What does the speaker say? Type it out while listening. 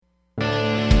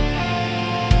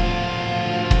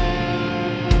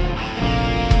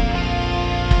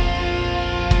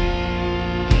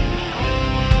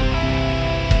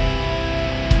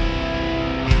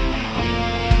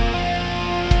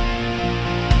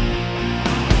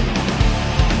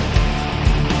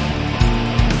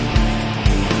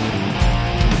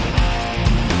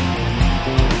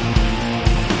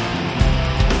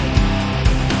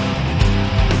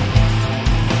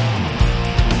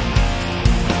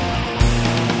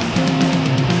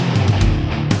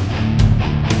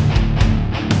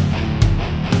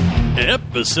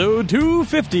Episode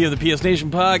 250 of the PS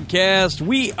Nation podcast.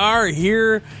 We are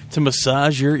here to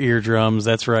massage your eardrums.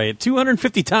 That's right.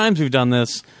 250 times we've done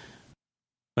this.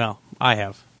 Well, I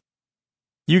have.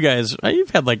 You guys,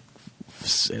 you've had like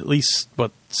at least,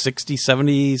 60,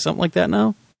 70, something like that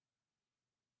now?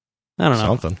 I don't know.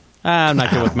 Something. I'm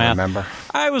not good with math. Remember.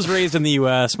 I was raised in the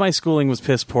U.S. My schooling was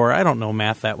piss poor. I don't know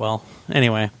math that well.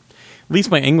 Anyway, at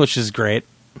least my English is great,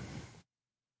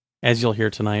 as you'll hear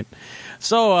tonight.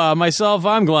 So, myself,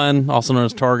 I'm Glenn, also known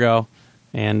as Torgo,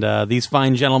 and these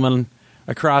fine gentlemen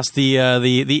across the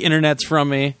internets from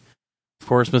me, of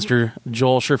course, Mr.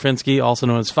 Joel Scherfinski, also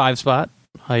known as Five Spot.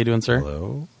 How you doing, sir?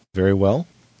 Hello. Very well.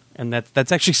 And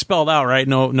that's actually spelled out, right?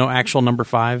 No actual number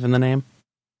 5 in the name?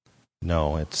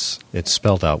 No, it's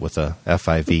spelled out with a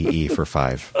F-I-V-E for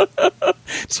 5.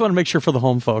 Just want to make sure for the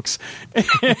home folks.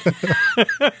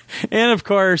 And, of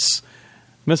course,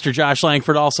 Mr. Josh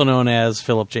Langford, also known as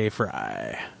Philip J.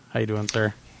 Fry. How you doing,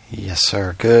 sir? Yes,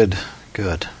 sir. Good.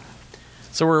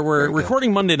 So we're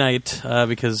recording Monday night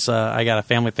because I got a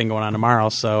family thing going on tomorrow,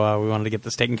 so we wanted to get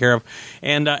this taken care of.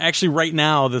 And actually, right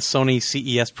now, the Sony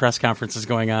CES press conference is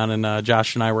going on, and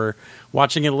Josh and I were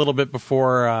watching it a little bit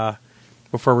before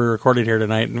we recorded here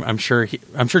tonight. And I'm sure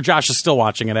Josh is still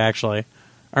watching it. Actually,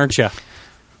 aren't you?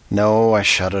 No, I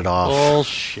shut it off.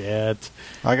 Bullshit.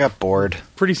 I got bored.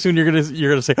 Pretty soon you're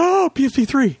gonna say, "Oh,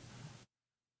 PSP3."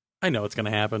 I know it's gonna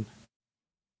happen.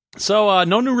 So,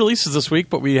 no new releases this week,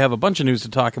 but we have a bunch of news to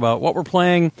talk about. What we're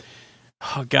playing.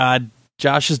 Oh, God.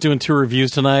 Josh is doing 2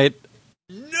 reviews tonight.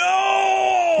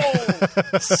 No!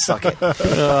 Suck it.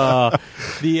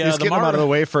 He's getting them out of the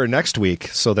way for next week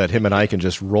so that him and I can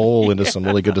just roll into some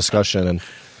really good discussion, and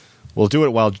we'll do it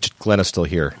while Glenn is still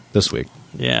here this week.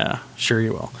 Yeah, sure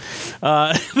you will.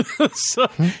 So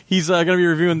he's going to be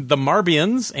reviewing The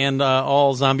Marbians and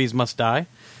All Zombies Must Die.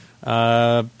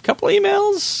 Couple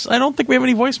emails. I don't think we have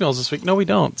any voicemails this week. No, we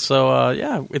don't. So,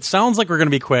 yeah, it sounds like we're going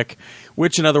to be quick,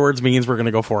 which in other words means we're going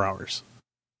to go 4 hours.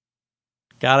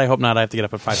 God, I hope not. I have to get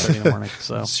up at 5:30 in the morning.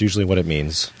 So that's usually what it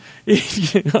means.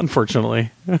 Unfortunately.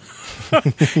 And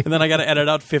then I got to edit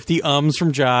out 50 ums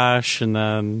from Josh, and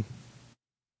then,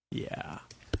 yeah.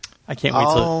 I can't wait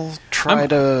I'll try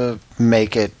to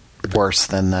make it worse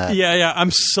than that. Yeah.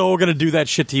 I'm so gonna do that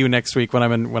shit to you next week when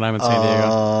I'm in San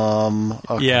Diego.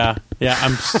 Okay. Yeah.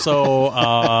 I'm so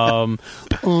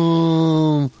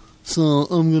so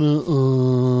I'm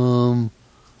gonna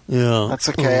yeah. That's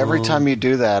okay. Every time you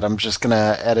do that, I'm just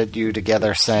gonna edit you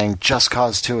together saying Just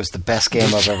Cause 2 is the best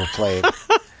game I've ever played.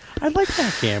 I like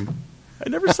that game. I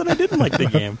never said I didn't like the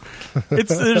game.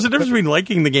 There's a difference between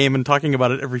liking the game and talking about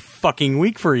it every fucking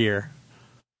week for a year.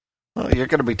 Well, you're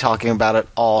going to be talking about it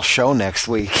all show next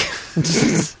week.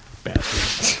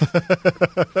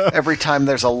 Every time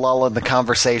there's a lull in the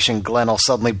conversation, Glenn will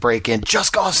suddenly break in,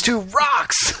 Just Cause 2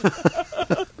 rocks!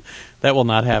 That will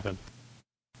not happen.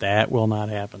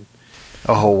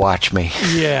 Oh, watch me.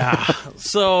 Yeah.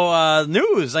 So,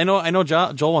 news. I know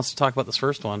Joel wants to talk about this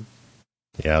first one.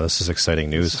 Yeah, this is exciting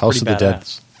news. House of the Dead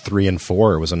 3 and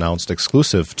 4 was announced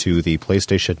exclusive to the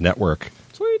PlayStation Network.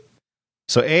 Sweet.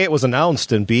 So A, it was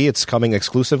announced, and B, it's coming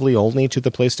exclusively only to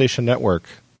the PlayStation Network.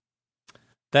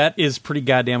 That is pretty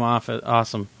goddamn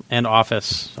awesome. And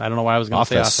Office. I don't know why I was going to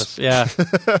say Office. Yeah.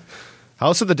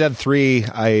 House of the Dead 3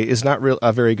 is not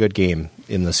a very good game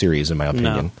in the series, in my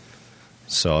opinion. No.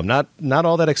 So I'm not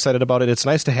all that excited about it. It's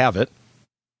nice to have it.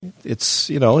 It's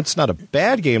not a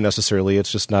bad game necessarily.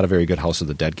 It's just not a very good House of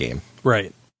the Dead game.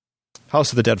 Right.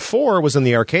 House of the Dead 4 was in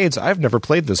the arcades. I've never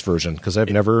played this version because I've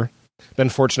never been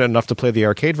fortunate enough to play the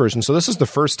arcade version. So this is the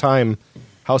first time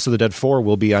House of the Dead 4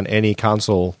 will be on any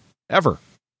console ever.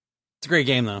 It's a great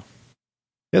game, though.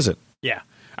 Is it? Yeah.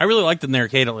 I really liked it in the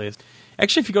arcade, at least.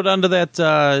 Actually, if you go down to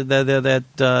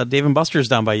that Dave & Buster's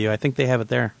down by you, I think they have it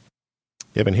there.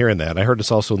 Yeah, I've been hearing that. I heard it's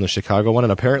also in the Chicago one,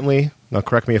 and apparently, now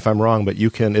correct me if I'm wrong, but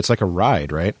it's like a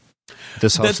ride, right?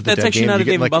 This House of the Dead That's actually game, not at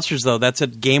Dave & like, Buster's, though. That's at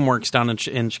GameWorks down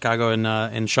in Chicago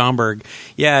in Schaumburg.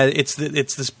 Yeah, it's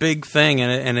this big thing,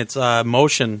 and it's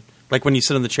motion. Like when you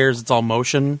sit in the chairs, it's all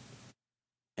motion,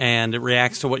 and it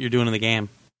reacts to what you're doing in the game.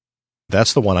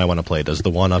 That's the one I want to play. Does the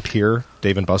one up here,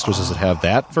 Dave & Buster's, does it have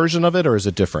that version of it, or is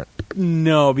it different?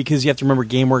 No, because you have to remember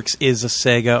GameWorks is a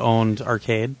Sega-owned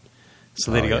arcade.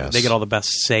 So they get all the best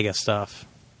Sega stuff.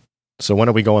 So when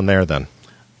are we going there, then?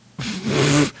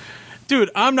 Dude,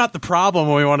 I'm not the problem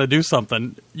when we want to do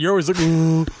something. You're always like,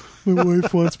 oh, my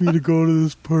wife wants me to go to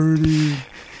this party.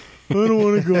 I don't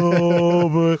want to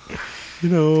go, but,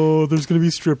 there's going to be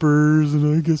strippers,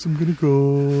 and I guess I'm going to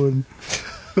go. And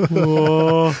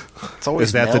It's always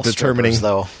is that the determining?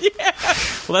 Though. Yeah.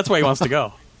 Well, that's why he wants to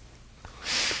go.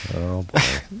 Oh, boy.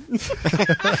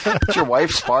 It's your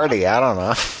wife's party. I don't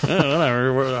know.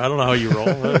 Whatever. I don't know how you roll.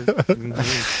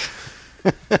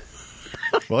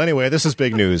 Well, anyway, this is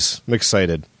big news. I'm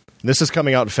excited. This is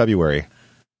coming out in February.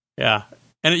 Yeah.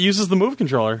 And it uses the Move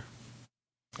controller.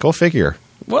 Go figure.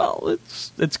 Well,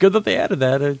 it's good that they added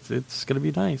that. It's going to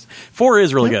be nice. 4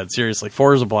 is really good. Seriously,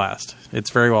 4 is a blast.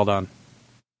 It's very well done.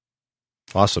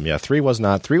 Awesome. Yeah, 3 was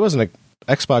not. 3 was an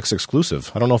Xbox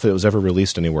exclusive. I don't know if it was ever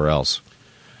released anywhere else.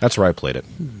 That's where I played it.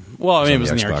 Well, I mean, it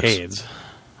was in Xbox. the arcades,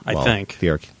 I think.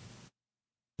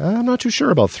 I'm not too sure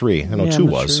about 3. I know 2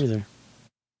 was. Sure either.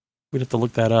 We'd have to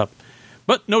look that up.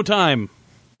 But no time.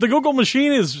 The Google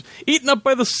machine is eaten up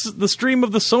by the stream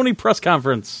of the Sony press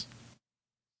conference.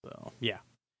 So, yeah.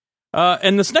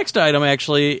 And this next item,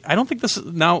 actually, I don't think this...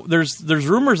 Now, there's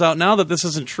rumors out now that this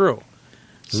isn't true.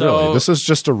 So, really? This is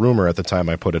just a rumor at the time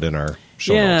I put it in our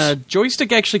show notes.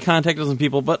 Joystick actually contacted some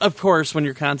people, but of course, when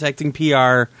you're contacting PR,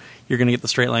 you're going to get the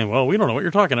straight line, well, we don't know what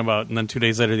you're talking about, and then 2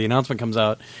 days later the announcement comes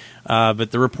out.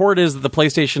 But the report is that the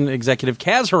PlayStation executive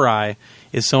Kaz Hirai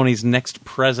is Sony's next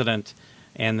president,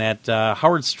 and that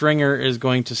Howard Stringer is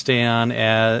going to stay on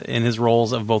in his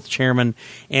roles of both chairman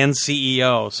and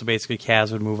CEO. So basically,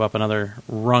 Kaz would move up another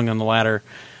rung on the ladder,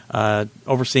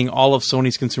 overseeing all of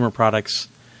Sony's consumer products.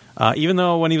 Even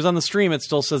though when he was on the stream, it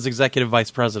still says executive vice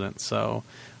president. So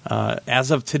as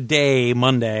of today,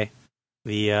 Monday,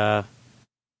 that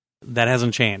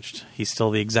hasn't changed. He's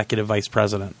still the executive vice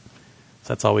president.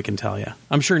 So that's all we can tell you.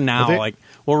 I'm sure now,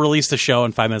 we'll release the show,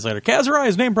 and 5 minutes later, Kaz Hirai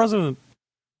is named president.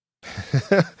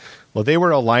 Well, they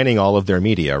were aligning all of their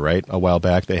media, right? A while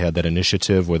back, they had that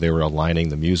initiative where they were aligning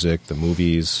the music, the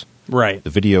movies, right, the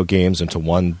video games into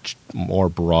one more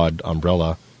broad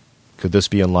umbrella. Could this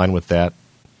be in line with that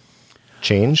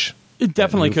change? It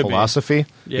definitely could philosophy?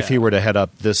 be. Yeah. If he were to head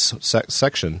up this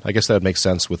section, I guess that would make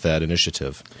sense with that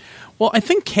initiative. Well, I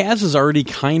think Kaz is already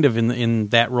kind of in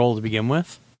that role to begin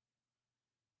with.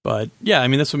 But, yeah, I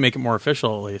mean, this would make it more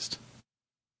official, at least.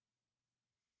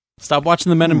 Stop watching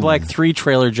the Men in Black 3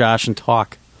 trailer, Josh, and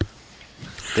talk.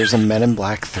 There's a Men in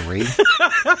Black 3?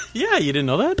 Yeah, you didn't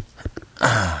know that?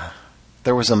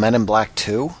 There was a Men in Black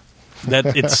 2?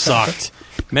 It sucked.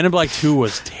 Men in Black 2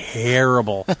 was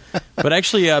terrible. But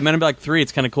actually, Men in Black 3,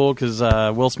 it's kind of cool because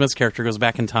Will Smith's character goes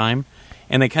back in time,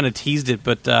 and they kind of teased it,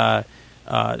 but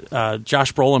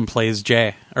Josh Brolin plays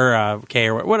J, or K,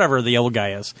 or whatever the yellow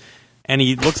guy is. And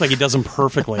he looks like he does him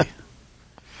perfectly.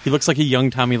 He looks like a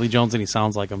young Tommy Lee Jones, and he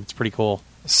sounds like him. It's pretty cool.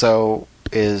 So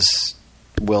is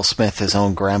Will Smith his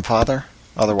own grandfather?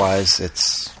 Otherwise,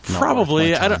 it's not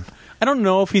probably. worth my time. I don't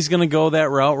know if he's going to go that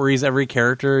route where he's every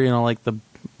character, like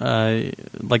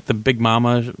the Big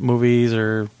Mama movies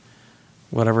or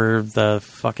whatever, the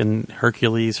fucking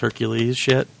Hercules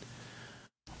shit.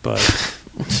 But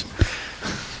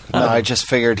no, I just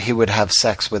figured he would have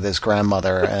sex with his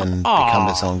grandmother and become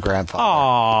his own grandfather.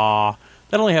 Aww.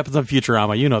 That only happens on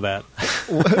Futurama. You know that.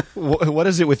 What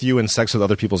is it with you and sex with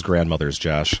other people's grandmothers,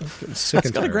 Josh? It's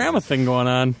got a grandma thing going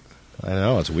on. I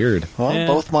know, it's weird. Well,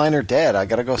 both mine are dead. I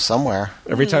got to go somewhere.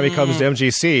 Every time he comes to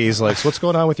MGC, he's like, so what's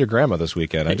going on with your grandma this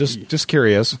weekend? I'm just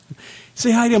curious.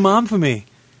 Say hi to Mom for me.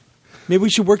 Maybe we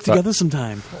should work together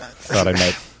sometime. Thought I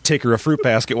might take her a fruit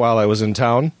basket while I was in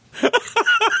town.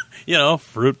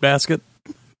 Fruit basket.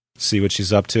 See what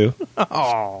she's up to.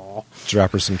 Oh.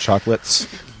 Drop her some chocolates.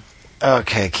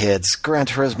 Okay, kids. Gran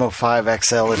Turismo 5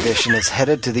 XL Edition is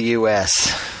headed to the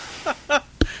U.S.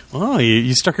 Oh,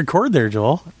 you struck a chord there,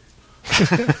 Joel.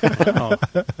 Wow.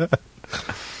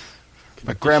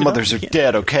 My grandmothers are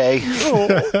dead, okay?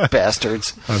 Oh.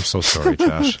 Bastards. I'm so sorry,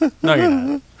 Josh. No, you're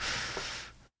not.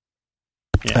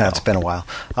 Yeah, it's been a while.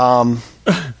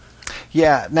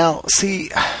 Yeah, now,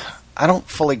 see, I don't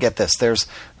fully get this. There's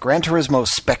Gran Turismo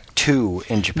Spec 2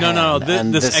 in Japan. No,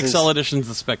 this XL Edition's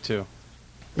the Spec 2.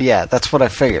 Yeah, that's what I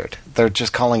figured. They're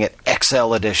just calling it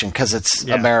XL Edition because it's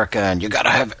America and you gotta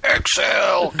have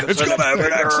XL. It's gotta have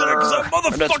an XL because I'm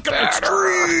motherfucking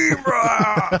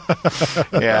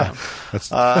extreme. Yeah.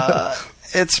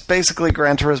 It's basically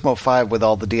Gran Turismo 5 with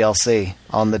all the DLC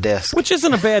on the disc. Which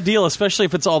isn't a bad deal, especially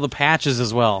if it's all the patches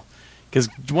as well. Because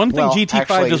one thing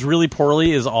GT5 does really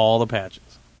poorly is all the patches.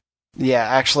 Yeah,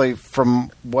 actually,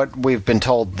 from what we've been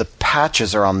told, the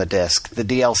patches are on the disc. The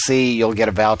DLC, you'll get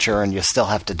a voucher and you still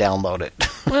have to download it.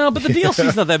 Well, but the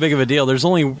DLC's not that big of a deal. There's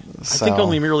only, I think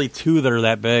only merely 2 that are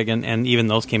that big, and even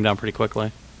those came down pretty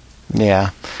quickly. Yeah.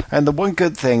 And the one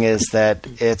good thing is that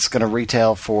it's going to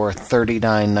retail for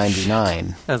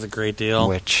 $39.99. That's a great deal.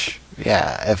 Which,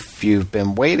 if you've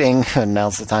been waiting,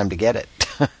 now's the time to get it.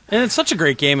 And it's such a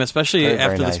great game, especially very,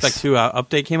 after very the Spec 2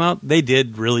 update came out. They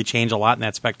did really change a lot in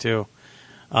that Spec 2.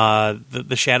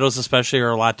 The shadows especially are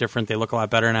a lot different. They look a lot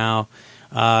better now.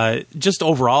 Just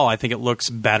overall, I think it looks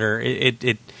better.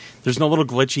 It there's no little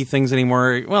glitchy things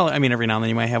anymore. Well, I mean, every now and then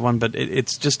you might have one, but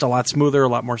it's just a lot smoother, a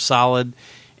lot more solid.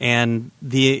 And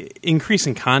the increase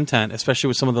in content, especially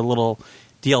with some of the little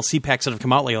DLC packs that have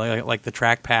come out lately, like the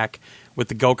track pack with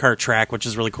the go-kart track, which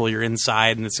is really cool. You're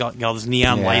inside, and it's got all this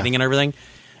neon lighting and everything.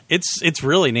 It's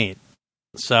really neat.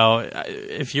 So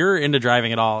if you're into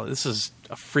driving at all, this is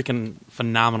a freaking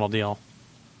phenomenal deal.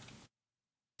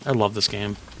 I love this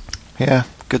game. Yeah,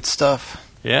 good stuff.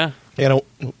 Yeah. And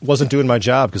it wasn't doing my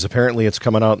job because apparently it's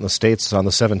coming out in the States on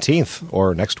the 17th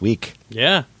or next week.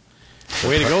 Yeah.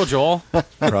 Way to go, Joel.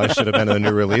 Probably should have been in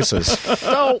the new releases.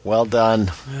 No. Well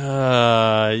done.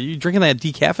 You drinking that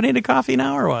decaffeinated coffee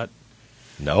now or what?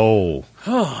 No.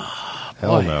 Hell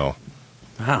boy. no.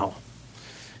 Wow.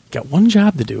 Got one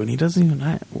job to do, and he doesn't even...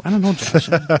 I don't know, Josh.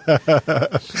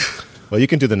 Well, you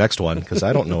can do the next one, because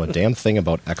I don't know a damn thing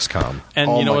about XCOM.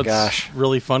 And you know what's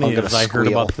really funny is I heard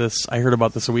about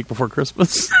this a week before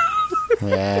Christmas.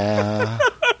 Yeah.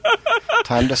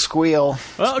 Time to squeal.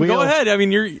 Well, go ahead. I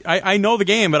mean, I know the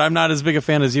game, but I'm not as big a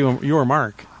fan as you or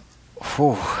Mark.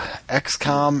 Whew.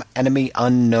 XCOM Enemy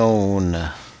Unknown.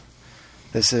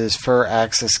 This is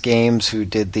Firaxis Games, who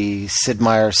did the Sid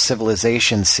Meier's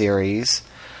Civilization series.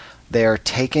 They're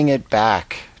taking it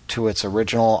back to its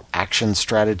original action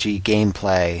strategy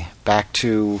gameplay, back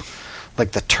to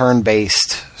like the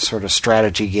turn-based sort of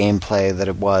strategy gameplay that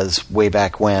it was way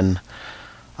back when.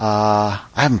 I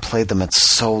haven't played them in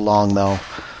so long, though.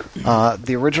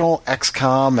 The original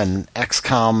XCOM and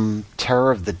XCOM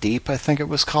Terror of the Deep, I think it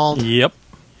was called. Yep.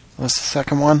 Was the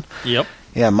second one? Yep.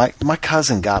 Yeah, my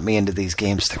cousin got me into these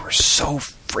games. They were so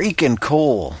freaking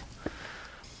cool.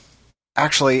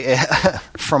 Actually,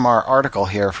 from our article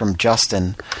here from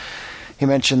Justin, he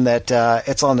mentioned that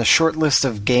it's on the short list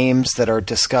of games that are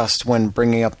discussed when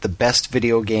bringing up the best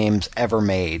video games ever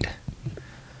made.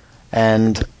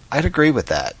 And I'd agree with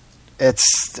that.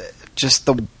 It's just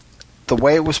the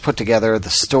way it was put together, the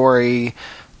story,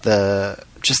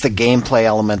 just the gameplay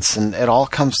elements, and it all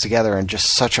comes together in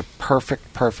just such a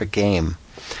perfect game.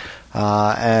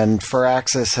 And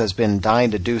Firaxis has been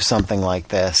dying to do something like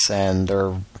this, and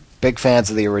they're big fans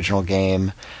of the original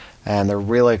game, and they're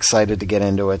really excited to get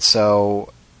into it.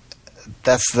 So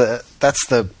that's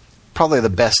the probably the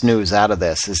best news out of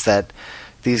this, is that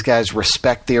these guys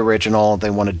respect the original.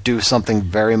 They want to do something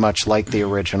very much like the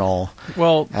original.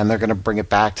 Well, and they're going to bring it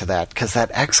back to that, because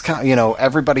that XCOM,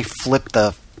 everybody flipped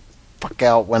the fuck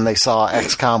out when they saw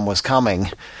XCOM was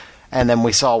coming, and then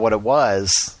we saw what it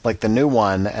was, like the new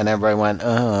one, and everybody went,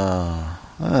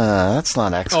 that's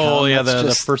not XCOM. Oh, yeah,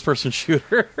 the first-person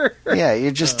shooter. Yeah,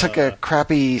 you just took a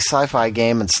crappy sci-fi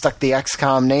game and stuck the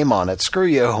XCOM name on it. Screw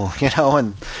you,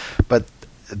 but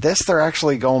this, they're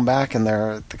actually going back, and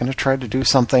they're going to try to do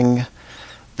something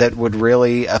that would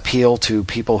really appeal to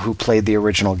people who played the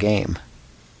original game.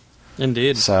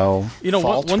 Indeed. So,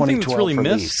 one thing that's really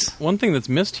missed. One thing that's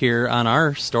missed here on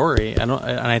our story, and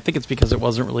I think it's because it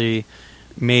wasn't really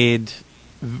made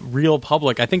real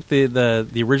public. I think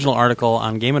the original article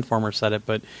on Game Informer said it,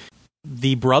 but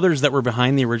the brothers that were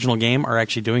behind the original game are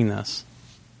actually doing this.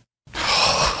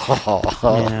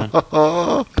 Yeah.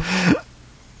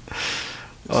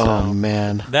 Oh,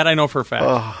 man. That I know for a fact.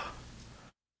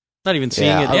 Not even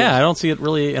seeing it. I don't see it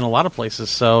really in a lot of places.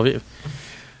 So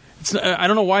I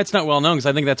don't know why it's not well known, because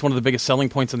I think that's one of the biggest selling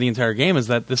points of the entire game, is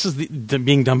that this is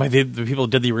being done by the people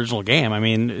who did the original game. I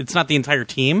mean, it's not the entire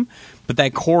team, but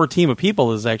that core team of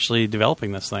people is actually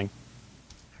developing this thing.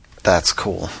 That's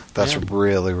cool. That's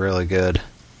really, really good.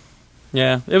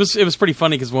 Yeah, it was pretty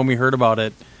funny, because when we heard about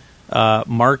it,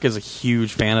 Mark is a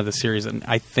huge fan of the series, and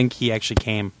I think he actually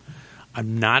came.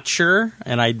 I'm not sure,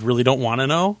 and I really don't want to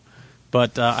know,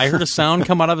 but I heard a sound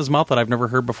come out of his mouth that I've never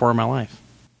heard before in my life.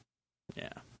 Yeah,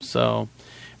 so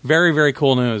very, very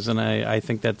cool news, and I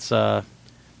think that's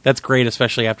great,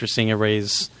 especially after seeing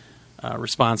everybody's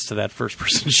response to that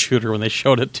first-person shooter when they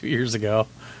showed it 2 years ago.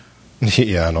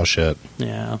 Yeah, no shit.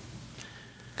 Yeah.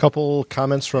 Couple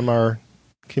comments from our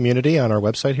community on our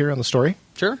website here on the story.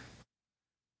 Sure.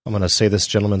 I'm going to say this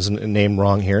gentleman's name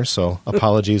wrong here, so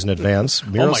apologies in advance.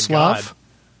 Miroslav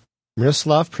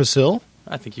Prasil.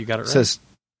 I think you got it right. Says,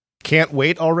 can't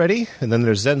wait already. And then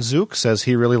there's Zenzuk, says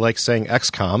he really likes saying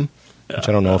XCOM, which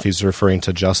I don't know if he's referring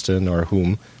to Justin or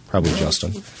whom. Probably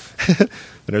Justin. Then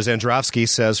there's Androvsky,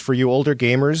 says, for you older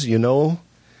gamers, you know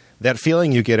that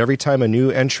feeling you get every time a new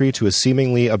entry to a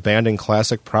seemingly abandoned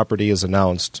classic property is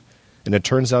announced, and it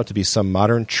turns out to be some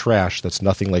modern trash that's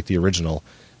nothing like the original.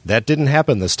 That didn't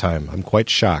happen this time. I'm quite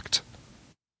shocked.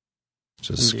 which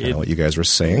is kind of what you guys were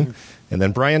saying. And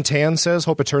then Brian Tan says,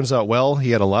 hope it turns out well. He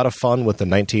had a lot of fun with the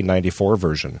 1994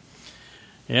 version.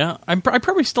 Yeah, I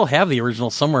probably still have the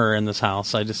original somewhere in this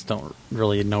house. I just don't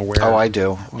really know where. Oh, I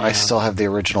do. Yeah. I still have the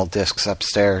original discs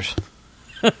upstairs.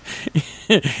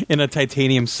 In a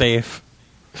titanium safe.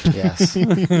 Yes.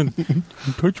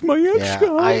 Touch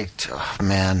my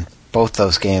man, both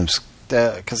those games.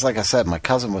 Because, like I said, my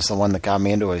cousin was the one that got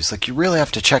me into it. He's like, you really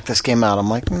have to check this game out. I'm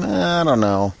like, nah, I don't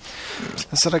know.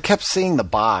 I said, I kept seeing the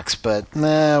box, but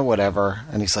nah, whatever.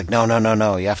 And he's like, no,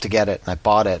 you have to get it. And I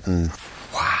bought it, and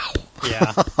wow.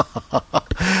 Yeah.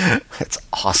 It's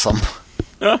awesome.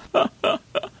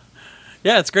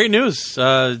 Yeah, it's great news.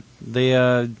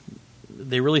 They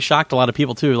really shocked a lot of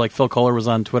people, too. Like Phil Kohler was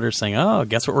on Twitter saying, oh,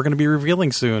 guess what we're going to be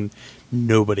revealing soon?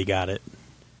 Nobody got it.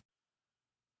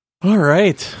 All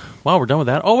right. Wow, we're done with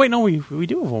that. Oh, wait, no, we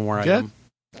do have one more item.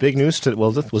 Big news.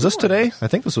 Was this today? I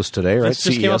think this was today, right? This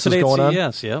just came out today is going on.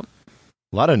 CES, yep.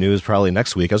 A lot of news probably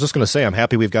next week. I was just going to say I'm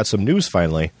happy we've got some news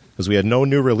finally because we had no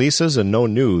new releases and no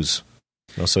news.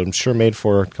 So I'm sure made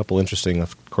for a couple interesting.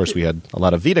 Of course, we had a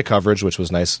lot of Vita coverage, which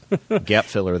was nice gap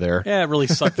filler there. Yeah, it really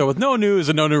sucked though with no news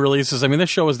and no new releases. I mean, this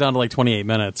show was down to like 28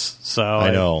 minutes. So I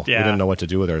know yeah. We didn't know what to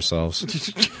do with ourselves.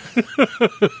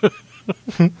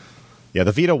 Yeah,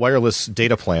 the Vita wireless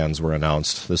data plans were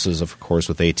announced. This is, of course,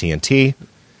 with AT&T.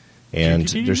 And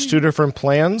there's two different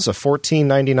plans. A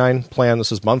 $14.99 plan,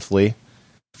 this is monthly,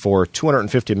 for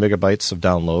 250 megabytes of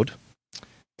download.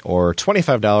 Or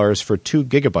 $25 for 2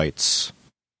 gigabytes.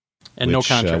 And no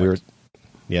contract.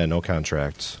 No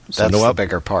contract. So that's the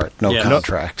bigger part. No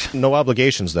contract. No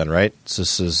obligations then, right? So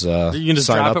this is you can just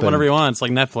drop it whenever you want. It's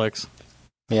like Netflix.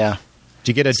 Yeah.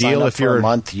 Do you get a deal if you're a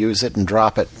month, use it, and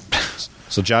drop it?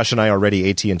 So Josh and I are already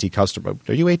AT&T customer.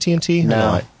 Are you AT&T?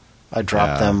 No, I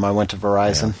dropped them. I went to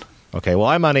Verizon. Yeah. Okay, well,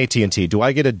 I'm on AT&T. Do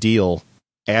I get a deal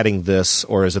adding this,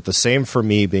 or is it the same for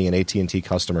me being an AT&T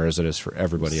customer as it is for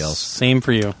everybody else? Same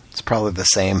for you. It's probably the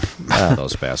same.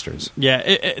 Those bastards.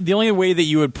 Yeah, the only way that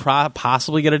you would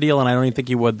possibly get a deal, and I don't even think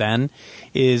you would then,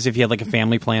 is if you had like a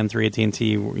family plan through AT&T,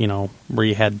 you know, where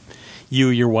you had you,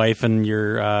 your wife, and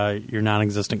your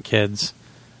non-existent kids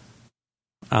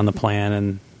on the plan,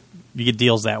 and you get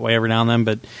deals that way every now and then.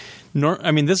 But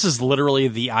this is literally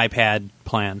the iPad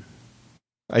plan.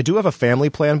 I do have a family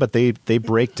plan, but they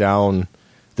break down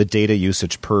the data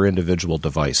usage per individual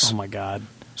device. Oh my God.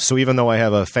 So even though I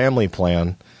have a family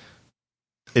plan,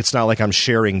 it's not like I'm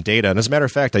sharing data. And as a matter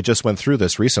of fact, I just went through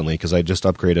this recently because I just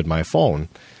upgraded my phone.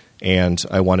 And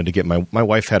I wanted to get my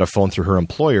wife had a phone through her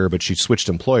employer, but she switched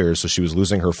employers, so she was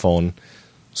losing her phone.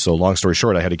 So long story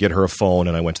short, I had to get her a phone,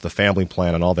 and I went to the family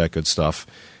plan and all that good stuff.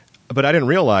 But I didn't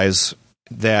realize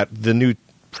that the new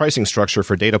pricing structure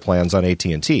for data plans on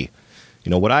AT&T,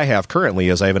 what I have currently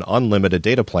is I have an unlimited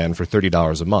data plan for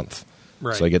 $30 a month.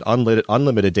 Right. So I get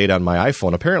unlimited data on my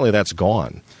iPhone. Apparently that's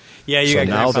gone. Yeah, you got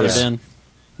grandfathered in.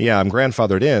 Yeah, I'm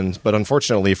grandfathered in, but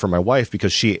unfortunately for my wife,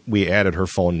 because we added her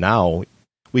phone now,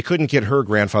 we couldn't get her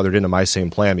grandfathered into my same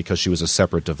plan because she was a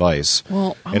separate device.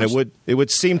 Well, and it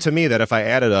would seem to me that if I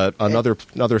added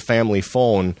another family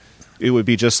phone, it would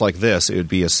be just like this. It would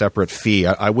be a separate fee.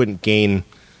 I wouldn't gain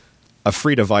a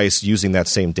free device using that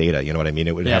same data. You know what I mean?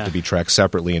 It would have to be tracked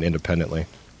separately and independently.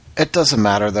 It doesn't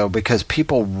matter, though, because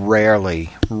people rarely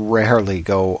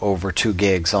go over 2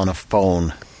 gigs on a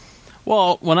phone.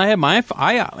 Well, when I had my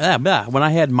iPhone,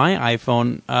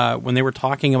 when they were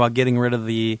talking about getting rid of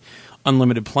the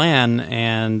unlimited plan,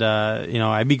 and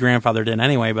I'd be grandfathered in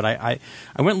anyway, but I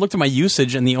went and looked at my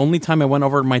usage, and the only time I went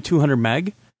over my 200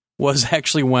 meg was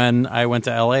actually when I went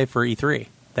to LA for E3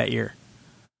 that year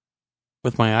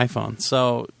with my iPhone.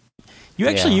 So you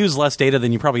actually use less data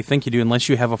than you probably think you do unless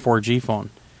you have a 4G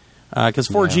phone. Because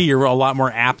 4G, you're a lot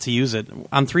more apt to use it.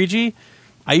 On 3G,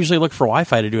 I usually look for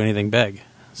Wi-Fi to do anything big.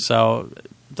 So it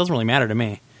doesn't really matter to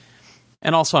me.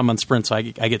 And also I'm on Sprint, so I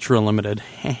get true unlimited.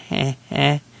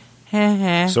 So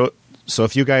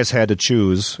if you guys had to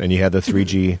choose and you had the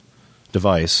 3G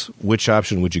device, which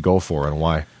option would you go for and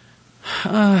why?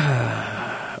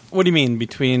 What do you mean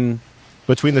between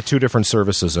the two different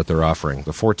services that they're offering?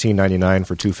 The $14.99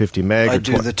 for 250 meg. I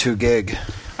do the 2 gig.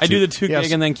 I do the 2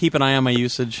 gig and then keep an eye on my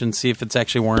usage and see if it's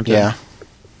actually warranted. Yeah.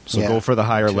 So go for the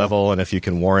higher level, and if you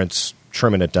can warrant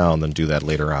trimming it down, then do that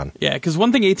later on. Yeah, because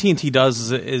one thing AT&T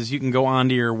does is you can go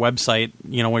onto your website,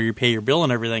 where you pay your bill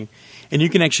and everything, and you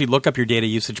can actually look up your data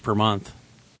usage per month.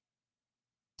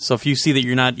 So if you see that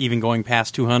you're not even going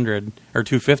past 200 or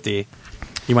 250,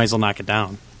 you might as well knock it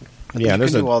down. Yeah, you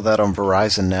can do all that on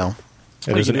Verizon now.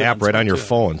 And there's an app right on your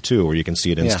phone, too, where you can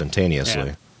see it instantaneously.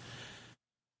 Yeah.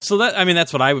 So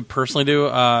that's what I would personally do.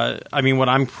 What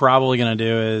I'm probably going to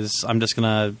do is I'm just going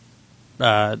to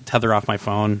tether off my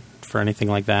phone for anything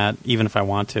like that, even if I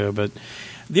want to. But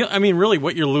really,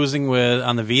 what you're losing with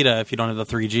on the Vita if you don't have the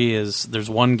 3G is there's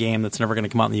one game that's never going to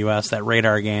come out in the U.S., that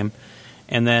Radar game,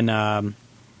 and then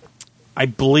I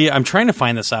believe I'm trying to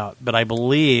find this out, but I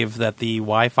believe that the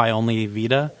Wi-Fi only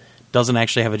Vita doesn't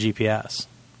actually have a GPS.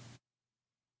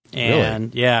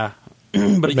 And really? Yeah,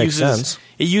 but it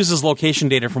uses location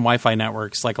data from Wi-Fi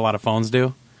networks like a lot of phones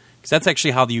do, because that's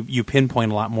actually how you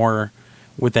pinpoint a lot more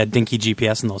with that dinky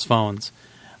GPS in those phones.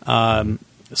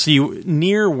 So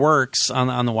Near works on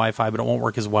the Wi-Fi, but it won't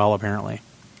work as well apparently.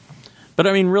 But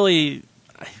I mean, really,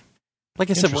 like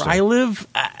I said, where I live,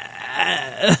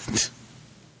 I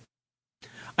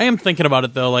am thinking about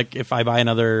it though. Like if I buy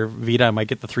another Vita, I might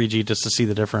get the 3G just to see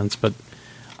the difference. But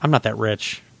I'm not that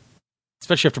rich,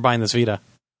 especially after buying this Vita.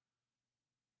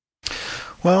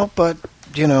 Well, but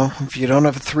if you don't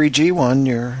have a 3G one,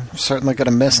 you're certainly going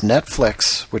to miss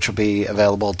Netflix, which will be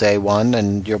available day one,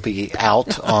 and you'll be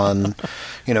out on,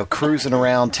 cruising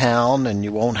around town, and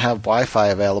you won't have Wi-Fi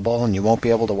available, and you won't be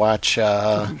able to watch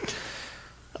the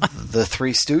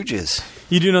Three Stooges.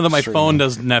 You do know that my phone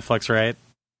does Netflix, right?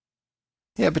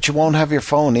 Yeah, but you won't have your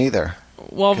phone either.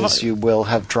 Well, because you will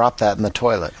have dropped that in the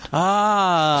toilet.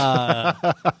 Ah,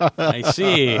 I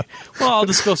see. Well, I'll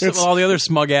just go to all the other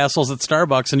smug assholes at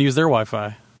Starbucks and use their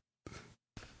Wi-Fi.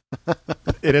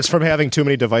 It is from having too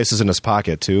many devices in his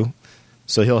pocket, too.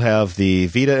 So he'll have the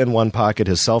Vita in one pocket,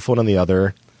 his cell phone in the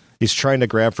other. He's trying to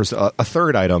grab for a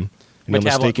third item. And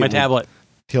my tablet.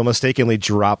 He'll mistakenly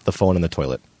drop the phone in the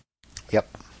toilet.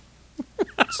 Yep.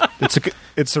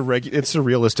 It's a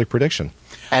realistic prediction.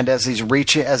 And as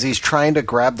he's trying to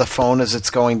grab the phone as it's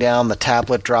going down, the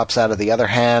tablet drops out of the other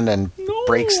hand and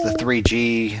breaks the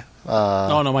 3G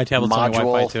no, my tablet's module.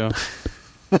 only Wi-Fi too.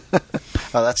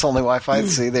 Oh, that's only Wi-Fi?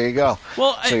 See, there you go.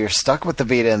 Well, so you're stuck with the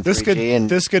Vita and 3G.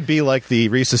 This could be like the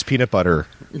Reese's Peanut Butter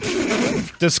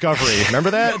discovery.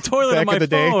 Remember that? Yeah, toilet back on my in the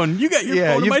phone. Day? You got your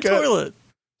phone in my toilet.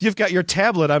 You've got your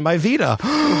tablet on my Vita.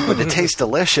 But it tastes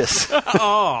delicious.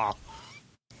 Oh.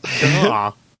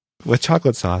 With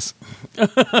chocolate sauce.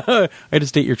 I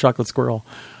just ate your chocolate squirrel.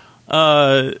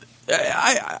 I'll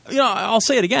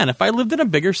say it again. If I lived in a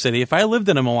bigger city, if I lived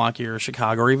in a Milwaukee or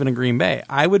Chicago or even in Green Bay,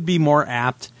 I would be more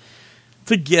apt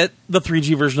to get the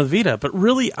 3G version of the Vita. But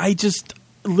really,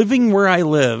 living where I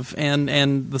live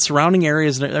and the surrounding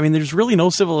areas, there's really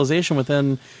no civilization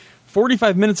within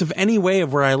 45 minutes of any way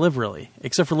of where I live, really,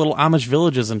 except for little Amish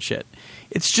villages and shit.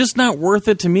 It's just not worth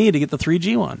it to me to get the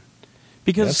 3G one.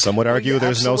 Because some would argue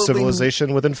there's no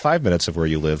civilization within 5 minutes of where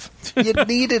you live. You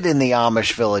need it in the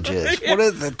Amish villages. What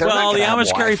is it? The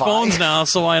Amish carry phones now,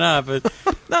 so why not? But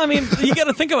no, you got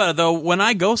to think about it though. When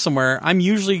I go somewhere, I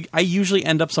usually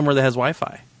end up somewhere that has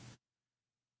Wi-Fi.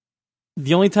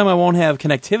 The only time I won't have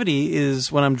connectivity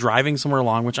is when I'm driving somewhere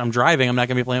along, which I'm driving. I'm not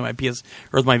going to be playing my PS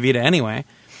or with my Vita anyway.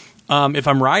 If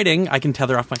I'm riding, I can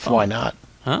tether off my phone. Why not?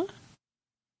 Huh?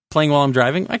 Playing while I'm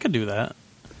driving, I could do that.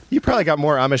 You probably got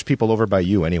more Amish people over by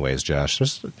you anyways, Josh.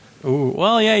 Ooh,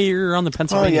 well, yeah, you're on the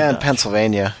Pennsylvania. Oh, yeah, in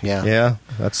Pennsylvania, yeah. Yeah,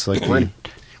 that's like we're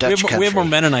Dutch country. We have more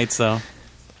Mennonites, though.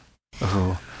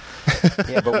 Oh.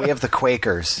 Yeah, but we have the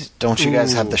Quakers. Don't you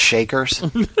guys have the Shakers?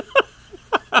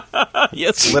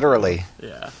 Yes. Literally.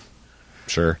 Yeah.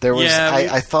 Sure. There was.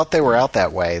 I thought they were out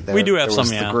that way. We do have some,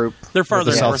 the group. They're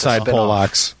farther the north. Southside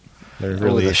Polacks. They're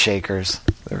really the Shakers.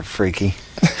 They're freaky.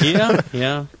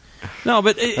 Yeah. No,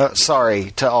 but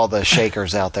sorry to all the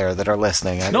Shakers out there that are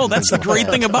listening. No, that's the great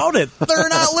thing about it. They're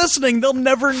not listening. They'll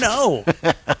never know.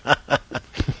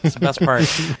 It's the best part.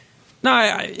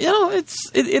 No,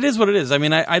 it is what it is.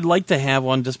 I'd like to have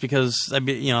one just because I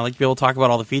like to be able to talk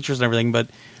about all the features and everything, but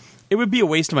it would be a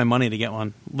waste of my money to get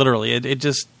one. Literally,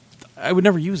 I would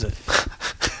never use it.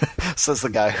 Says the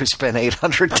guy who spent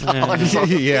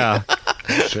 $800. Yeah.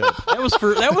 Shit. That was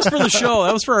for the show.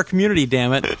 That was for our community.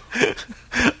 Damn it!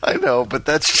 I know, but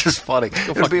that's just funny.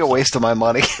 It'd be a waste of my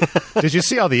money. Did you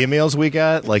see all the emails we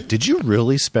got? Like, did you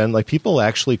really spend? Like, people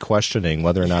actually questioning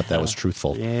whether or not that was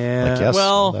truthful. Yeah. Like, yes.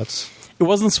 Well, it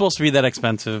wasn't supposed to be that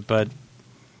expensive, but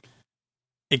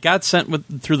it got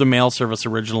sent through the mail service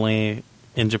originally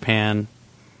in Japan,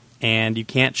 and you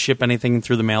can't ship anything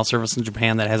through the mail service in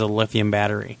Japan that has a lithium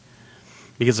battery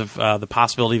because of the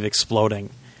possibility of exploding.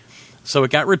 So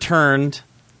it got returned,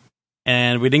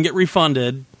 and we didn't get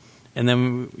refunded, and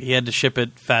then he had to ship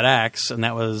it FedEx, and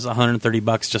that was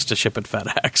 $130 just to ship it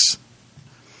FedEx.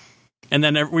 And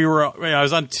then I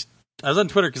was on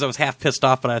Twitter because I was half pissed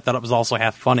off, but I thought it was also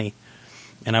half funny.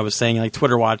 And I was saying like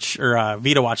Twitter Watch or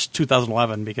Vita Watch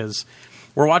 2011 because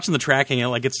we're watching the tracking,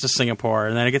 and it gets to Singapore,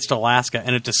 and then it gets to Alaska,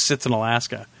 and it just sits in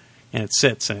Alaska, and it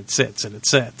sits and it sits and it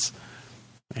sits.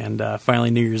 And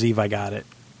finally, New Year's Eve, I got it.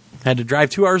 Had to drive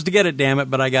 2 hours to get it, damn it,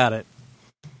 but I got it.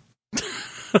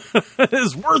 It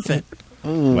is worth it.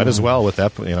 Might as well with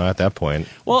that, at that point.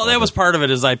 Well, that was part of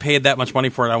it. Is I paid that much money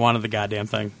for it. I wanted the goddamn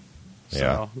thing. Yeah,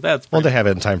 so that's to have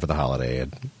it in time for the holiday.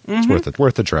 It's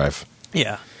worth the drive.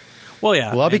 Yeah. Well,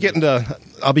 yeah. Well, I'll be getting a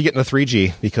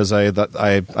 3G because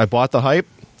I bought the hype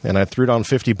and I threw down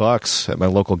 $50 at my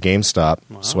local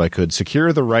GameStop so I could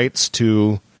secure the rights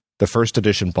to the first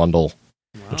edition bundle,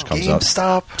 which comes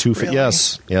GameStop? out. Really?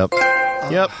 Yes. Yep.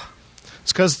 Yep.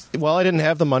 It's because I didn't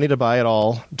have the money to buy it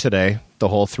all today. The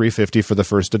whole $350 for the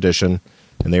first edition,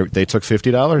 and they took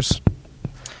 $50.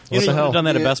 What the hell? You've done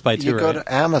that at Best Buy too, you go right?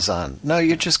 to Amazon. No,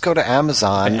 you just go to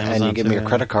Amazon and you give me your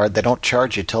credit card. They don't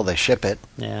charge you till they ship it.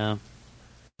 Yeah.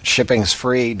 Shipping's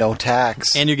free, no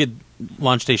tax. And you get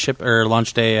launch day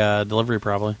delivery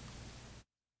probably.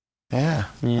 Yeah.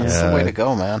 That's the way to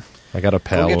go, man. I got a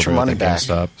pal go get your money back.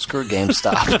 GameStop. Screw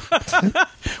GameStop.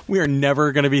 We are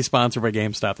never going to be sponsored by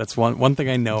GameStop. That's one thing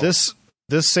I know. This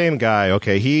same guy,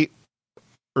 okay, he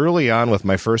early on with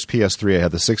my first PS3, I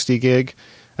had the 60 gig.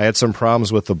 I had some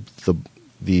problems with the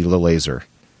laser.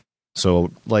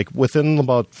 So, within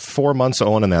about 4 months of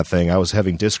owning that thing, I was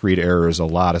having disk read errors a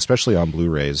lot, especially on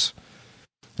Blu-rays.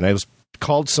 And I was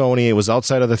called Sony. It was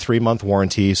outside of the 3-month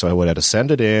warranty, so I would have to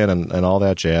send it in and all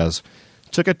that jazz.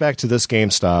 Took it back to this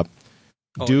GameStop.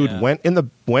 Dude went in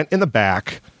the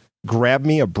back, grabbed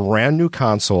me a brand new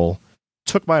console,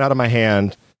 took mine out of my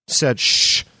hand, said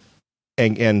shh,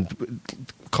 and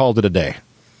called it a day.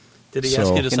 Did he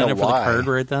ask you to sign up for the card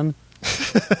right then?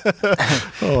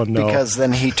 Oh no! Because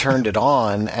then he turned it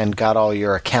on and got all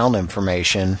your account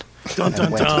information and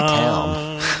went to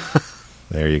town.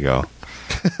 There you go.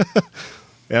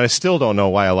 And I still don't know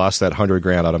why I lost that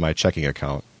 $100,000 out of my checking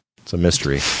account. It's a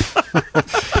mystery.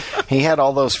 He had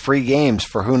all those free games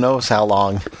for who knows how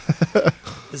long.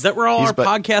 Is that where all our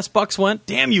podcast bucks went?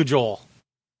 Damn you, Joel.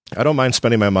 I don't mind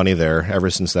spending my money there ever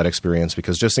since that experience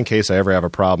because just in case I ever have a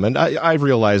problem. And I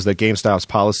realize that GameStop's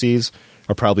policies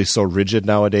are probably so rigid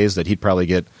nowadays that he'd probably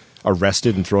get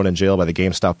arrested and thrown in jail by the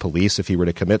GameStop police if he were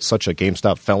to commit such a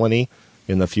GameStop felony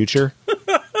in the future.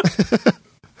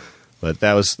 But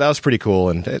that was pretty cool.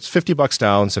 And it's $50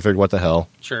 down, so I figured, what the hell?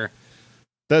 Sure.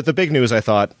 The big news, I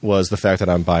thought, was the fact that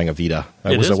I'm buying a Vita.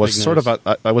 I was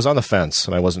on the fence,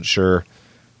 and I wasn't sure.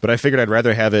 But I figured I'd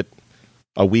rather have it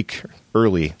a week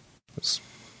early.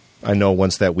 I know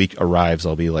once that week arrives,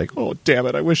 I'll be like, oh, damn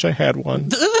it, I wish I had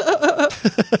one.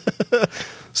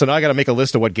 So now I got to make a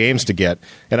list of what games to get.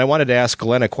 And I wanted to ask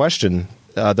Glenn a question.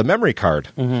 The memory card.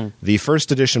 Mm-hmm. The first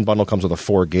edition bundle comes with a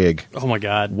 4 gig. Oh, my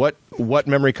God. What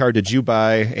memory card did you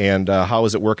buy, and how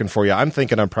is it working for you? I'm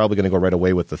thinking I'm probably going to go right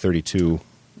away with the 32.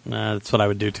 That's what I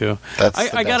would do too.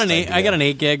 I got an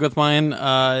 8 gig with mine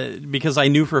because I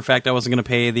knew for a fact I wasn't going to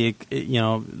pay the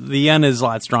yen is a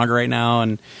lot stronger right now,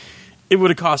 and it would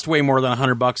have cost way more than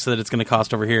 $100 that it's going to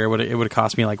cost over here. It would have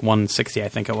cost me like $160, I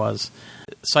think it was.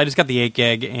 So I just got the 8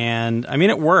 gig, and I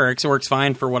mean it works. It works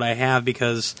fine for what I have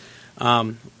because,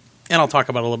 and I'll talk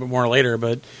about it a little bit more later.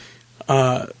 But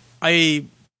I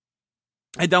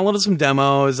downloaded some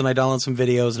demos and I downloaded some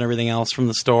videos and everything else from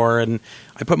the store, and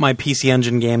I put my PC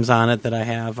Engine games on it that I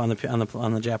have on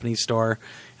the Japanese store,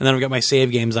 and then I've got my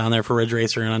save games on there for Ridge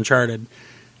Racer and Uncharted,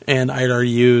 and I'd already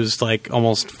used like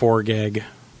almost 4 gig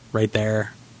right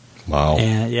there. Wow.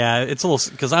 And yeah, it's a little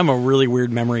because I'm a really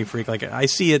weird memory freak. Like I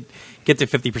see it get to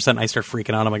 50% and I start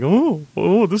freaking out. I'm like,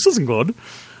 oh, this isn't good.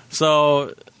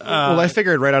 So well, I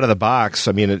figured right out of the box.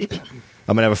 I mean, I'm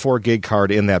gonna have a 4 gig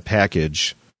card in that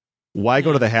package. Why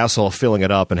go to the hassle of filling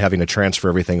it up and having to transfer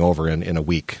everything over in a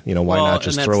week? Why not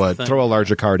just throw a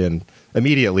larger card in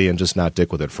immediately and just not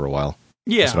dick with it for a while?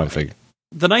 Yeah, that's what I'm thinking.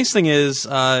 The nice thing is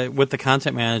with the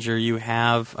Content Manager, you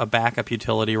have a backup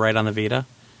utility right on the Vita,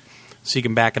 so you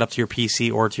can back it up to your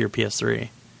PC or to your PS3.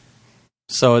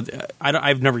 So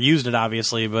I've never used it,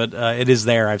 obviously, but it is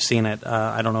there. I've seen it.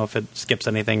 I don't know if it skips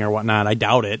anything or whatnot. I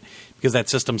doubt it because that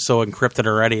system's so encrypted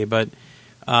already. But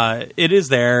it is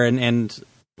there, and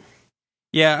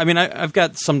yeah, I mean, I've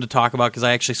got some to talk about because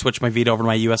I actually switched my Vita over to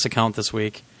my U.S. account this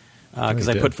week because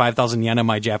I put 5,000 yen in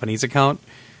my Japanese account,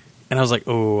 and I was like,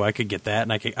 oh, I could get that.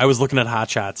 And I was looking at Hot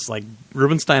Shots. Like,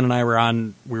 Rubenstein and I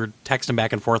we were texting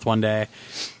back and forth one day,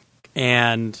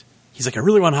 and he's like, I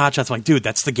really want Hot Shots. I'm like, dude,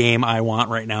 that's the game I want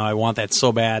right now. I want that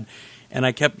so bad. And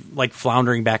I kept, like,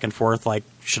 floundering back and forth, like,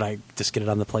 should I just get it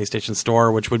on the PlayStation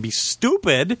Store, which would be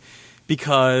stupid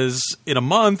because in a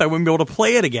month I wouldn't be able to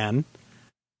play it again.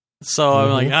 So I'm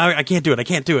like, I can't do it.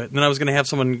 And then I was going to have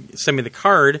someone send me the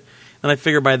card, and I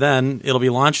figured by then it'll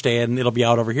be launch day and it'll be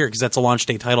out over here because that's a launch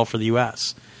day title for the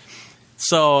U.S.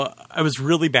 So I was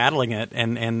really battling it,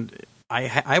 and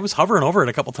I was hovering over it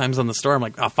a couple times on the store. I'm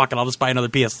like, oh, fuck it, I'll just buy another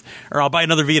PS, or I'll buy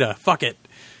another Vita. Fuck it.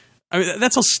 I mean,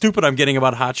 that's how stupid I'm getting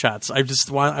about Hot Shots. I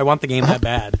want the game that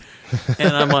bad.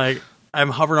 And I'm like, I'm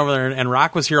hovering over there, and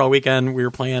Rock was here all weekend. We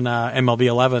were playing MLB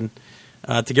 11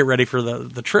 to get ready for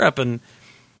the trip, and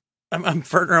I'm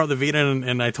farting around with the Vita,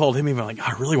 and I told him, even like,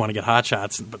 I really want to get Hot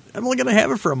Shots, but I'm only going to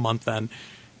have it for a month then.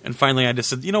 And finally, I just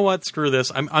said, you know what, screw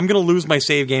this. I'm going to lose my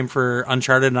save game for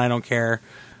Uncharted, and I don't care.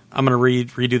 I'm going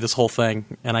to redo this whole thing,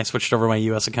 and I switched over my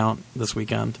U.S. account this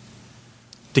weekend.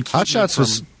 Hot Shots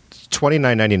was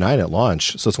 $29.99 at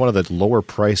launch, so it's one of the lower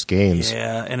priced games.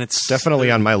 Yeah, and it's definitely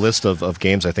on my list of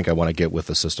games I think I want to get with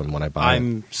the system when I buy it.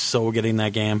 I'm so getting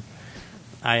that game.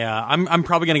 I'm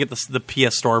probably going to get the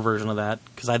PS Store version of that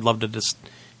because I'd love to just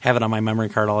have it on my memory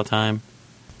card all the time.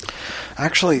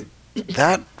 Actually,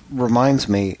 that reminds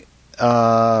me,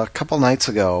 a couple nights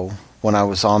ago when I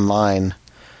was online,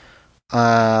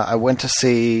 I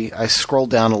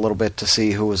scrolled down a little bit to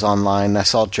see who was online. I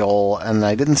saw Joel, and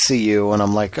I didn't see you, and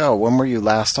I'm like, oh, when were you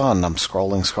last on? And I'm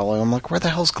scrolling. I'm like, where the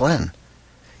hell's Glenn?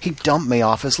 He dumped me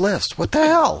off his list. What the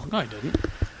hell? No, I didn't.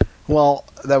 Well,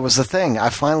 that was the thing. I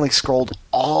finally scrolled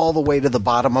all the way to the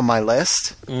bottom of my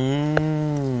list,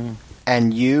 and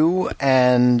you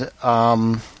and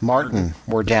Martin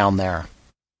were down there.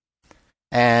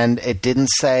 And it didn't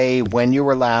say when you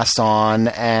were last on,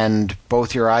 and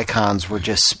both your icons were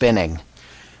just spinning.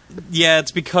 Yeah,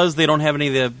 it's because they don't have any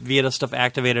of the Vita stuff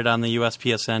activated on the US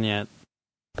PSN yet.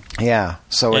 Yeah,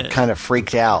 so it kind of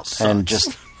freaked out and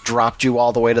just dropped you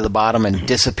all the way to the bottom and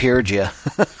disappeared you.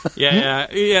 Yeah.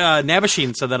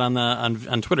 Nabashin said that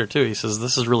on Twitter too. He says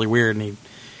this is really weird, and he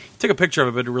took a picture of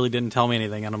it, but it really didn't tell me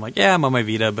anything. And I'm like, yeah, I'm on my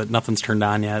Vita, but nothing's turned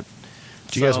on yet.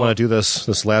 Do you guys want to do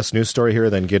this last news story here,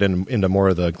 then get into more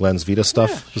of the Glenn's Vita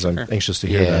stuff? Because I'm anxious to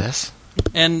hear that.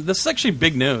 And this is actually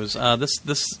big news.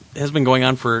 This has been going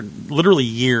on for literally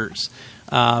years.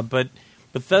 But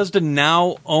Bethesda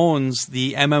now owns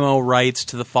the MMO rights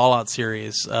to the Fallout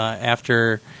series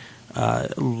after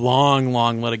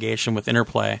long litigation with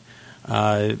Interplay.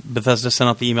 Bethesda sent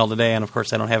out the email today, and of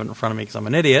course I don't have it in front of me because I'm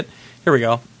an idiot. Here we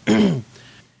go.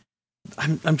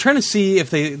 I'm trying to see if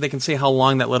they can say how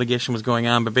long that litigation was going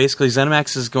on, but basically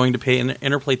ZeniMax is going to pay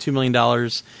Interplay $2 million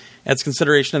as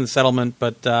consideration in the settlement,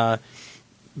 but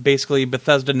basically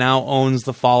Bethesda now owns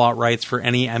the Fallout rights for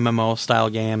any MMO-style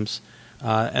games,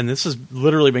 and this has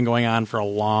literally been going on for a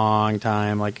long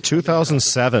time. Like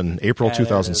 2007, April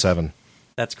 2007.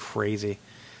 That's crazy.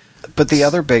 But the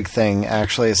other big thing,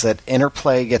 actually, is that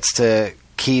Interplay gets to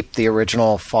keep the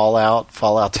original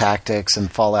Fallout Tactics,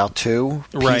 and Fallout 2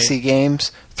 PC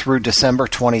games through December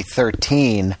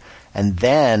 2013, and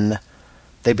then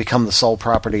they become the sole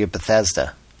property of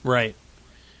Bethesda. Right.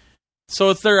 So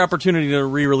it's their opportunity to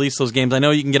re-release those games. I know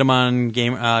you can get them on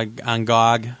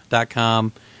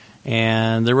GOG.com,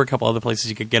 and there were a couple other places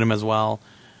you could get them as well.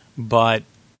 But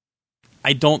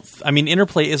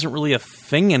Interplay isn't really a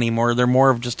thing anymore. They're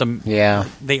more of just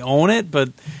they own it, but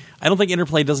I don't think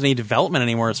Interplay does any development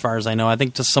anymore, as far as I know. I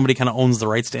think just somebody kind of owns the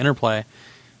rights to Interplay.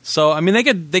 So, I mean,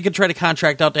 they could try to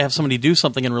contract out to have somebody do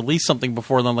something and release something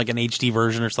before them, like an HD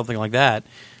version or something like that.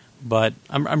 But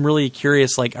I'm really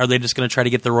curious, like, are they just going to try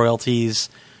to get the royalties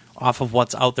off of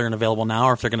what's out there and available now,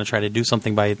 or if they're going to try to do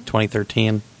something by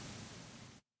 2013?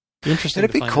 Interesting.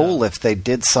 It'd be cool if they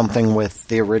did something with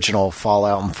the original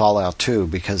Fallout and Fallout 2,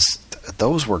 because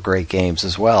those were great games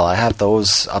as well. I have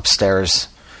those upstairs,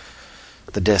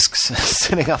 the discs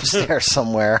sitting upstairs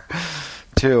somewhere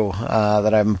too,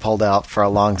 that I haven't pulled out for a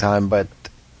long time, but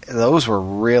those were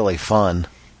really fun.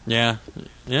 Yeah,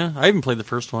 I even played the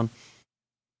first one.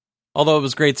 Although it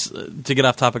was great, to get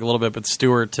off topic a little bit, but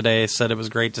Stuart today said it was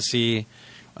great to see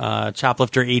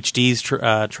Choplifter HD's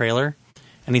trailer,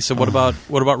 and he said, "What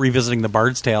about revisiting the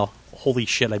Bard's Tale?" Holy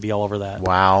shit, I'd be all over that.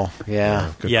 Wow,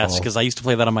 yeah, yes, because I used to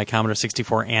play that on my Commodore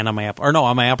 64 and on my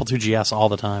Apple II GS all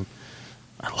the time.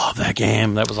 I love that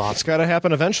game. That was awesome. It's got to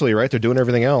happen eventually, right? They're doing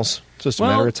everything else. It's just a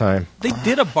matter of time. They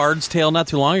did a Bard's Tale not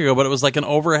too long ago, but it was like an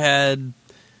overhead,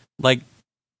 like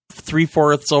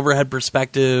 3/4 overhead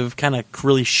perspective, kind of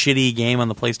really shitty game on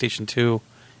the PlayStation 2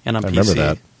 and on PC. I remember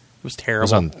that. It was terrible.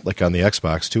 It was on the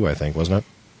Xbox too, I think, wasn't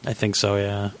it? I think so,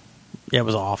 yeah. Yeah, it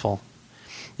was awful.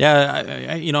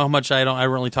 Yeah, you know how much I don't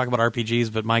really talk about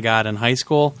RPGs, but my God, in high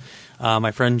school,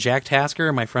 my friend Jack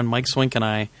Tasker, my friend Mike Swink, and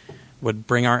I would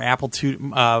bring our Apple II.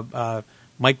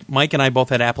 Mike and I both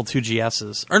had Apple II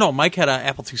GSs. Or no, Mike had an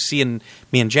Apple IIc, and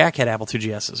me and Jack had Apple II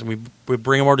GSs. And we'd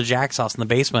bring them over to Jack's house in the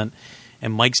basement,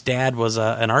 and Mike's dad was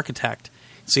an architect.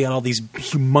 So he had all these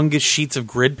humongous sheets of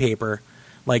grid paper,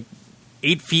 like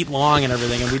 8 feet long and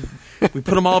everything. And We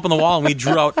put them all up on the wall, and we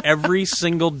drew out every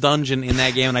single dungeon in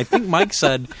that game. And I think Mike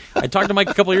said, I talked to Mike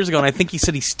a couple of years ago, and I think he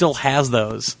said he still has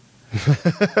those.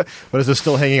 But is it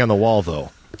still hanging on the wall,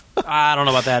 though? I don't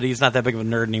know about that. He's not that big of a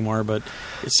nerd anymore. But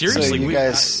seriously,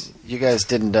 so you guys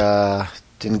didn't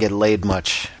get laid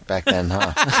much back then,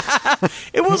 huh?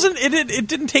 It wasn't. It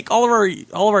didn't take all of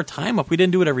our time up. We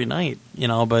didn't do it every night,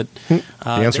 But the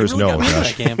answer is no,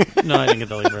 Josh. No, I didn't get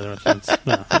the laid very much.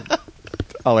 No.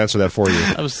 I'll answer that for you.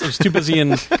 I was too busy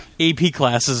in AP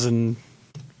classes and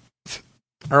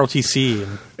ROTC.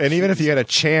 And even if you had a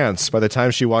chance, by the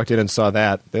time she walked in and saw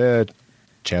that,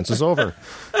 chance is over.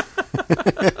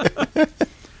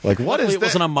 Like, what is that? It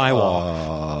wasn't on my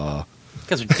wall. You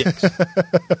guys are dicks.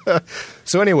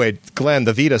 So anyway, Glenn,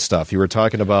 the Vita stuff, you were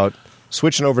talking about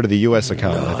switching over to the U.S.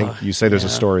 account. I think you say there's a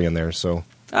story in there. So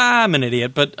I'm an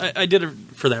idiot, but I did it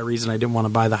for that reason. I didn't want to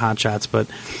buy the hot shots. But,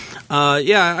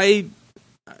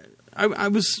 I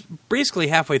was basically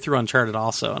halfway through Uncharted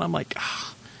also, and I'm like,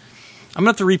 I'm going to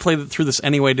have to replay through this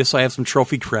anyway just so I have some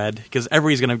trophy cred, because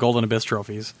everybody's going to have Golden Abyss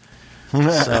trophies. And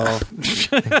I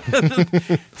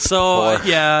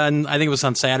think it was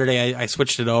on Saturday I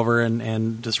switched it over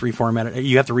and just reformatted it.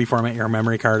 You have to reformat your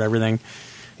memory card, everything.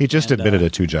 He just admitted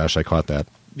it too, Josh. I caught that.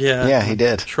 Yeah, he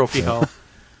did. Trophy hoe.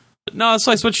 No,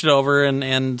 so I switched it over,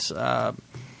 and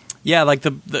like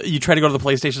you try to go to the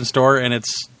PlayStation Store, and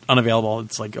it's unavailable.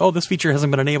 It's like, oh, this feature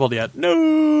hasn't been enabled yet.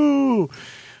 No!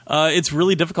 It's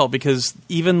really difficult because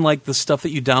even like the stuff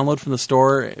that you download from the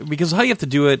store, because how you have to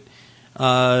do it,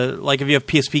 like if you have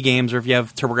PSP games or if you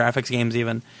have TurboGrafx games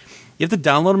even, you have to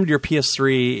download them to your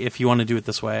PS3 if you want to do it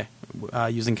this way,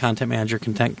 using Content Manager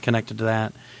connected to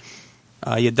that.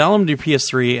 You download them to your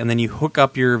PS3, and then you hook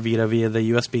up your Vita via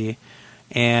the USB,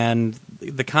 and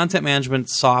the content management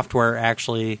software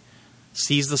actually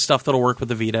sees the stuff that'll work with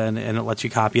the Vita, and it lets you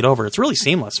copy it over. It's really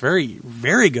seamless. Very,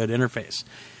 very good interface.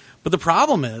 But the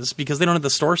problem is, because they don't have the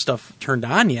store stuff turned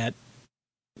on yet,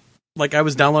 like I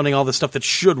was downloading all the stuff that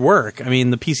should work. I mean,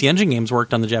 the PC Engine games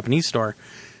worked on the Japanese store.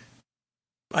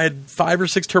 I had 5 or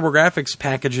 6 TurboGrafx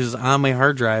packages on my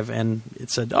hard drive, and it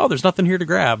said, oh, there's nothing here to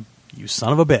grab. You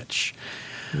son of a bitch.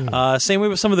 Same way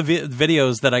with some of the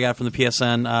videos that I got from the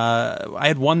PSN. I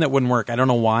had one that wouldn't work. I don't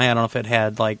know why. I don't know if it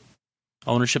had like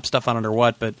ownership stuff on it or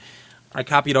what, but I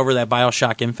copied over that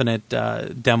BioShock Infinite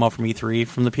demo from E3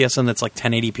 from the PSN that's like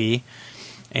 1080p,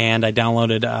 and I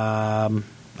downloaded,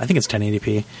 I think it's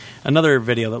 1080p, another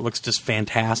video that looks just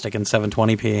fantastic in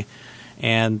 720p,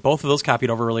 and both of those copied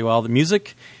over really well. The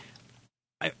music,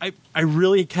 I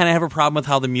really kind of have a problem with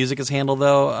how the music is handled,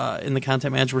 though, in the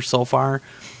content manager so far,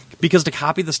 because to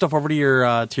copy the stuff over to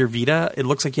your Vita, it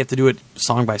looks like you have to do it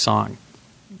song by song.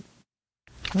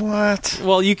 What?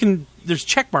 Well, you can. There's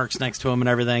check marks next to them and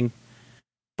everything.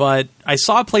 But I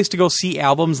saw a place to go see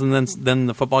albums, and then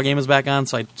the football game was back on,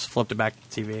 so I just flipped it back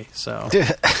to the TV. So, so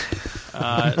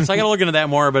I got to look into that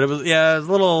more. But it was a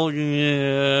little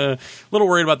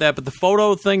worried about that. But the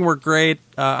photo thing worked great.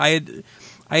 I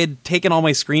had taken all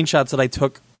my screenshots that I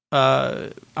took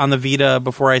on the Vita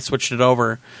before I switched it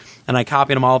over, and I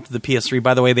copied them all up to the PS3.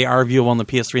 By the way, they are viewable on the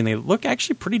PS3, and they look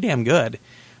actually pretty damn good.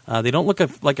 They don't look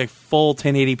like a full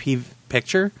 1080p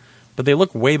picture, but they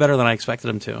look way better than I expected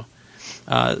them to.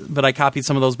 But I copied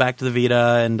some of those back to the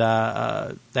Vita and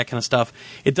that kind of stuff.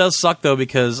 It does suck, though,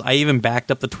 because I even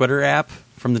backed up the Twitter app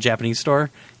from the Japanese store.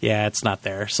 Yeah, it's not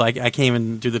there. So I can't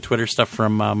even do the Twitter stuff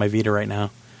from my Vita right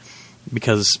now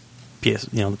because the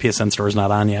PSN store is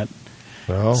not on yet.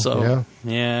 Oh, so,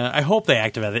 yeah, I hope they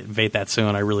activate that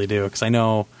soon. I really do, because I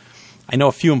know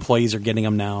a few employees are getting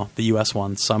them now, the U.S.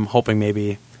 ones. So I'm hoping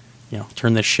maybe,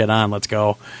 turn this shit on. Let's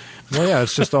go. Well, yeah,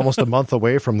 it's just almost a month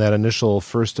away from that initial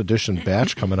first edition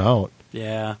batch coming out.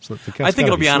 Yeah. So I think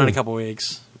it'll be on in a couple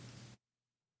weeks.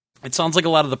 It sounds like a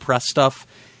lot of the press stuff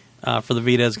for the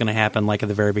Vita is going to happen like at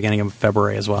the very beginning of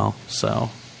February as well. So,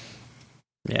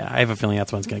 yeah, I have a feeling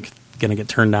that's when it's going to get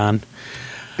turned on.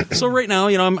 So right now,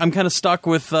 I'm kind of stuck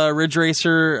with Ridge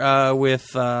Racer,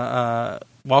 with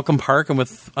Welcome Park, and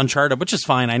with Uncharted, which is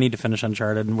fine. I need to finish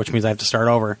Uncharted, which means I have to start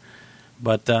over.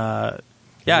 But, I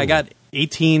got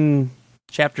 18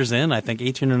 chapters in, I think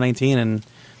 18 or 19, and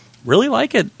really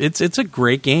like it. It's a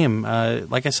great game.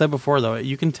 Like I said before, though,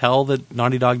 you can tell that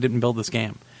Naughty Dog didn't build this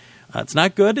game. It's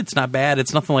not good, it's not bad,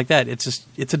 it's nothing like that. It's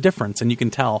a difference, and you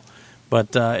can tell.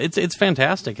 But it's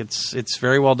fantastic. It's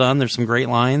very well done. There's some great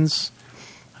lines.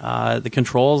 The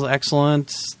controls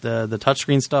excellent. The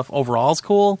touchscreen stuff overall is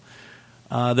cool.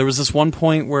 There was this one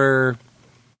point where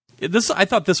I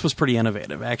thought this was pretty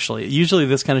innovative, actually. Usually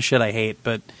this kind of shit I hate,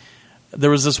 but there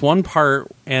was this one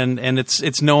part, and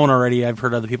it's known already. I've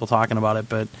heard other people talking about it,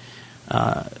 but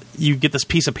you get this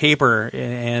piece of paper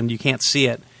and you can't see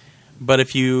it. But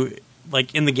if you,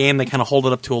 like in the game, they kind of hold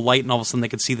it up to a light and all of a sudden they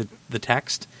can see the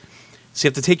text. So you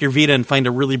have to take your Vita and find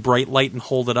a really bright light and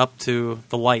hold it up to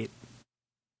the light.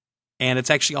 And it's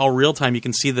actually all real time. You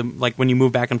can see like when you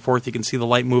move back and forth, you can see the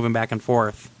light moving back and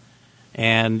forth.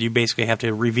 And you basically have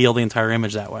to reveal the entire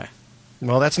image that way.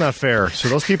 Well, that's not fair. So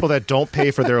those people that don't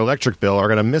pay for their electric bill are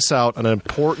going to miss out on an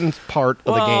important part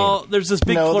of the game. Well, there's this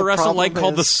big fluorescent light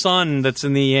called the sun that's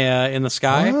in the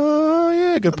sky. Oh,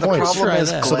 yeah, good point. The problem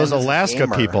is So those Alaska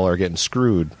people are getting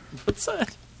screwed. What's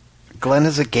that? Glenn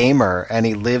is a gamer, and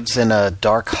he lives in a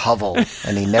dark hovel,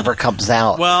 and he never comes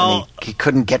out. Well, and he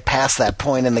couldn't get past that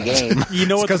point in the game. You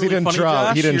know what's because really funny,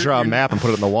 Josh? He didn't draw a map and put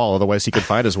it on the wall. Otherwise, he could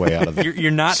find his way out of it. You're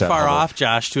not far off,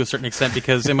 Josh, to a certain extent,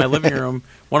 because in my living room,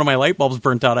 one of my light bulbs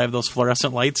burnt out. I have those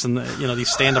fluorescent lights and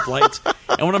these stand-up lights,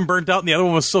 and one of them burnt out, and the other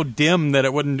one was so dim that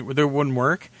it wouldn't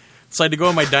work. So I had to go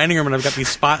in my dining room, and I've got these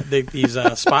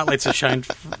spotlights that shine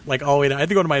like all the way down. I had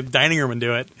to go to my dining room and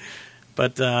do it.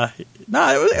 But nice.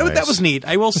 That was neat.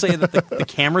 I will say that the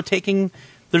camera taking,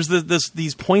 there's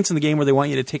these points in the game where they want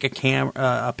you to take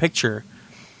a picture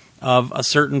of a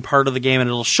certain part of the game, and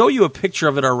it'll show you a picture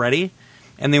of it already,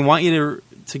 and they want you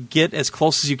to get as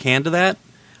close as you can to that.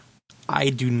 I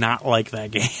do not like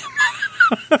that game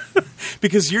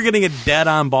because you're getting it dead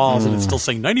on balls, and it's still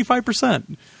saying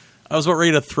 95%. I was about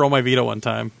ready to throw my Vita one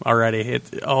time already.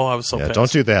 I was so pissed. Don't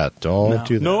do that. Don't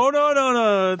do that. No.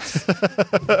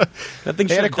 That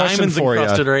thing's diamonds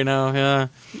encrusted right now. Yeah.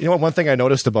 You know what? One thing I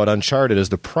noticed about Uncharted is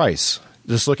the price.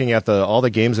 Just looking at all the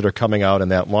games that are coming out in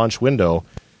that launch window,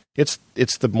 it's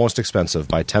the most expensive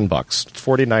by $10. It's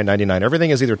 $49.99.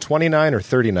 Everything is either $29 or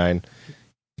 $39.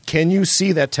 Can you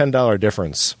see that $10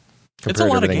 difference compared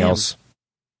to everything else?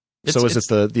 So is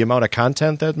it the amount of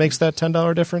content that makes that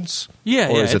 $10 difference? Yeah,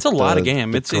 it's a lot of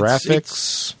game. It's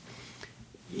graphics.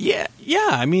 Yeah.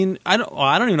 I mean, I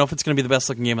don't even know if it's going to be the best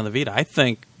looking game on the Vita. I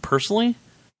think personally,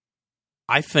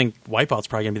 Wipeout's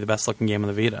probably going to be the best looking game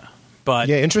on the Vita. But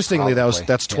yeah, interestingly, that's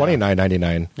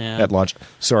 $29.99 at launch.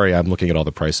 Sorry, I'm looking at all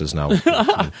the prices now.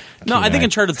 No, I think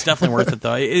Uncharted's definitely worth it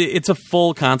though. It's a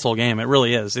full console game. It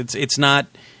really is. It's not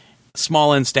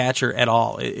small in stature at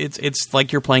all. It's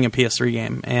like you're playing a PS3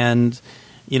 game, and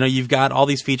you've got all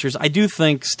these features. I do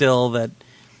think still that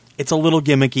it's a little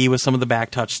gimmicky with some of the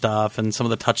back touch stuff and some of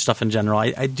the touch stuff in general.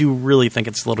 I do really think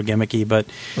it's a little gimmicky, but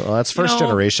that's first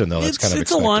generation though. That's kind of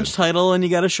it's a launch title, and you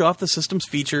got to show off the system's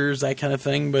features, that kind of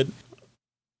thing. But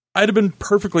I'd have been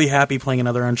perfectly happy playing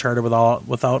another Uncharted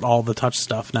without all the touch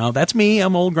stuff. Now that's me.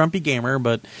 I'm an old grumpy gamer,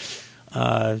 but.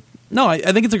 No, I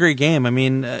think it's a great game. I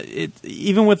mean,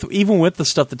 even with the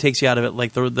stuff that takes you out of it,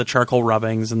 like the charcoal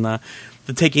rubbings and the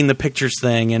taking the pictures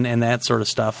thing and that sort of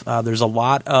stuff. There's a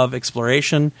lot of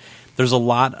exploration. There's a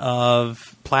lot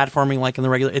of platforming, like in the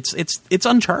regular. It's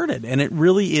Uncharted, and it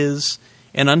really is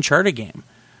an Uncharted game.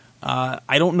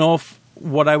 I don't know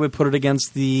what I would put it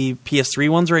against the PS3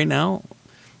 ones right now.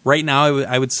 Right now,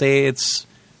 I would say it's.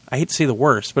 I hate to say the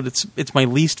worst, but it's my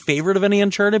least favorite of any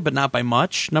Uncharted, but not by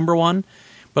much. Number one.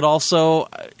 But also,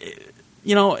 I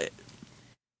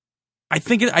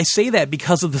think I say that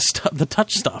because of the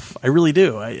touch stuff. I really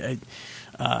do. I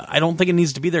don't think it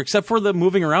needs to be there, except for the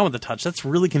moving around with the touch. That's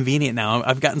really convenient now.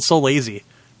 I've gotten so lazy.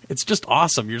 It's just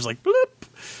awesome. You're just like, bloop,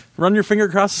 run your finger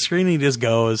across the screen, and he just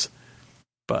goes.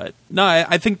 But no,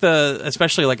 I think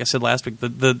especially like I said last week,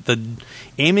 the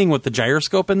aiming with the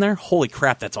gyroscope in there. Holy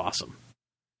crap, that's awesome!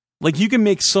 Like you can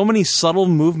make so many subtle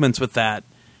movements with that.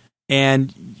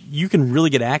 And you can really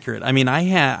get accurate. I mean,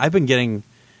 I've been getting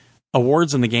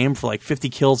awards in the game for like 50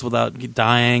 kills without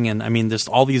dying, and I mean, just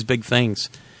all these big things.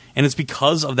 And it's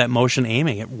because of that motion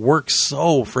aiming. It works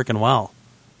so freaking well.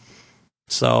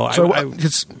 So I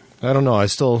don't know. I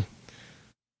still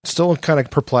kind of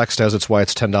perplexed as it's why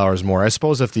it's $10 more. I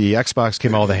suppose if the Xbox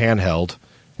came out with a handheld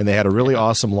and they had a really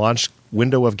awesome launch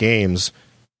window of games,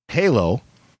 Halo.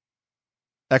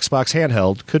 Xbox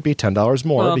handheld could be $10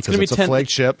 more because it's a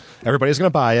flagship. Everybody's going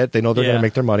to buy it. They know they're going to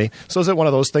make their money. So is it one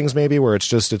of those things maybe where it's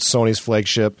Sony's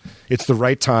flagship? It's the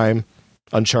right time.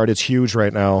 Uncharted's huge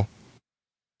right now.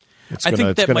 I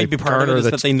think that might be part of it is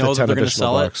that they know that they're going to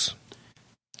sell it.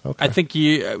 Okay. I think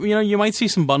you might see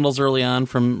some bundles early on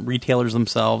from retailers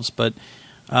themselves, but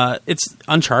it's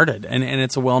Uncharted and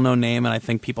it's a well-known name, and I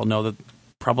think people know that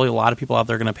probably a lot of people out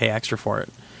there are going to pay extra for it.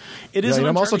 It is.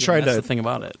 I'm also trying That's the thing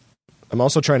about it. I'm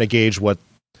also trying to gauge what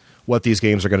these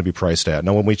games are going to be priced at.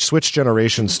 Now, when we switched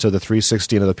generations to the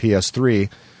 360 and to the PS3,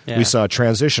 we saw a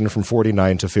transition from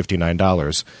 $49 to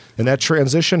 $59. And that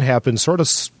transition happened sort of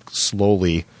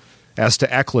slowly as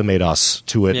to acclimate us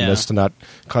to it and as to not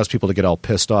cause people to get all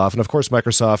pissed off. And, of course,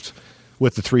 Microsoft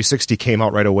with the 360 came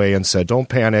out right away and said, don't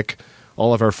panic.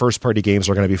 All of our first-party games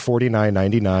are going to be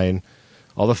 $49.99.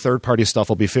 All the third-party stuff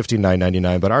will be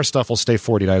 $59.99, but our stuff will stay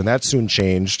 $49, and that soon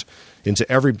changed into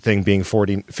everything being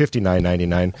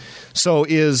 $59.99. So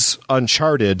is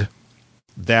Uncharted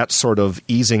that sort of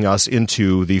easing us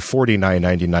into the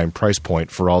 $49.99 price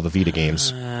point for all the Vita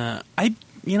games? Well,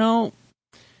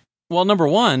 number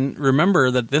one,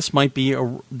 remember that this might be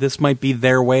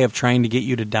their way of trying to get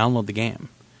you to download the game,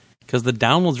 because the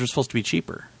downloads are supposed to be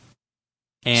cheaper.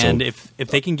 And so if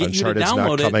they can get Uncharted's you to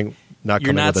download not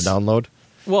coming with a download.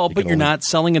 Well, but you're not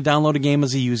selling a downloaded game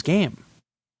as a used game.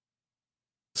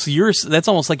 So that's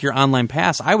almost like your online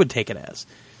pass. I would take it as.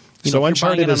 So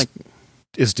Uncharted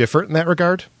is different in that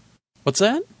regard? What's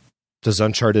that? Does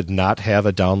Uncharted not have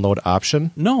a download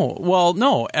option? No. Well,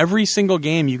 no. Every single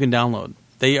game you can download.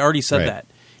 They already said that.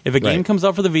 If a game comes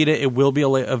out for the Vita, it will be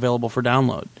available for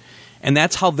download. And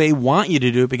that's how they want you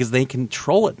to do it, because they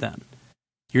control it then.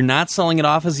 You're not selling it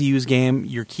off as a used game.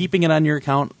 You're keeping it on your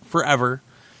account forever.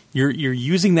 You're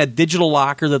using that digital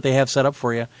locker that they have set up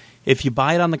for you. If you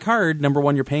buy it on the card, number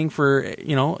one, you're paying for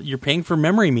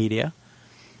memory media,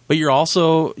 but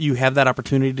you have that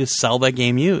opportunity to sell that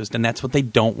game used, and that's what they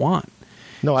don't want.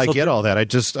 No, I get all that. I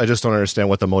just don't understand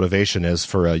what the motivation is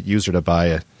for a user to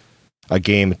buy a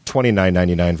game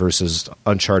 $29.99 versus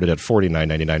Uncharted at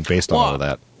 $49.99 based on all of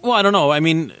that. Well, I don't know. I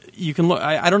mean, you can look.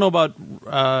 I don't know about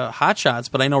Hot Shots,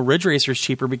 but I know Ridge Racer is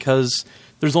cheaper because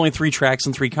there's only 3 tracks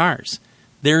and 3 cars.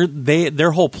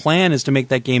 Their whole plan is to make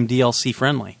that game DLC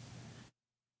friendly.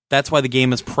 That's why the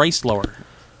game is priced lower.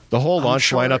 The whole launch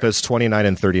lineup is $29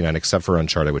 and $39, except for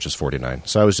Uncharted, which is $49.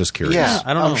 So I was just curious. Yeah,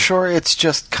 I don't know. I'm sure it's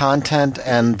just content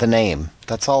and the name.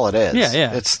 That's all it is.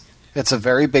 Yeah. It's a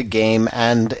very big game,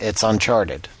 and it's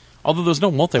Uncharted. Although there's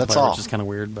no multiplayer, which is kind of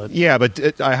weird. But yeah,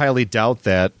 but I highly doubt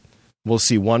that we'll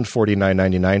see one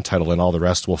 $49.99 title, and all the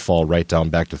rest will fall right down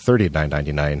back to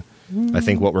 $39.99. I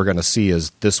think what we're going to see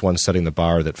is this one setting the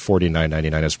bar that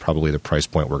 $49.99 is probably the price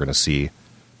point we're going to see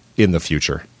in the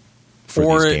future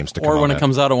for these games to come out. Or when it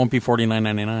comes out, it won't be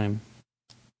 $49.99.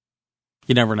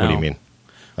 You never know. What do you mean?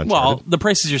 Uncharted? Well, the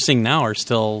prices you're seeing now are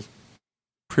still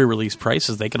pre-release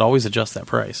prices. They could always adjust that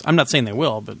price. I'm not saying they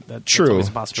will, but that's always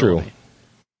a possibility. True.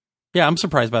 Yeah, I'm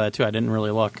surprised by that too. I didn't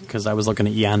really look because I was looking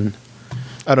at yen.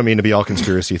 I don't mean to be all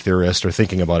conspiracy theorist or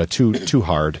thinking about it too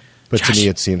hard, but Josh, to me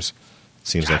it seems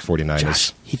like 49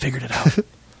 is. He figured it out.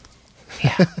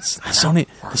 Yeah, the Sony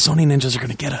ninjas are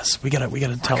going to get us. We gotta tell them. We're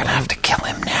gonna have to kill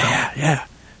him now. Yeah.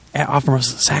 Offer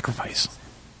us a sacrifice.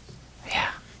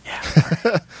 Yeah.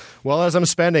 Well, as I'm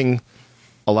spending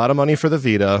a lot of money for the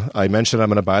Vita, I mentioned I'm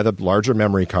going to buy the larger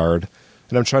memory card,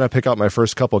 and I'm trying to pick out my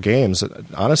first couple games.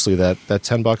 Honestly, that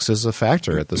 $10 is a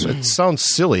factor at this. It sounds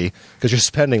silly because you're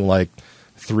spending like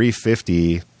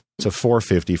 $350 to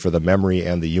 $450 for the memory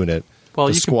and the unit. Well,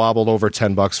 to squabble over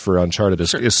 $10 for Uncharted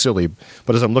is silly.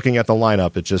 But as I'm looking at the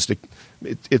lineup,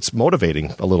 it's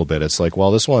motivating a little bit. It's like,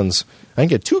 well, this one's I can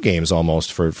get 2 games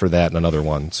almost for that and another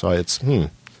one. So it's Well,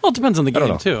 it depends on the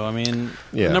game too. I mean,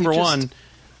 number one,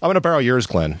 I'm going to borrow yours,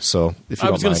 Glenn. So if you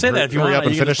I was going to say that if you hurry want, up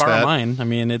and you can finish just borrow that. mine. I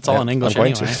mean, it's all in English I'm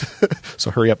going anyway. to. So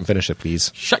hurry up and finish it,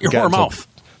 please. Shut your whore mouth.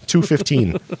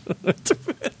 2:15.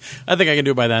 I think I can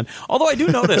do it by then. Although I do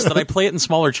notice that I play it in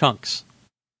smaller chunks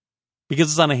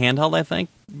because it's on a handheld. I think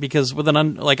because with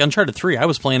like Uncharted 3, I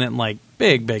was playing it in like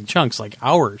big chunks, like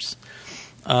hours.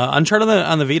 Uncharted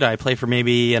on the Vita, I play for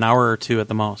maybe an hour or 2 at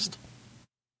the most.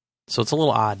 So it's a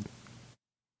little odd.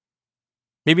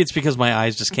 Maybe it's because my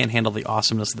eyes just can't handle the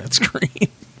awesomeness of that screen.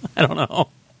 I don't know.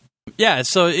 Yeah,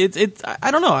 so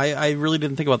I don't know. I really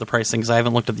didn't think about the price thing because I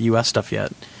haven't looked at the U.S. stuff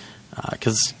yet.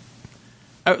 Because,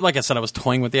 like I said, I was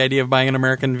toying with the idea of buying an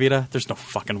American Vita. There's no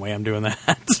fucking way I'm doing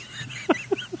that.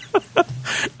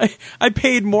 I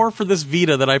paid more for this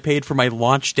Vita than I paid for my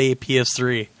launch day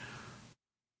PS3.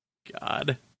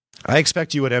 God. I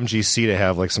expect you at MGC to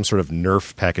have like some sort of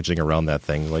Nerf packaging around that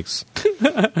thing,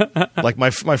 like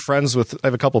my friends I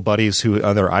have a couple buddies who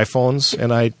on their iPhones,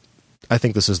 and I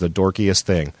think this is the dorkiest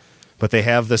thing, but they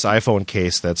have this iPhone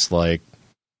case that's like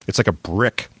it's like a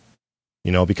brick,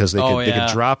 because they could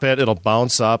drop it, it'll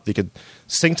bounce up, they could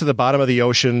sink to the bottom of the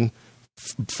ocean,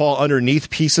 fall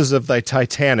underneath pieces of the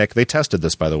Titanic. They tested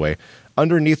this, by the way,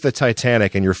 underneath the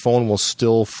Titanic, and your phone will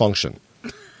still function.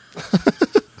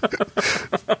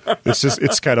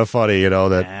 It's kind of funny, that.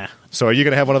 Nah. So are you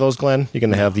going to have one of those, Glenn? You're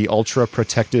going to have the ultra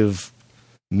protective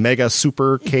mega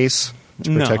super case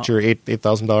to protect your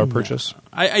 $8,000 purchase?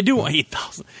 I do want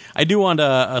 $8,000. I do want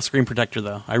a screen protector,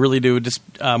 though. I really do. Just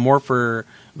more for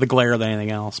the glare than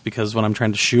anything else, because when I'm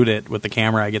trying to shoot it with the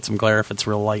camera, I get some glare if it's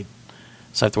real light.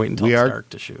 So I have to wait until it's dark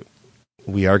to shoot.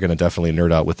 We are going to definitely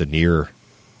nerd out with the near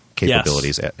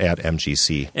capabilities at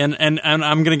MGC. And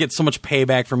I'm going to get so much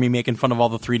payback for me making fun of all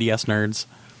the 3DS nerds.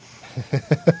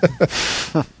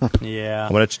 Yeah.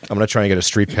 I'm gonna try and get a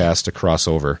street pass to cross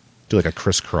over. Do like a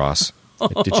crisscross.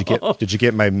 Did you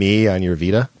get my Mii on your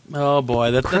Vita? Oh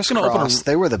boy, that's going to open.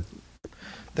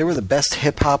 They were the best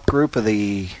hip hop group of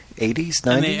the 80s,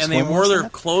 90s. And they wore their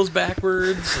clothes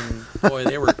backwards, and boy,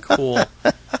 they were cool.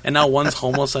 And now one's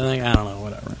homeless, I think. I don't know,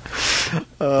 whatever.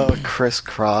 Oh,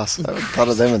 crisscross. I haven't thought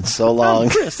of them in so long. I'm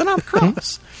Chris, and I'm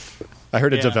Cross. I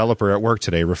heard a developer at work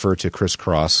today refer to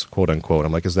crisscross, quote unquote.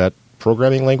 I'm like, is that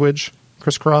programming language?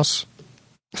 Crisscross?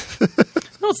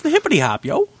 No, it's the hippity hop,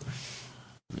 yo.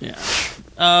 Yeah.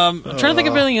 I'm trying to think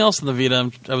of anything else in the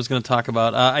Vita I was going to talk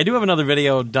about. I do have another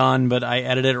video done, but I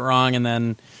edited it wrong and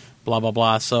then blah, blah,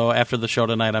 blah. So after the show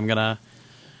tonight, I'm going to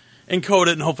encode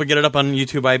it and hopefully get it up on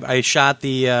YouTube. I shot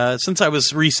since I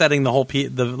was resetting the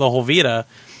whole Vita,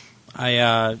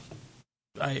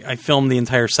 I filmed the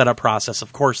entire setup process.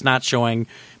 Of course, not showing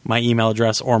my email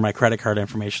address or my credit card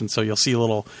information. So you'll see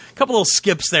a couple little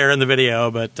skips there in the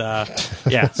video. But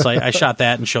yeah, so I shot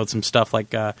that and showed some stuff like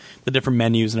the different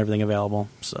menus and everything available.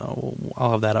 So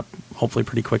I'll have that up hopefully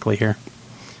pretty quickly here.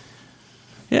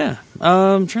 Yeah,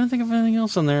 I'm trying to think of anything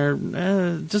else on there.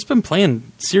 Just been playing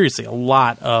seriously a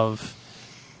lot of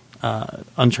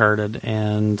Uncharted,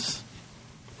 and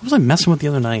what was I messing with the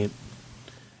other night?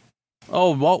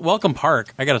 Oh, Welcome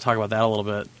Park. I got to talk about that a little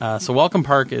bit. So Welcome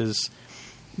Park is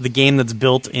the game that's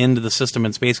built into the system.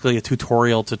 It's basically a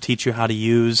tutorial to teach you how to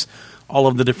use all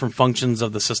of the different functions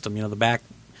of the system. You know, the back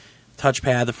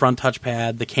touchpad, the front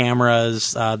touchpad, the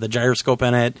cameras, the gyroscope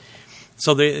in it.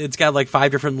 So it's got like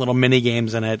 5 different little mini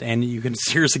games in it, and you can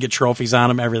seriously get trophies on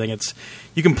them. Everything.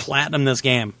 You can platinum this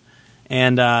game,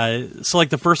 and so like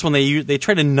the first one they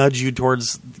try to nudge you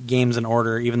towards games in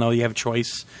order, even though you have a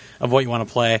choice of what you want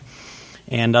to play.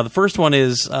 And the first one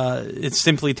is it's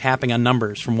simply tapping on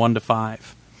numbers from 1 to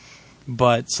 5.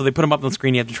 But so they put them up on the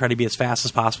screen. You have to try to be as fast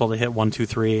as possible to hit 1, 2,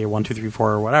 3, or 1, 2, 3,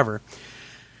 4, or whatever.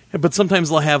 But sometimes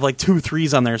they'll have like 2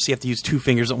 3s on there, so you have to use 2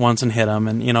 fingers at once and hit them.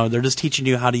 And you know they're just teaching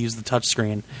you how to use the touch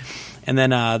screen. And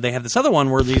then they have this other one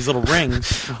where these little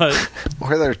rings,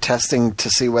 where they're testing to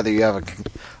see whether you have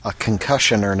a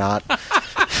concussion or not.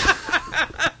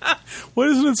 Why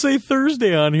doesn't it say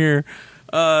Thursday on here?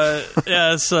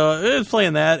 Yeah, so it's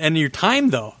playing that, and your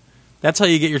time though. That's how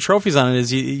you get your trophies on it.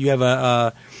 Is you have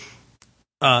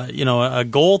a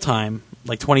goal time,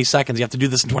 like 20 seconds. You have to do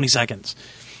this in 20 seconds.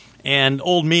 And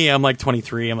old me, I'm like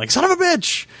 23. I'm like, son of a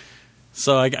bitch.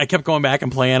 So I kept going back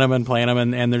and playing them,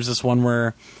 and there's this one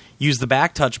where you use the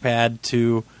back touchpad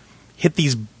to hit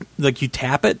these, like you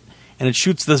tap it, and it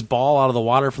shoots this ball out of the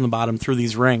water from the bottom through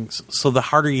these rings. So the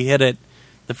harder you hit it,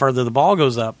 the farther the ball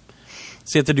goes up.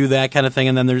 So you have to do that kind of thing.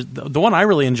 And then there's the one I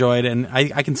really enjoyed, and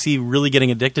I can see really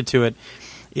getting addicted to it,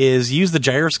 is use the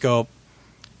gyroscope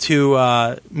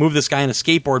to move this guy on a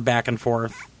skateboard back and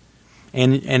forth.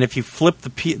 And if you flip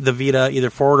the Vita either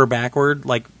forward or backward,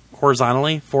 like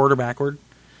horizontally, forward or backward,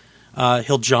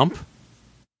 he'll jump.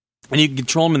 And you can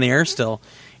control him in the air still.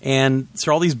 And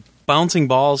so all these bouncing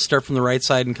balls start from the right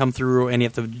side and come through, and you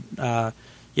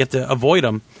have to avoid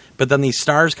them. But then these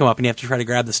stars come up, and you have to try to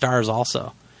grab the stars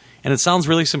also. And it sounds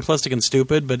really simplistic and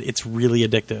stupid, but it's really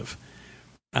addictive.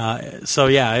 So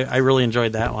yeah, I really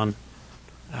enjoyed that one.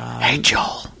 Hey,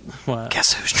 Joel. What?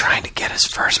 Guess who's trying to get his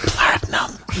first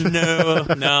platinum?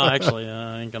 No, actually,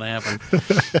 ain't gonna happen.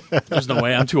 There's no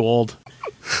way. I'm too old.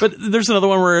 But there's another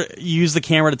one where you use the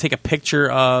camera to take a picture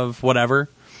of whatever,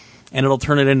 and it'll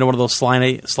turn it into one of those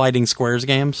sliding squares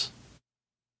games.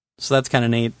 So that's kind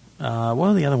of neat. What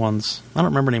are the other ones? I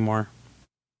don't remember anymore.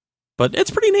 But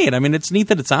it's pretty neat. I mean, it's neat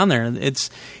that it's on there. It's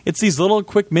these little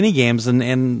quick mini games,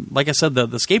 and like I said, the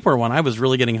skateboard one I was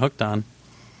really getting hooked on.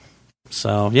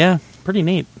 So yeah, pretty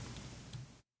neat.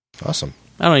 Awesome.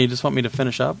 I don't know. You just want me to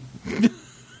finish up?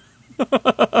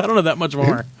 I don't know that much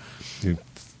more.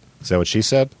 Is that what she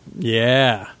said?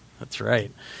 Yeah, that's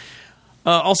right.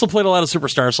 Also played a lot of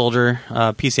Superstar Soldier,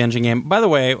 PC Engine game. By the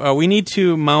way, we need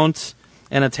to mount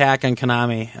an attack on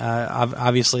Konami.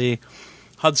 Obviously,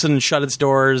 Hudson shut its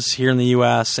doors here in the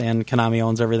U.S., and Konami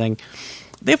owns everything.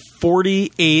 They have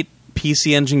 48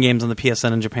 PC Engine games on the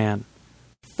PSN in Japan.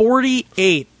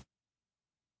 48.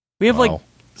 We have like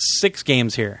 6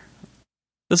 games here.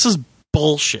 This is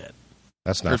bullshit.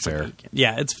 That's not fair.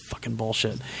 Yeah, it's fucking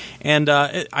bullshit. And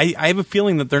I have a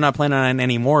feeling that they're not planning on it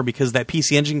anymore because that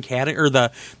PC Engine or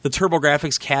the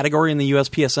TurboGrafx category in the US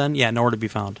PSN, nowhere to be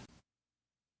found.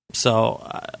 So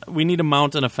we need to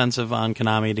mount an offensive on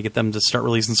Konami to get them to start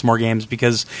releasing some more games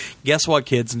because guess what,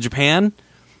 kids? In Japan,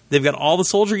 they've got all the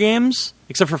Soldier games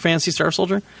except for Fantasy Star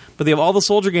Soldier. But they have all the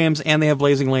Soldier games, and they have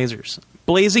Blazing Lasers.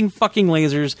 Blazing fucking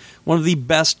Lasers, one of the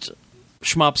best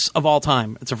shmups of all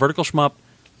time. It's a vertical shmup,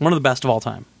 one of the best of all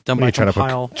time. Done by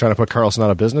Compile. Trying to put Carlson out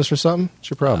of business or something?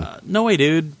 What's your problem? No way,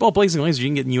 dude. Well, Blazing Lasers you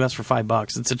can get in the U.S. for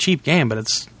 $5. It's a cheap game, but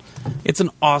it's an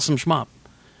awesome shmup.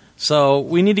 So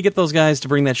we need to get those guys to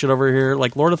bring that shit over here.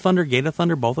 Like Lord of Thunder, Gate of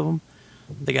Thunder, both of them.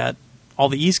 They got all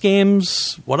the East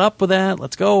games. What up with that?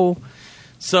 Let's go.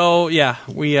 So yeah,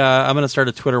 I'm going to start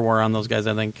a Twitter war on those guys.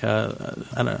 I think.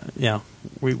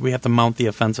 We have to mount the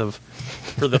offensive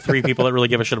for the three people that really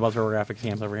give a shit about TurboGrafx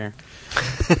games over here.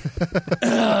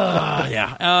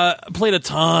 Played a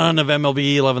ton of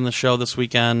MLB 11 the show this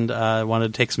weekend.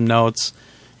 Wanted to take some notes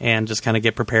and just kind of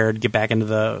get prepared, get back into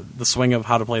the swing of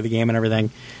how to play the game and everything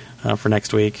for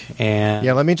next week. And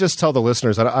yeah, let me just tell the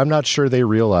listeners that I'm not sure they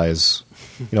realize,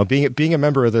 being a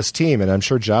member of this team, and I'm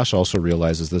sure Josh also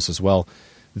realizes this as well,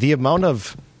 the amount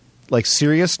of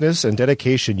seriousness and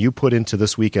dedication you put into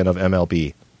this weekend of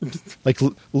MLB.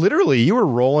 Literally, you were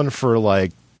rolling for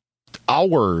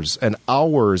hours and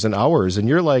hours and hours, and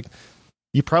you're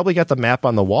you probably got the map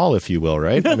on the wall, if you will,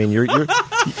 right? I mean, you're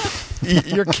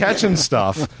catching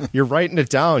stuff, you're writing it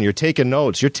down, you're taking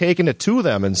notes, you're taking it to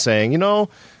them and saying,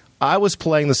 I was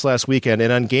playing this last weekend,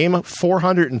 and on game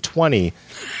 420,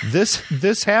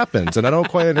 this happens, and I don't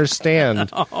quite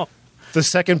understand. The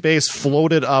second base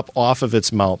floated up off of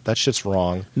its mount. That shit's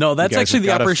wrong. No, that's actually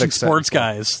the Operation Sports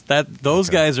guys. Those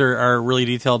guys are really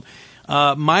detailed.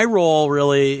 My role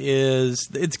really is,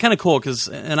 it's kind of cool because,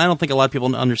 and I don't think a lot of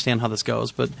people understand how this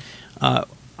goes, but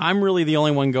I'm really the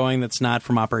only one going that's not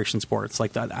from Operation Sports.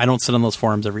 I don't sit on those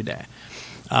forums every day.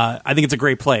 I think it's a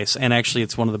great place, and actually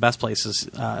it's one of the best places.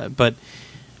 But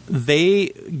they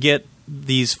get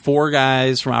these 4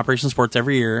 guys from Operation Sports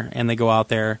every year, and they go out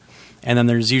there. And then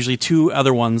there's usually 2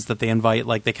 other ones that they invite,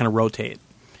 they kind of rotate.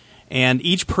 And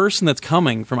each person that's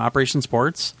coming from Operation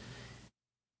Sports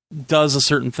does a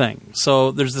certain thing. So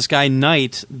there's this guy,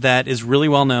 Knight, that is really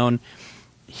well known.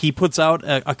 He puts out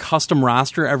a custom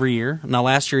roster every year. Now,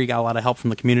 last year he got a lot of help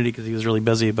from the community because he was really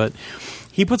busy, but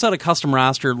he puts out a custom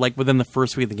roster within the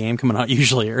first week of the game coming out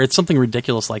usually, or it's something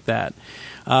ridiculous like that.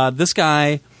 This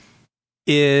guy...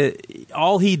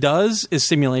 all he does is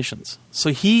simulations.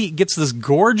 So he gets this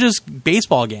gorgeous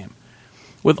baseball game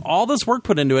with all this work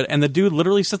put into it, and the dude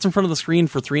literally sits in front of the screen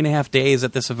for 3.5 days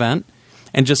at this event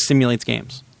and just simulates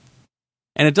games.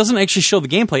 And it doesn't actually show the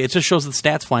gameplay, it just shows the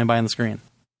stats flying by on the screen.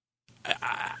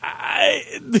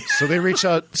 So they reach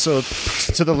out. So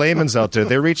to the layman's out there,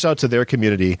 they reach out to their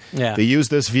community. Yeah. They use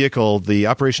this vehicle, the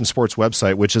Operation Sports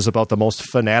website, which is about the most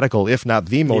fanatical, if not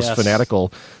the most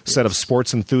fanatical, set of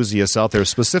sports enthusiasts out there.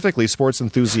 Specifically, sports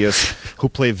enthusiasts who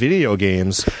play video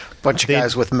games. Bunch of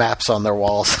guys with maps on their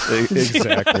walls.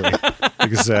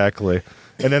 Exactly.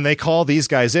 And then they call these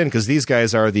guys in because these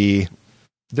guys are they're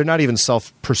not even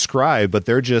self-prescribed, but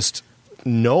they're just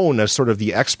known as sort of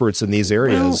the experts in these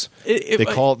areas.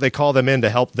 Well, they call them in to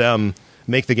help them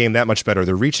make the game that much better.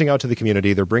 They're reaching out to the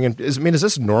community. They're bringing. Is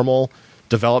this normal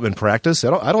development practice?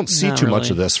 I don't see too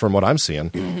much of this from what I'm seeing.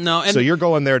 No. So you're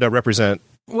going there to represent.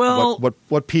 Well,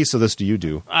 what piece of this do you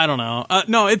do? I don't know.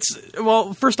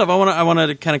 First off, I want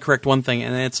to kind of correct one thing,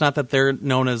 and it's not that they're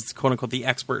known as quote unquote the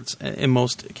experts in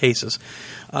most cases.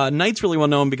 Knight's really well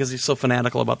known because he's so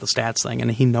fanatical about the stats thing,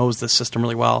 and he knows this system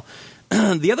really well.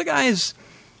 The other guys,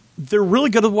 they're really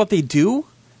good at what they do,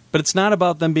 but it's not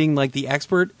about them being the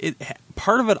expert.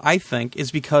 Part of it, I think,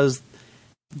 is because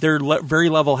they're very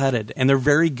level-headed, and they're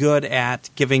very good at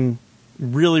giving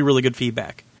really, really good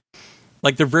feedback.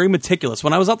 They're very meticulous.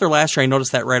 When I was out there last year, I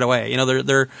noticed that right away.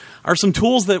 There are some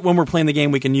tools that when we're playing the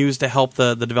game we can use to help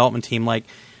the development team.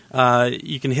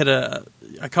 You can hit a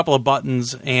couple of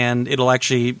buttons, and it'll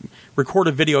actually record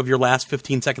a video of your last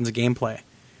 15 seconds of gameplay,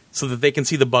 so that they can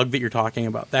see the bug that you're talking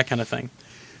about, that kind of thing.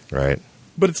 Right.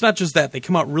 But it's not just that. They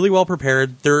come out really well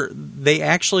prepared. They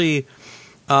actually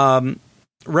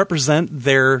represent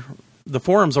the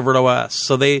forums over at OS.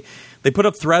 So they put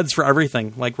up threads for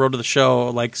everything, like Road to the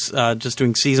Show, just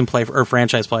doing season play or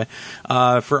franchise play.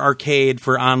 For arcade,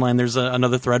 for online, there's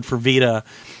another thread for Vita.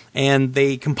 And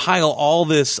they compile all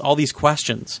these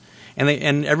questions.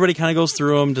 And everybody kind of goes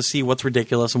through them to see what's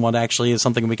ridiculous and what actually is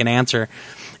something we can answer.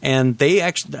 And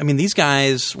these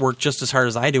guys work just as hard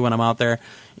as I do when I'm out there.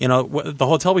 The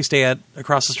hotel we stay at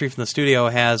across the street from the studio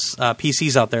has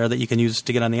PCs out there that you can use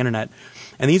to get on the internet.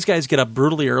 And these guys get up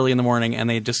brutally early in the morning, and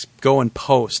they just go and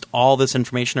post all this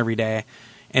information every day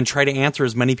and try to answer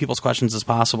as many people's questions as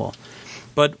possible.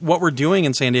 But what we're doing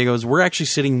in San Diego is we're actually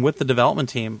sitting with the development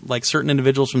team, certain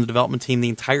individuals from the development team, the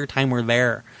entire time we're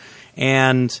there.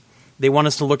 And they want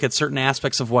us to look at certain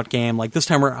aspects of what game. Like this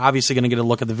time, we're obviously going to get a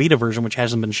look at the Vita version, which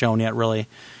hasn't been shown yet, really.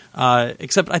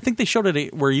 Except I think they showed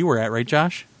it where you were at, right,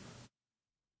 Josh?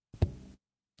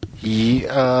 The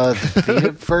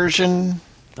Vita version.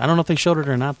 I don't know if they showed it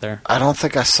or not there. I don't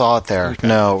think I saw it there. Okay.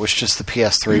 No, it was just the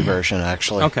PS3 version,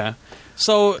 actually. Okay.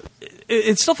 So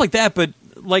it's stuff like that, but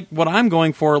like what I'm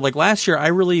going for, like last year, I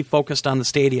really focused on the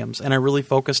stadiums, and I really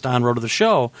focused on Road to the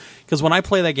Show, because when I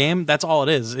play that game, that's all it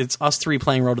is. It's us three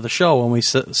playing Road to the Show when we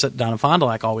sit down in Fond du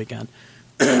Lac all weekend.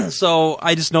 So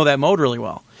I just know that mode really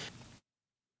well.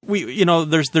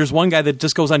 There's one guy that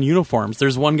just goes on uniforms.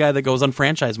 There's one guy that goes on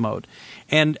franchise mode,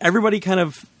 and everybody kind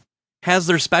of has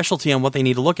their specialty on what they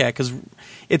need to look at, because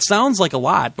it sounds like a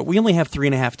lot, but we only have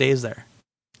 3.5 days there.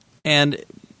 And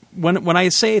when I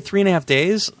say 3.5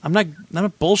 days, I'm not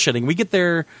bullshitting. We get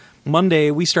there Monday.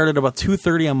 We started about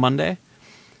 2:30 on Monday,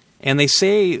 and they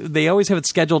say they always have it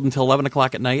scheduled until 11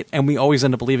 o'clock at night, and we always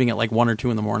end up leaving at like 1 or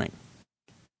 2 in the morning.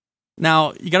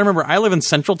 Now, you got to remember, I live in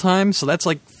Central Time, so that's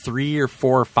like 3 or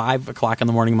 4 or 5 o'clock in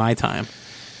the morning my time.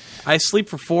 I sleep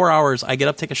for 4 hours. I get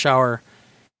up, take a shower,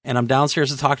 and I'm downstairs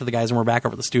to talk to the guys, and we're back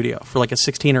over at the studio for like a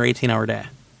 16 or 18-hour day.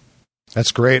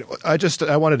 That's great.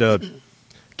 I wanted to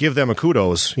give them a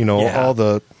kudos. All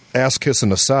the ass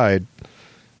kissing aside.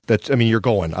 You're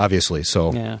going, obviously.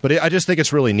 So, yeah. But I just think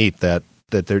it's really neat that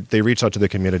they reach out to the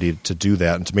community to do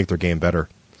that and to make their game better.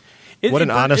 What an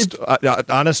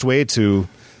honest way to.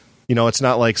 It's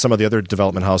not like some of the other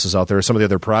development houses out there, some of the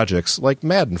other projects, like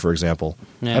Madden, for example.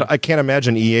 Yeah. I can't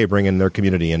imagine EA bringing their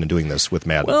community in and doing this with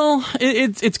Madden. Well,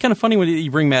 it's kind of funny when you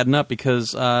bring Madden up,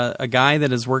 because a guy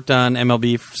that has worked on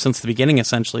MLB since the beginning,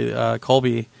 essentially,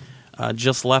 Colby,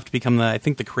 just left to become,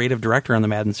 the creative director on the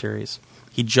Madden series.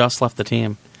 He just left the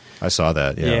team. I saw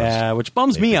that, yeah. Yeah, which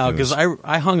bums me out, because news.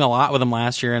 I hung a lot with him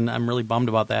last year, and I'm really bummed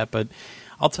about that. But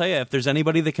I'll tell you, if there's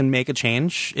anybody that can make a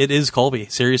change, it is Colby.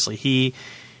 Seriously, he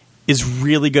is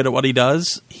really good at what he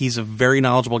does. He's a very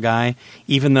knowledgeable guy,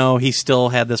 even though he still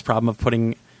had this problem of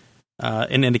putting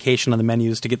an indication on the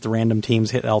menus to get the random teams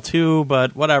hit L2,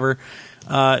 but whatever.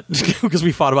 Because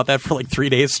we fought about that for like 3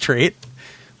 days straight.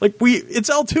 Like, it's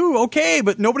L2, okay,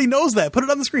 but nobody knows that. Put it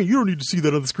on the screen. You don't need to see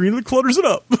that on the screen. It clutters it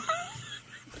up.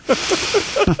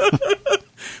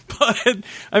 But,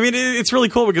 it's really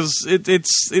cool, because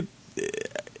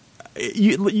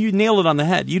you nailed it on the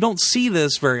head. You don't see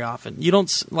this very often. You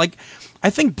don't,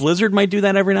 I think Blizzard might do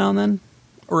that every now and then,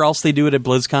 or else they do it at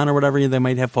BlizzCon or whatever. They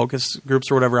might have focus groups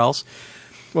or whatever else.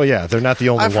 Well, yeah, they're not the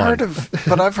only one.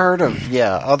 I've heard of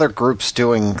other groups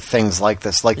doing things like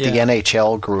this. Like the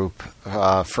NHL group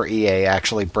for EA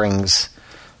actually brings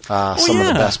some of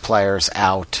the best players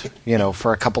out,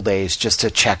 for a couple days just to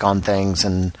check on things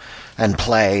and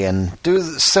play and do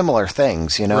similar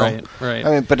things, Right.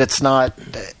 But it's not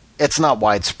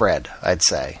widespread, I'd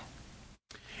say.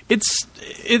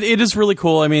 It is really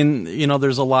cool.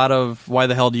 There's a lot of why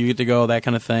the hell do you get to go, that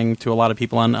kind of thing, to a lot of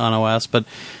people on OS. But,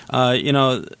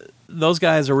 those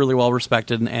guys are really well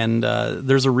respected, and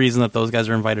there's a reason that those guys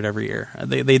are invited every year.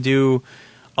 They do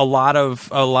a lot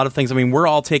of things. We're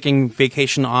all taking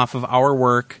vacation off of our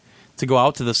work to go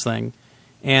out to this thing.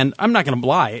 And I'm not going to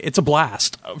lie, it's a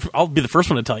blast. I'll be the first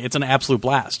one to tell you, it's an absolute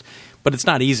blast. But it's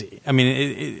not easy.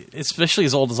 Especially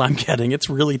as old as I'm getting, it's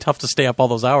really tough to stay up all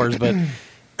those hours. But,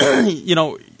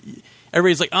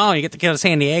 everybody's like, oh, you get to go to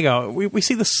San Diego. We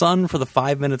see the sun for the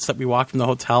 5 minutes that we walk from the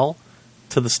hotel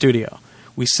to the studio.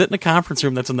 We sit in a conference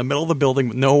room that's in the middle of the building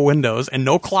with no windows and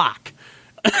no clock.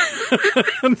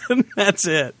 And then that's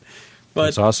it. But,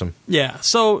 that's awesome. Yeah,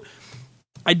 so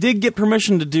I did get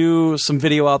permission to do some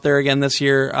video out there again this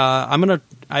year. I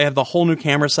have the whole new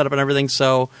camera set up and everything,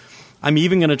 so I'm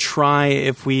even going to try,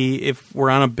 if we're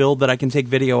on a build that I can take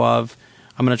video of,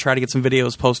 I'm going to try to get some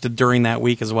videos posted during that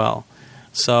week as well.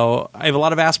 So I have a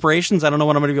lot of aspirations. I don't know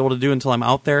what I'm going to be able to do until I'm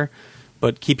out there,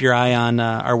 but keep your eye on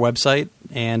our website,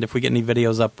 and if we get any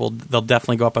videos up, they'll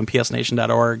definitely go up on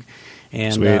psnation.org.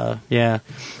 And yeah,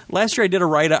 last year I did a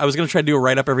write-up. I was going to try to do a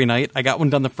write-up every night. I got one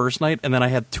done the first night, and then I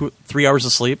had 3 hours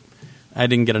of sleep. I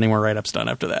didn't get any more write-ups done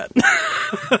after that.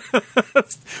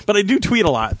 But I do tweet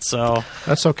a lot, so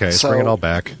that's okay. So, bring it all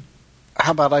back.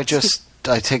 How about I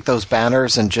take those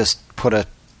banners and just put a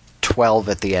 12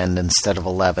 at the end instead of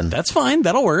 11? That's fine.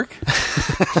 That'll work.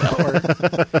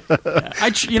 Yeah.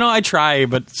 I try,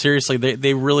 but seriously,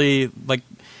 they really like.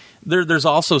 There's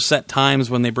also set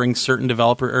times when they bring certain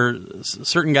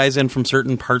certain guys in from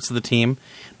certain parts of the team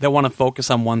that want to focus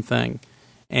on one thing,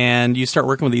 and you start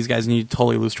working with these guys and you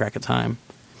totally lose track of time.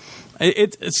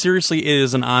 It seriously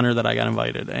is an honor that I got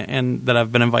invited, and that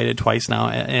I've been invited twice now,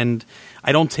 and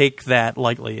I don't take that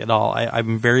lightly at all.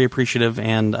 I'm very appreciative,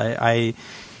 and I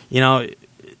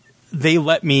they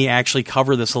let me actually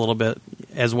cover this a little bit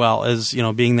as well as,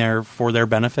 being there for their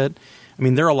benefit. I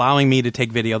mean, they're allowing me to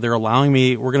take video. They're allowing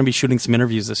me. We're going to be shooting some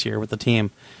interviews this year with the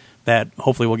team that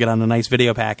hopefully we'll get on a nice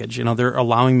video package. They're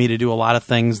allowing me to do a lot of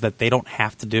things that they don't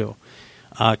have to do.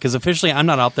 Because officially, I'm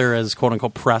not out there as quote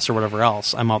unquote press or whatever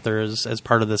else. I'm out there as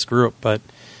part of this group. But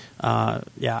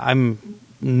I'm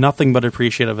nothing but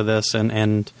appreciative of this,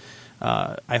 and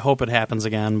I hope it happens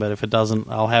again. But if it doesn't,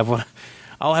 I'll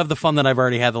have the fun that I've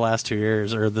already had the last 2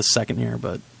 years or the second year.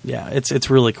 But yeah, it's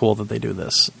really cool that they do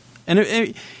this,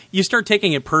 and you start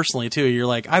taking it personally too. You're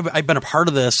like, I've been a part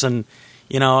of this, and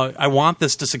I want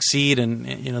this to succeed, and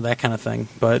that kind of thing.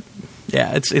 But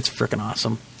yeah, it's freaking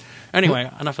awesome.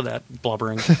 Anyway, enough of that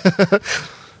blubbering.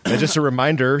 And just a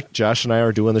reminder, Josh and I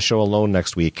are doing the show alone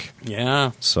next week.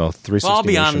 Yeah. So 360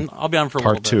 I'll be on for a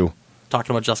part little bit. 2.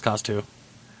 Talking about Just Cause 2.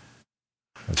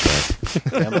 That's right.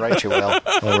 Damn right you will.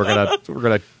 Well, we're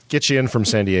gonna get you in from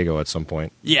San Diego at some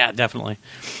point. Yeah, definitely.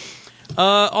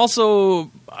 Also,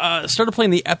 started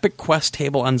playing the Epic Quest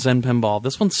table on Zen Pinball.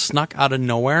 This one snuck out of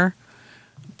nowhere.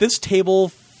 This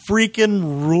table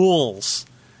freaking rules.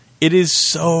 It is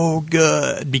so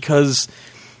good because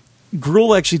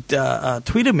Gruel actually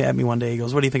tweeted at me one day. He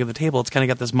goes, "What do you think of the table? It's kind of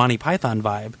got this Monty Python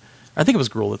vibe." I think it was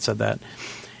Gruel that said that.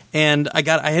 And I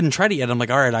hadn't tried it yet. I'm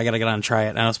like, all right, I got to get on and try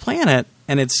it. And I was playing it,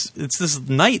 and it's this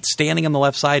knight standing on the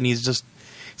left side, and he's just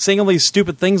saying all these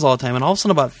stupid things all the time. And all of a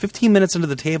sudden, about 15 minutes into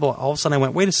the table, all of a sudden I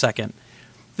went, wait a second.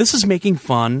 This is making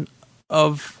fun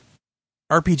of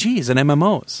RPGs and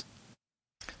MMOs.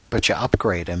 But you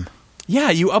upgrade him. Yeah,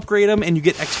 you upgrade them, and you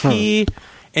get XP,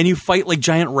 and you fight like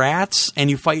giant rats, and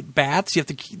you fight bats. You have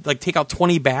to take out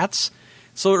 20 bats.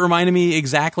 So it reminded me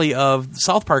exactly of the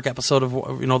South Park episode of the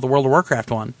World of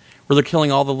Warcraft one, where they're killing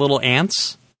all the little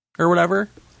ants or whatever.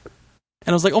 And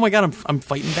I was like, oh my god, I'm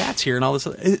fighting bats here and all this.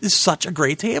 It's such a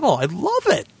great table. I love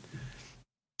it.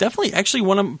 Definitely, actually,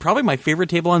 probably my favorite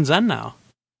table on Zen now.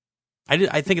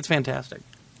 I think it's fantastic.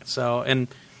 So, and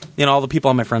all the people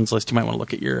on my friends list, you might want to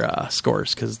look at your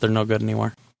scores because they're no good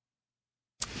anymore.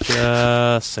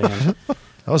 Just saying.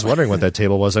 I was wondering what that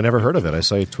table was. I never heard of it. I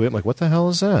saw you tweet. I'm like, what the hell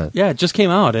is that? Yeah, it just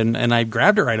came out, and I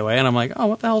grabbed it right away, and I'm like, oh,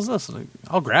 what the hell is this?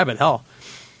 I'll grab it, hell.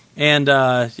 And,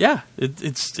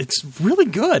 it's really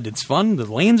good. It's fun. The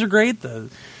lanes are great. The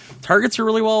targets are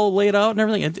really well laid out and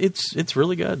everything. It's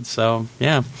really good. So,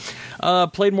 yeah.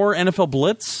 Played more NFL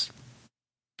Blitz.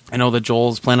 I know that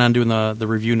Joel's planning on doing the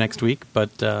review next week, but...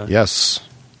 yes.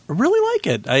 I really like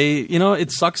it.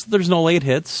 It sucks that there's no late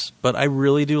hits, but I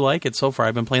really do like it so far.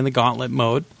 I've been playing the Gauntlet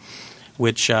mode,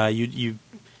 which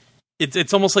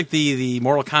it's almost like the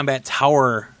Mortal Kombat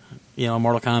Tower,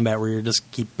 Mortal Kombat, where you just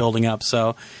keep building up.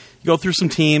 So you go through some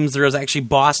teams. There's actually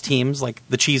boss teams, like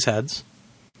the Cheeseheads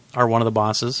are one of the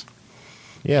bosses.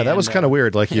 Yeah, that was kind of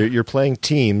weird. Like you're playing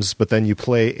teams, but then you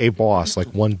play a boss,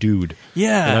 like one dude.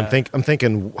 Yeah, and I'm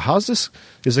thinking, how's this?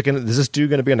 Is this dude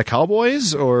going to be in the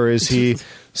Cowboys, or is he?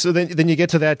 So then you get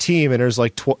to that team, and there's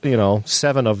like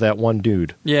 7 of that one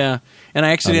dude. Yeah, and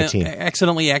I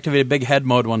accidentally activated Big Head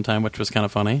mode one time, which was kind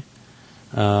of funny.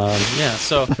 But yeah,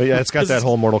 it's got that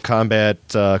whole Mortal Kombat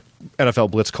NFL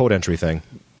Blitz code entry thing.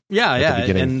 Yeah,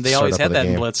 and they always had that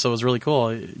in Blitz, so it was really cool.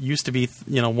 It used to be,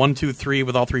 1, 2, 3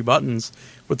 with all 3 buttons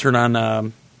would turn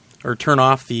on or turn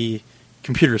off the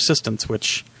computer assistants,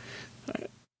 which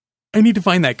I need to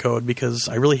find that code because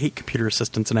I really hate computer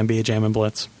assistants in NBA Jam and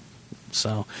Blitz.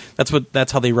 So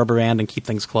that's how they rubber band and keep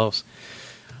things close.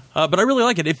 But I really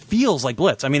like it. It feels like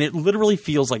Blitz. I mean, it literally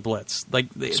feels like Blitz.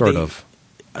 Sort of.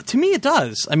 To me, it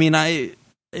does. I mean,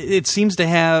 it seems to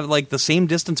have like the same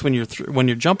distance when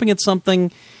you're jumping at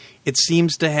something. It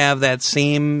seems to have that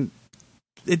same.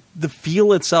 The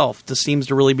feel itself just seems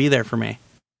to really be there for me.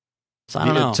 So I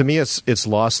don't know. To me, it's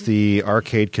lost the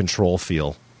arcade control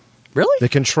feel. Really? The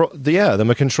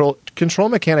control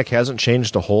mechanic hasn't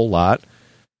changed a whole lot,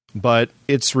 but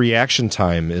its reaction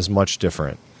time is much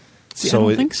different. See, I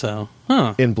don't think so.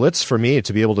 Huh. In Blitz, for me,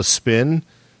 to be able to spin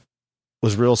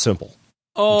was real simple.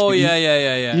 Oh,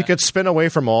 yeah. You could spin away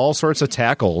from all sorts of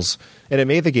tackles, and it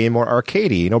made the game more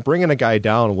arcadey. Bringing a guy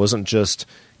down wasn't just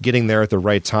getting there at the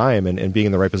right time and being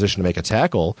in the right position to make a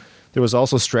tackle. There was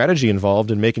also strategy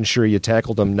involved in making sure you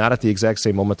tackled him not at the exact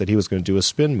same moment that he was going to do a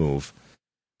spin move.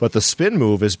 But the spin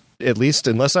move is, at least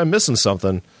unless I'm missing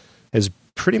something, has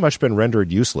pretty much been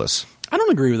rendered useless. I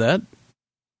don't agree with that.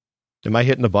 Am I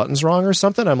hitting the buttons wrong or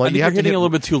something? I'm like, I think you're hitting a little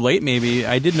bit too late, maybe.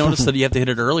 I did notice that you have to hit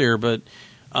it earlier, but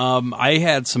I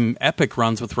had some epic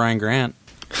runs with Ryan Grant.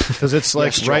 Because it's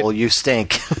like, yes, Joel, you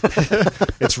stink.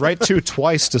 It's right 2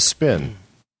 twice to spin.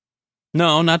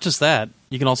 No, not just that.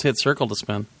 You can also hit circle to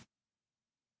spin.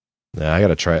 Yeah, I got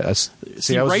to try it.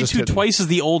 See, right 2 twice is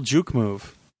the old juke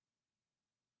move.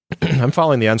 I'm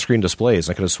following the on-screen displays.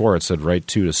 I could have swore it said right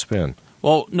 2 to spin.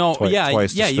 Well, no,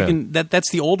 Twice to spin. you can. That's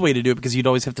the old way to do it because you'd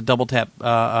always have to double tap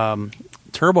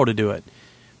turbo to do it.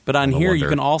 But on here, you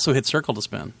can also hit circle to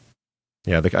spin.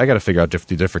 Yeah, I got to figure out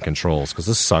the different controls because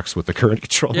this sucks with the current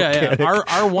control mechanic.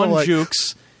 R1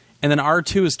 jukes, and then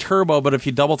R2 is turbo. But if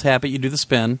you double tap it, you do the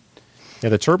spin. Yeah,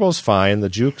 the turbo's fine. The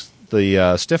jukes,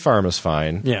 the stiff arm is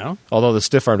fine. Yeah. Although the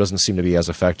stiff arm doesn't seem to be as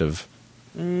effective.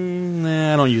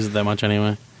 Nah, I don't use it that much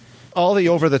anyway. All the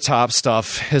over-the-top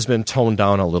stuff has been toned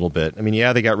down a little bit. I mean,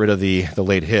 yeah, they got rid of the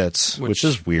late hits, which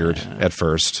is weird at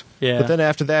first. Yeah. But then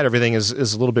after that, everything is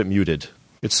a little bit muted.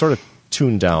 It's sort of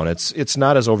tuned down. It's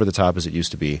not as over-the-top as it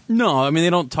used to be. No, I mean, they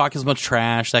don't talk as much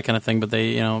trash, that kind of thing, but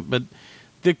they,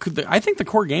 I think the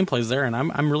core gameplay's there, and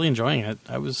I'm really enjoying it.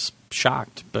 I was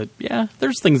shocked, but yeah,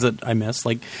 there's things that I miss.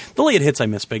 Like, the late hits I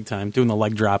miss big time, doing the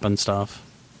leg drop and stuff.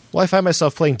 Well, I find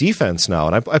myself playing defense now,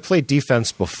 and I played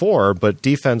defense before, but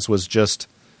defense was just,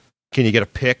 can you get a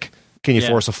pick? Can you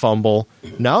force a fumble?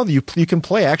 Now you can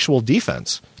play actual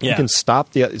defense. Yeah. You can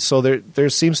stop so there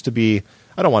seems to be,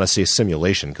 I don't want to say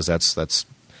simulation because that's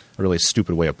a really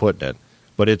stupid way of putting it,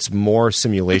 but it's more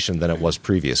simulation than it was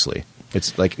previously.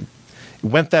 It's like it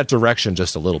went that direction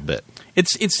just a little bit.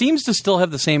 It seems to still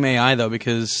have the same AI though,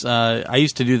 because I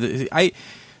used to do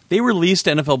They released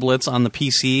NFL Blitz on the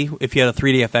PC if you had a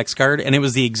 3DFX card, and it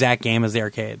was the exact game as the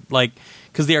arcade. Like,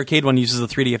 because the arcade one uses the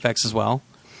 3DFX as well.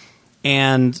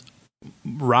 And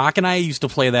Rock and I used to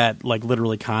play that, like,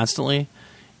 literally constantly.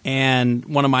 And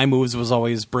one of my moves was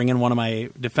always bringing one of my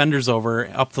defenders over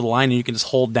up to the line, and you can just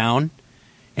hold down.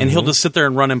 And he'll just sit there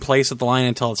and run in place at the line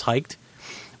until it's hiked.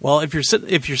 Well, if you're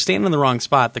standing in the wrong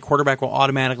spot, the quarterback will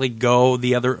automatically go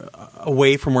the other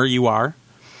away from where you are.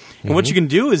 And what you can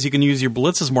do is you can use your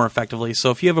blitzes more effectively. So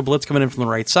if you have a blitz coming in from the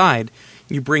right side,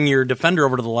 you bring your defender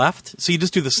over to the left. So you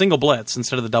just do the single blitz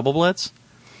instead of the double blitz.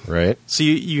 Right. So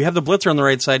you have the blitzer on the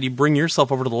right side. You bring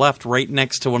yourself over to the left, right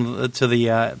next to to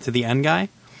the end guy,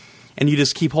 and you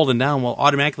just keep holding down. Well,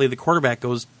 automatically the quarterback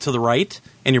goes to the right,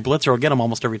 and your blitzer will get him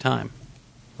almost every time.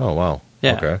 Oh wow.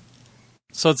 Yeah. Okay.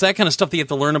 So it's that kind of stuff that you have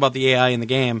to learn about the AI in the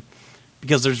game,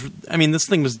 because this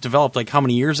thing was developed like how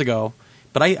many years ago.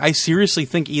 But I seriously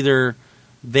think either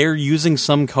they're using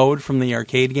some code from the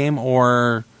arcade game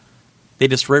or they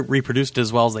just reproduced it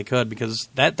as well as they could, because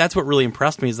that's what really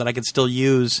impressed me is that I could still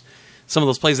use some of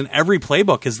those plays, and every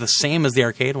playbook is the same as the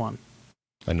arcade one.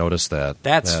 I noticed that.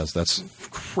 That's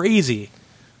crazy.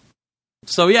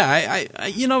 So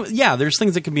yeah, there's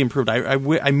things that can be improved.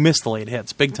 I miss the late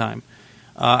hits big time.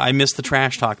 I miss the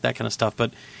trash talk, that kind of stuff.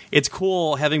 But it's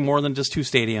cool having more than just 2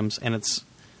 stadiums, and it's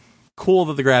cool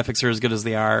that the graphics are as good as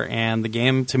they are, and the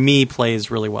game, to me, plays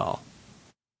really well.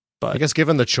 But I guess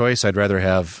given the choice, I'd rather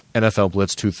have NFL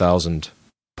Blitz 2000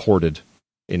 ported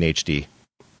in HD.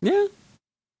 Yeah.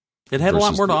 It had a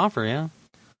lot more to offer, yeah.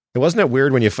 It wasn't it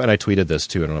weird when and I tweeted this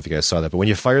too, I don't know if you guys saw that, but when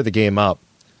you fire the game up,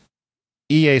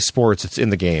 EA Sports, it's in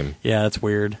the game. Yeah, that's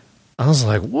weird. I was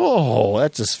like, whoa,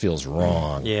 that just feels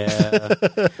wrong. Yeah.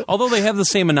 Although they have the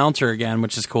same announcer again,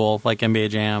 which is cool, like NBA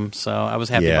Jam, so I was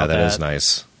happy about that. Yeah, that is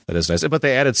nice. That is nice. But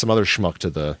they added some other schmuck to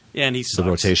the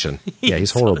rotation. Yeah,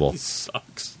 he's horrible. He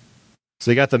sucks.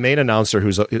 So they got the main announcer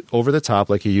who's over the top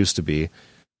like he used to be.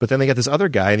 But then they got this other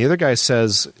guy, and the other guy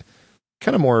says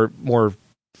kind of more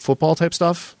football type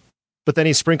stuff. But then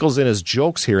he sprinkles in his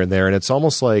jokes here and there, and it's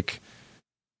almost like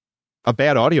a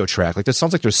bad audio track. Like, it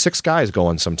sounds like there's 6 guys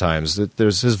going sometimes.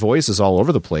 His voice is all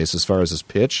over the place as far as his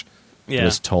pitch and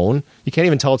his tone. You can't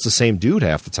even tell it's the same dude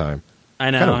half the time. I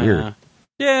know. Kind of weird.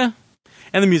 Yeah.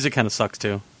 And the music kind of sucks,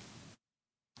 too.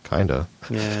 Kinda.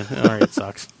 Yeah, all right, it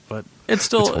sucks. But it's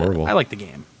still... It's horrible. I like the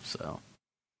game, so...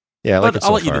 Yeah, I like it so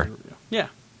I'll let far. You do the review. Yeah.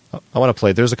 I want to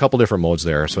play... There's a couple different modes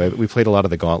there. So we played a lot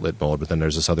of the Gauntlet mode, but then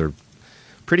there's this other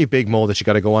pretty big mode that you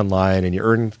got to go online, and you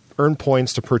earn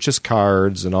points to purchase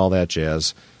cards and all that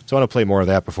jazz. So I want to play more of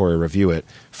that before I review it.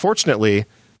 Fortunately,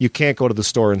 you can't go to the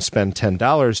store and spend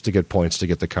 $10 to get points to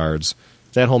get the cards.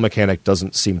 That whole mechanic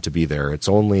doesn't seem to be there. It's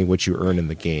only what you earn in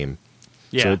the game.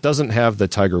 Yeah. So it doesn't have the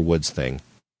Tiger Woods thing,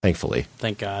 thankfully.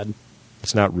 Thank God.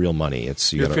 It's not real money.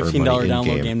 It's your $15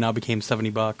 download game now became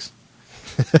 $70.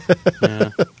 Yeah.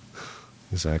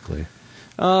 Exactly.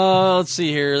 Let's see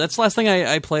here. That's the last thing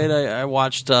I played. I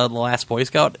watched The Last Boy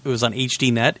Scout. It was on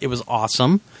HD Net. It was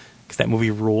awesome because that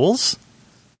movie rules.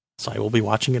 So I will be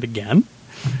watching it again.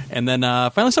 And then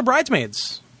finally saw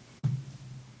Bridesmaids.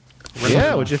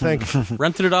 Yeah, what'd you think?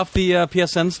 Rented it off the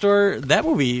PSN store. That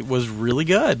movie was really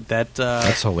good.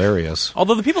 That's hilarious.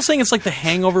 Although the people saying it's like The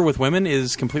Hangover with women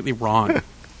is completely wrong.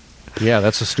 Yeah,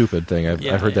 that's a stupid thing.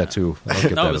 I've heard that too. I don't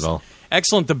get that at all.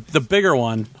 Excellent. The bigger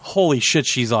one. Holy shit,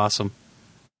 she's awesome.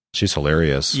 She's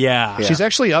hilarious. Yeah. She's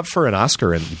actually up for an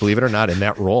Oscar, and believe it or not, in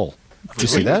that role. Did you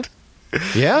see that?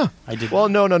 Yeah. I did. Well,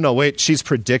 no. Wait, she's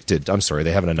predicted. I'm sorry,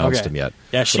 they haven't announced him yet.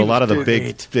 Yeah, but a lot of the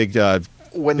big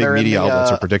media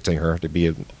outlets are predicting her to be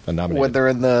a nominated. When they're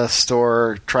in the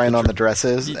store trying on the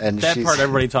dresses, and that she's, part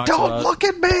everybody talks about. Don't look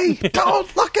at me!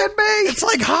 Don't look at me! It's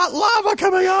like hot lava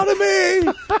coming out of me.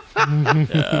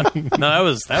 Yeah. No, that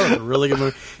was a really good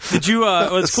movie. Did you?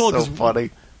 It was cool because so funny.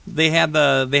 They had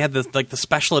the like the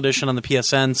special edition on the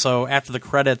PSN. So after the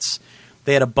credits,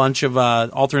 they had a bunch of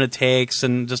alternate takes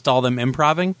and just all them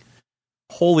improving.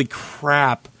 Holy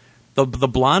crap! The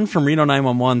blonde from Reno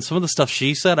 911. Some of the stuff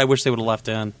she said, I wish they would have left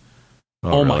in.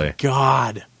 Oh really? My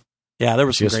god! Yeah, there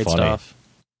was some great stuff.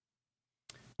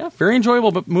 Yeah, very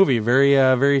enjoyable movie. Very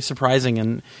very surprising.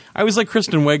 And I always like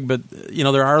Kristen Wiig, but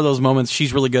there are those moments.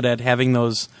 She's really good at having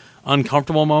those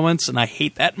uncomfortable moments, and I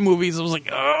hate that in movies. I was like,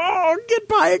 oh, get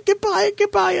by it.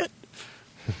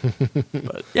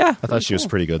 But yeah, I thought she was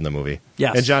pretty good in the movie.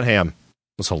 Yes, and John Hamm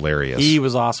was hilarious. He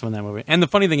was awesome in that movie. And the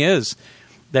funny thing is,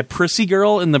 that prissy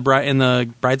girl in the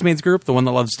bridesmaids group, the one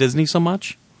that loves Disney so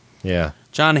much, yeah,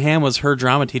 John Hamm was her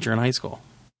drama teacher in high school.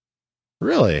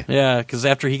 Really? Yeah, because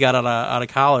after he got out of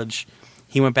college,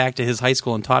 he went back to his high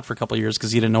school and taught for a couple of years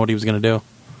because he didn't know what he was going to do.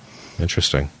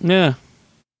 Interesting. Yeah.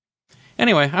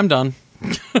 Anyway, I'm done.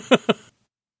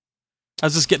 I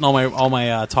was just getting all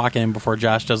my talk in before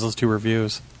Josh does those 2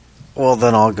 reviews. Well,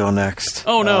 then I'll go next.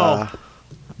 Oh no!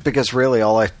 Because really,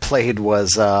 all I played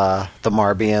was the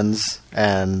Marbians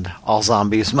and All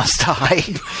Zombies Must Die.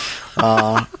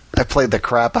 I played the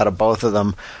crap out of both of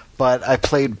them, but I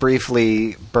played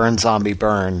briefly Burn Zombie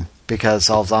Burn because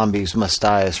All Zombies Must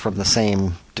Die is from the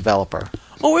same developer.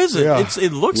 Oh, is it? Yeah.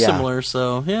 It looks similar,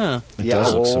 so yeah. It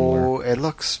does look similar. It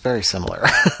looks very similar.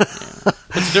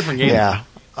 It's a different game.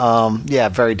 Yeah,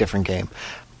 very different game.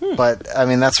 But, I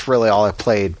mean, that's really all I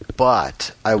played.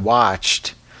 But I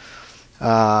watched,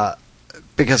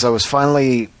 because I was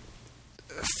finally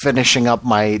finishing up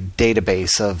my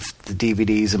database of the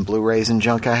DVDs and Blu-rays and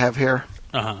junk I have here.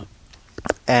 Uh-huh.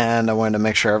 And I wanted to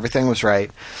make sure everything was right.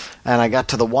 And I got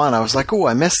to the one, I was like, oh,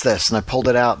 I missed this. And I pulled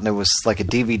it out, and it was like a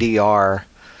DVD-R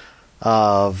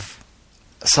of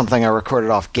something I recorded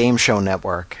off Game Show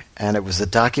Network. And it was a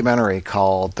documentary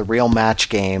called The Real Match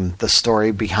Game, The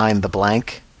Story Behind the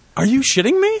Blank. Are you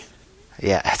shitting me?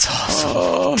 Yeah, it's awesome.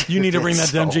 Oh, you need to bring that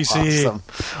to MGC. Awesome.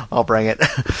 I'll bring it.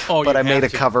 Oh, but I made a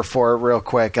cover for it real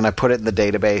quick, and I put it in the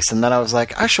database. And then I was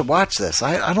like, I should watch this.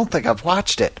 I don't think I've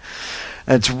watched it.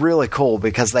 And it's really cool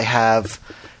because they have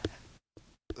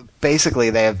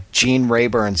Gene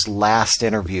Rayburn's last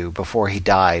interview before he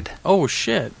died. Oh,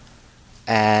 shit.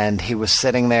 And he was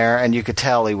sitting there, and you could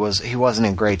tell he wasn't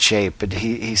in great shape, but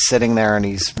he's sitting there and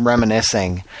he's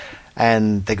reminiscing.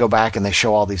 And they go back and they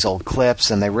show all these old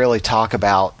clips, and they really talk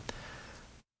about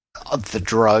the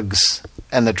drugs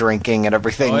and the drinking and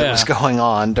everything that was going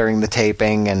on during the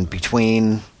taping and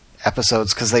between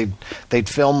episodes, because they'd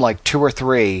film like 2 or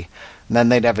 3, and then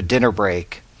they'd have a dinner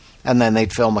break, and then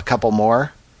they'd film a couple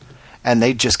more, and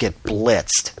they'd just get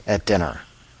blitzed at dinner.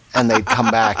 And they'd come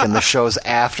back, and the shows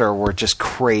after were just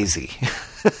crazy.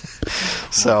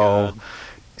 So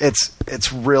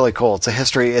it's really cool. It's a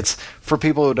history. It's, for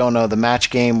people who don't know, the Match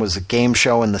Game was a game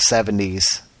show in the 70s.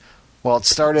 Well, it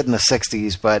started in the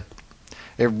 60s, but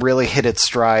it really hit its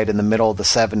stride in the middle of the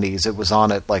 70s. It was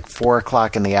on at like 4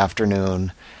 o'clock in the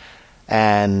afternoon,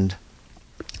 and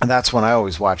that's when I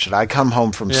always watched it. I'd come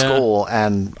home from school,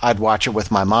 and I'd watch it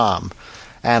with my mom.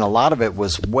 And a lot of it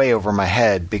was way over my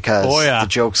head because the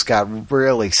jokes got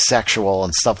really sexual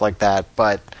and stuff like that.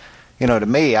 But, to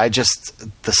me, the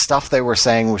stuff they were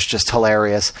saying was just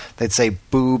hilarious. They'd say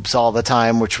boobs all the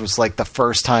time, which was like the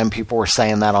first time people were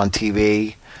saying that on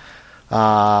TV.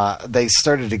 They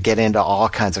started to get into all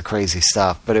kinds of crazy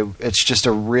stuff. But it's just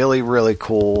a really, really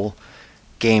cool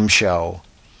game show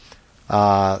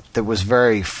that was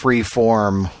very free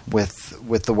form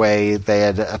with the way they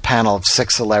had a panel of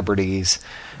 6 celebrities,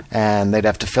 and they'd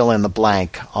have to fill in the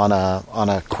blank on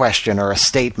a question or a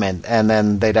statement, and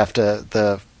then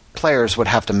the players would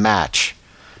have to match,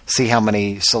 see how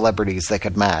many celebrities they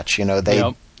could match.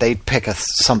 They'd pick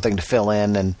something to fill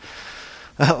in, and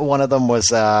one of them was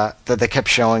that they kept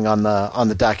showing on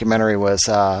the documentary was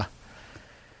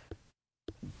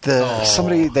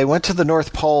somebody, they went to the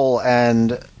North Pole,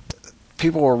 and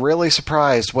people were really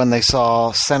surprised when they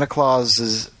saw Santa Claus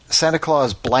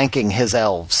blanking his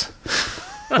elves.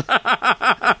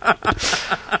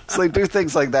 So they do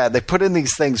things like that. They put in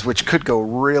these things which could go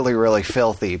really, really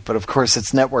filthy, but of course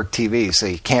it's network TV, so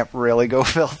you can't really go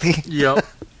filthy. Yep.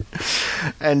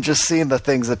 And just seeing the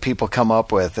things that people come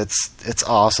up with, it's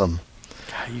awesome.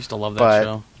 God, I used to love that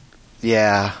show.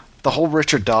 Yeah, the whole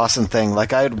Richard Dawson thing,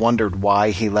 like I had wondered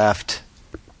why he left.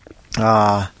 He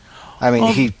left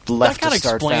to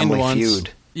start Family Feud.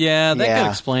 Yeah, that got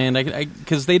explained.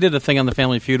 Because they did a thing on the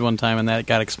Family Feud one time, and that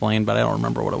got explained, but I don't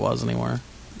remember what it was anymore.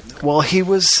 Well, he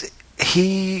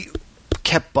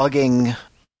kept bugging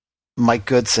Mike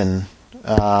Goodson,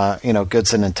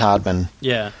 Goodson and Todman.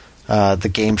 Yeah. The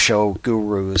game show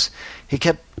gurus. He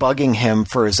kept bugging him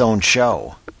for his own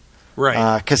show.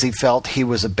 Right. Because he felt he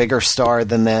was a bigger star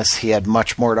than this. He had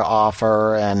much more to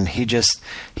offer, and he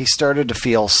started to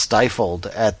feel stifled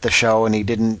at the show, and he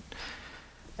didn't...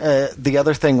 the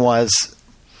other thing was,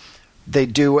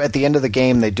 at the end of the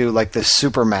game, they do like this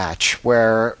super match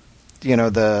where,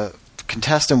 the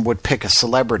contestant would pick a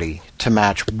celebrity to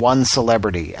match one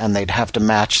celebrity, and they'd have to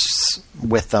match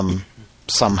with them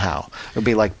somehow. It would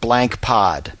be like blank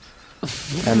pod,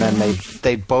 and then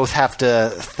they'd both have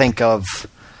to think of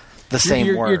the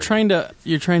same word. You're trying to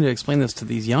explain this to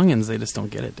these youngins. They just don't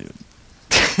get it, dude.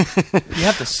 You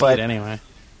have to see it anyway.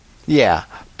 Yeah,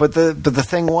 but the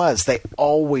thing was, they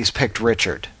always picked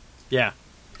Richard. Yeah.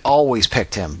 Always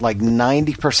picked him. Like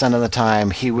 90% of the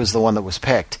time, he was the one that was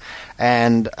picked.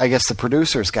 And I guess the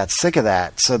producers got sick of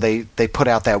that, so they put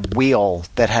out that wheel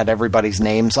that had everybody's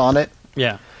names on it.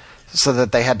 Yeah. So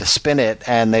that they had to spin it,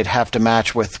 and they'd have to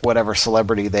match with whatever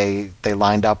celebrity they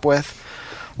lined up with.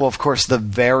 Well, of course, the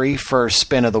very first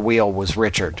spin of the wheel was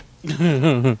Richard.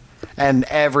 And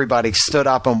everybody stood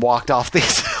up and walked off the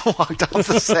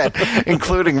set,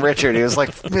 including Richard. He was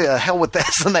like, yeah, hell with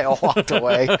this, and they all walked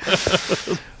away.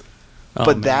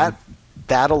 But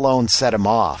that alone set him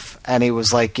off. And he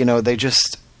was like,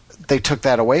 they took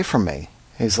that away from me.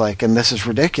 He's like, and this is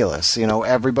ridiculous.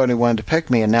 Everybody wanted to pick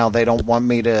me, and now they don't want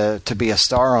me to be a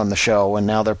star on the show, and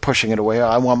now they're pushing it away.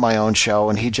 I want my own show.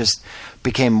 And he just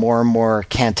became more and more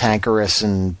cantankerous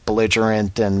and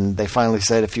belligerent, and they finally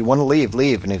said, if you want to leave,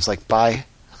 leave. And he was like, bye.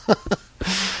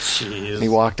 Jeez. He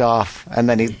walked off, and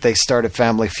then they started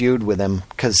Family Feud with him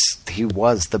because he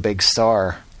was the big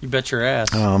star. You bet your ass.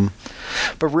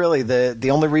 But really, the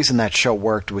only reason that show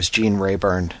worked was Gene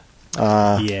Rayburn.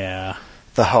 Yeah.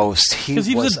 The host. Because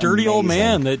he was a dirty old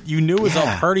man that you knew was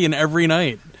out partying every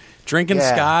night, drinking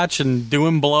scotch and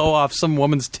doing blow off some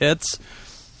woman's tits.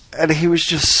 And he was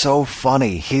just so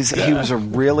funny. He was a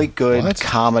really good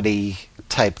comedy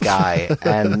type guy,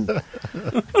 and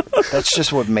that's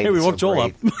just what made. Hey, we it woke so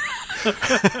Joel great. up.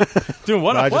 Doing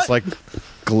what? I just like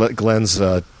Glenn's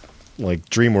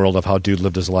dream world of how dude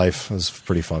lived his life. It was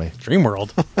pretty funny. Dream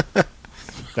world.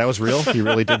 That was real? He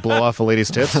really did blow off a lady's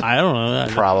tits? I don't know.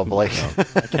 Probably.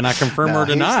 I cannot confirm or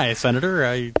deny,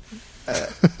 Senator.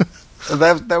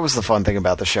 That was the fun thing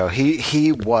about the show.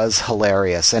 He was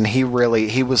hilarious, and he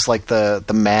was like the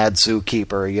mad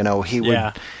zookeeper. He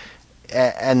would,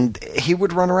 and he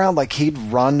would run around like he'd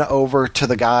run over to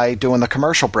the guy doing the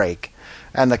commercial break,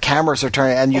 and the cameras are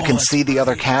turning, and you can see the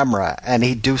other camera, and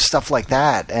he'd do stuff like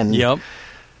that, and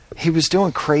he was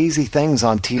doing crazy things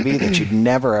on TV that you'd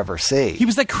never ever see. He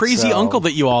was that crazy uncle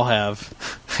that you all have.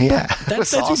 Yeah,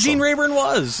 that's awesome. who Gene Rayburn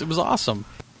was. It was awesome.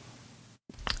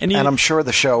 And I'm sure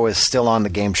the show is still on the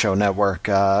Game Show Network.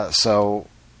 So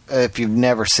if you've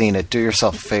never seen it, do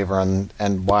yourself a favor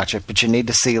and watch it. But you need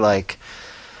to see like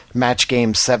Match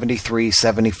Game 73,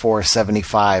 74,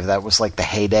 75. That was like the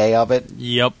heyday of it.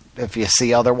 Yep. If you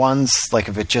see other ones, like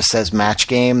if it just says Match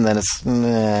Game, then it's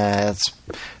going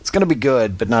to be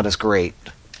good, but not as great.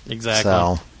 Exactly.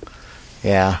 So,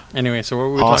 yeah. Anyway, so what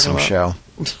were we awesome talking about? Show.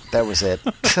 That was it.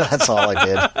 That's all I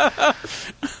did.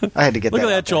 I had to get Look that.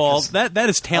 Look at that, Joel. That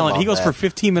is talent. He goes that. for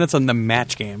 15 minutes on the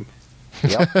Match Game.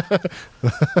 Yep.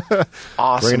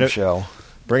 Awesome show.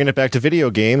 Bringing it back to video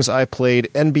games, I played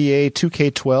NBA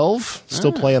 2K12.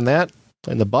 Still playing that.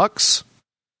 Playing the Bucks.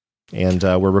 And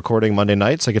we're recording Monday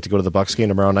nights. I get to go to the Bucks game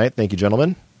tomorrow night. Thank you,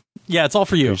 gentlemen. Yeah, it's all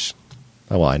for you.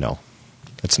 Oh, well, I know.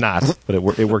 It's not, but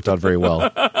it worked out very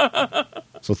well.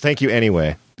 So thank you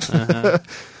anyway.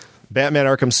 Batman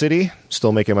Arkham City,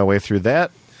 still making my way through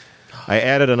that. I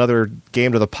added another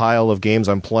game to the pile of games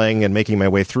I'm playing and making my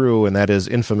way through, and that is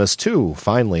Infamous 2,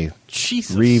 finally.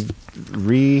 Jesus.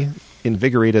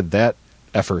 Reinvigorated that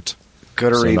effort.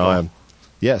 Good or evil?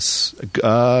 Yes,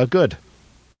 good.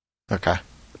 Okay.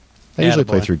 I usually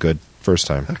play through good first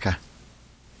time. Okay.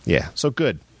 Yeah, so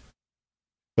good.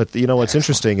 But what's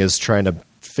interesting is trying to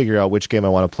figure out which game I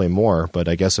want to play more, but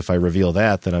I guess if I reveal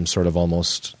that, then I'm sort of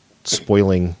almost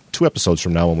spoiling 2 episodes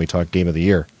from now when we talk Game of the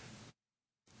Year.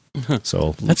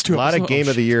 So That's 2 a lot episodes. of Game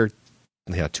of the Year.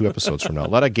 Yeah, 2 episodes from now. A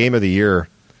lot of Game of the Year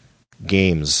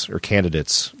games or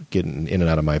candidates getting in and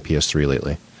out of my PS3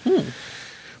 lately.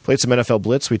 Played some NFL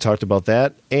Blitz. We talked about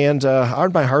that. And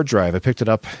on my hard drive, I picked it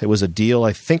up. It was a deal.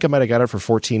 I think I might have got it for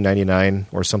 $14.99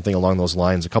 or something along those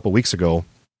lines a couple weeks ago.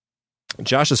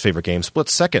 Josh's favorite game, Split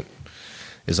Second,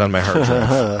 is on my hard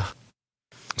drive.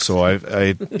 So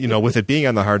I with it being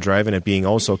on the hard drive and it being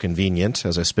also convenient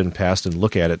as I spin past and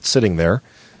look at it sitting there,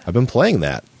 I've been playing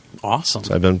that. Awesome.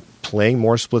 So I've been playing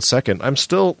more Split Second. I'm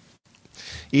still...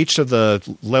 Each of the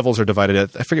levels are divided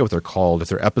at, I forget what they're called, if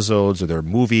they're episodes or they're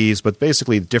movies, but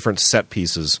basically different set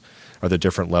pieces are the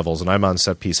different levels, and I'm on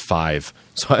set piece 5.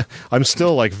 So I'm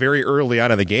still like very early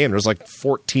on in the game. There's like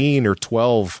 14 or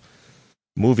 12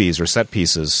 movies or set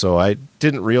pieces, so I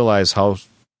didn't realize how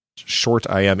short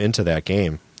I am into that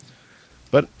game.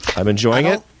 But I'm enjoying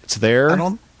it. It's there. I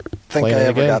don't think I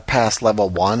ever got past level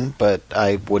 1, but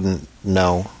I wouldn't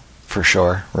know for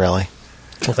sure, really.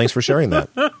 Well, thanks for sharing that.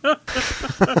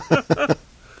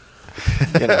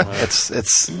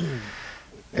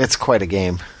 It's quite a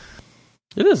game.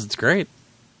 It is. It's great.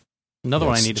 Another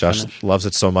one I need to Josh finish. loves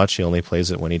it so much he only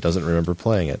plays it when he doesn't remember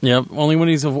playing it. Yep, only when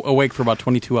he's awake for about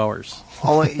 22 hours.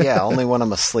 Only when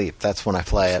I'm asleep. That's when I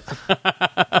play it.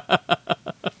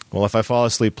 Well, if I fall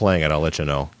asleep playing it, I'll let you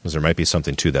know, because there might be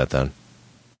something to that then.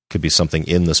 Could be something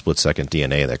in the split-second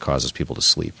DNA that causes people to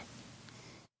sleep.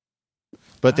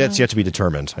 But that's yet to be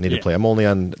determined. I need to play. I'm only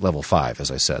on level 5, as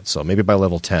I said, so maybe by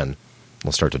level 10,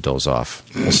 I'll start to doze off.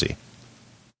 We'll see.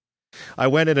 I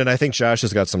went in, and I think Josh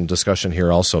has got some discussion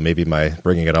here also. Maybe my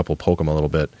bringing it up will poke him a little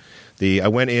bit. I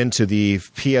went into the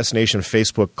PS Nation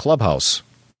Facebook Clubhouse.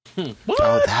 What?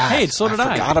 Oh, that. Hey, so did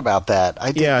I. Forgot about that.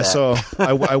 I did that. So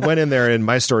I went in there, and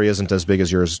my story isn't as big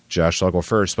as yours, Josh, so I'll go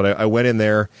first. But I went in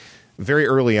there very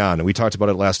early on, and we talked about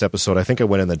it last episode. I think I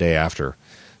went in the day after.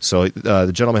 So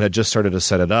the gentleman had just started to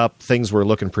set it up. Things were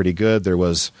looking pretty good. There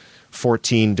was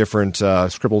 14 different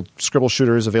scribble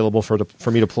shooters available for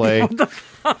me to play.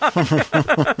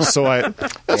 So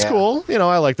that's cool.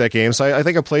 I like that game. So I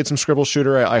think I played some scribble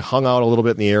shooter. I hung out a little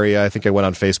bit in the area. I think I went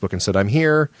on Facebook and said, "I'm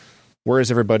here. Where is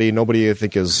everybody?" Nobody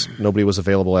was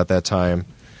available at that time.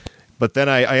 But then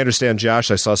I understand,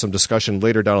 Josh, I saw some discussion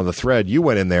later down on the thread. You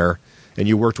went in there and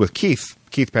you worked with Keith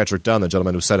Patrick Dunn, the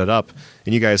gentleman who set it up,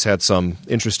 and you guys had some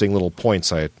interesting little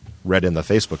points I read in the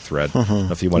Facebook thread.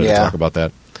 If you wanted to talk about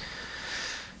that.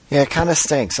 Yeah, it kind of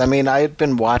stinks. I mean, I had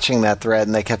been watching that thread,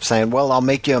 and they kept saying, well, I'll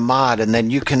make you a mod, and then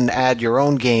you can add your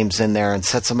own games in there and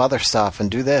set some other stuff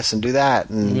and do this and do that.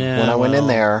 And when I went in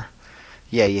there,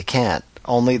 you can't.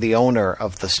 Only the owner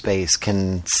of the space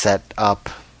can set up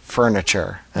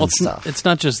furniture and stuff. It's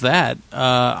not just that.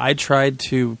 I tried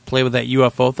to play with that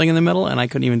UFO thing in the middle, and I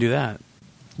couldn't even do that.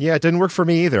 Yeah, it didn't work for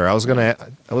me either. I was gonna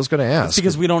ask. It's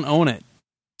because we don't own it.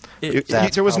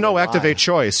 There was no activate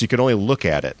choice. You could only look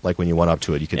at it, like when you went up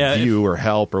to it. You could view or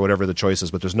help or whatever the choice is,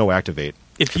 but there's no activate.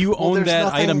 If you owned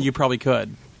that item, you probably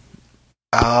could.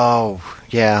 Oh,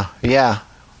 yeah.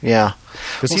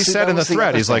 Because he said in the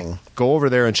thread, he's like, go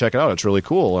over there and check it out. It's really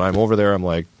cool. And I'm over there, I'm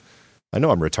like, I know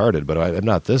I'm retarded, but I'm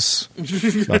not this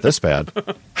bad.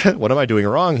 What am I doing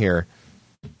wrong here?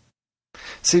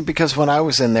 See, because when I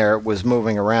was in there, it was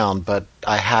moving around, but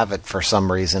I have it for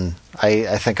some reason.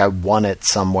 I think I won it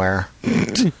somewhere.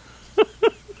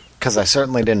 Because I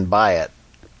certainly didn't buy it.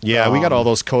 Yeah, we got all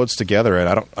those codes together,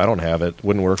 and I don't have it.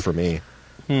 Wouldn't work for me.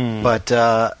 But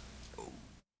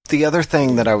the other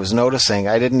thing that I was noticing,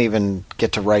 I didn't even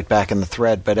get to write back in the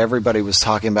thread, but everybody was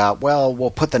talking about, well,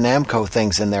 we'll put the Namco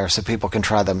things in there so people can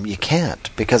try them. You can't,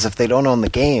 because if they don't own the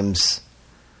games...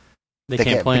 They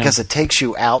can't play because them. It takes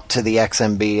you out to the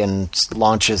XMB and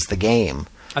launches the game.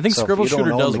 I think Scribble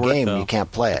Shooter does work, game, though. You can't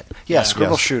play it. Yeah,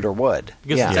 Scribble Shooter would.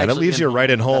 And it leaves you right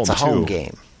at home, That's a home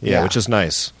game. Yeah, which is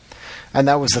nice. And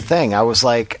that was the thing. I was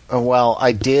like, well,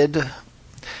 I did,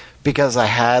 because I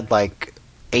had like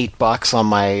 $8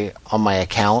 on my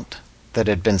account that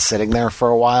had been sitting there for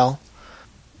a while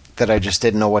that I just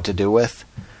didn't know what to do with.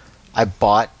 I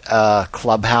bought a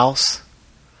Clubhouse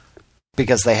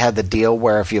because they had the deal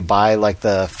where if you buy like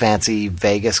the fancy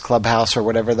Vegas Clubhouse or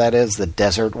whatever that is, the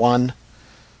desert one,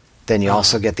 then you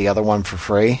also get the other one for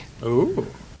free. Ooh.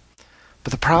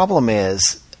 But the problem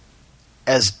is,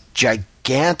 as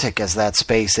gigantic as that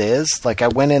space is, like I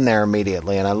went in there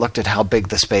immediately and I looked at how big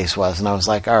the space was and I was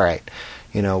like, all right,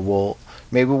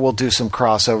 maybe we'll do some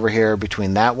crossover here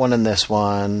between that one and this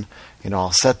one.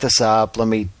 I'll set this up. Let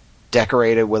me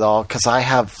decorate it with because I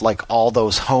have like all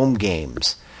those home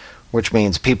games, which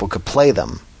means people could play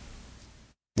them.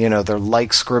 They're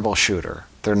like Scribble Shooter.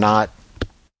 They're not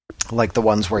like the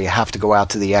ones where you have to go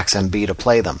out to the XMB to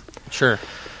play them. Sure.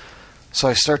 So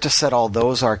I start to set all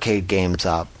those arcade games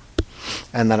up,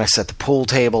 and then I set the pool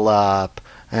table up,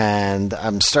 and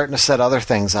I'm starting to set other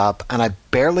things up, and I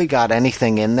barely got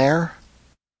anything in there,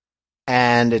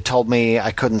 and it told me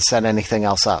I couldn't set anything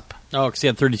else up. Oh, because you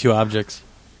had 32 objects.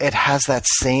 It has that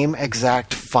same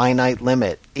exact finite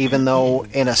limit, even though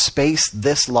in a space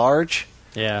this large,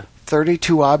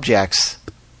 32 objects,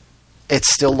 it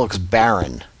still looks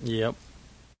barren. Yep.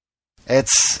 It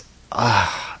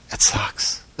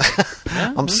sucks.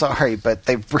 I'm sorry, but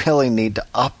they really need to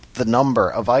up the number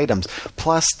of items,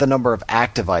 plus the number of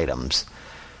active items.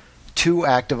 2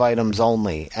 active items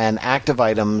only, and active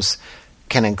items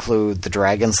can include the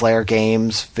Dragon's Lair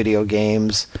games, video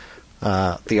games,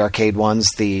 the arcade ones,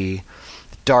 the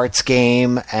darts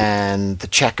game, and the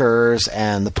checkers,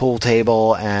 and the pool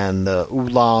table, and the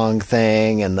oolong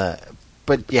thing,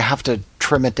 but you have to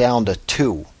trim it down to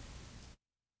 2.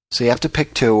 So you have to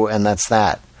pick 2, and that's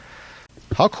that.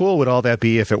 How cool would all that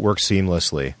be if it worked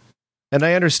seamlessly? And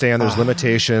I understand there's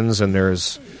limitations and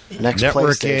there's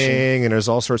networking and there's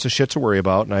all sorts of shit to worry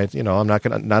about. And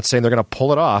I'm not saying they're gonna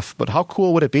pull it off, but how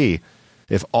cool would it be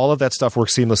if all of that stuff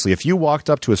worked seamlessly? If you walked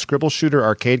up to a Scribble Shooter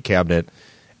arcade cabinet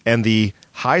and the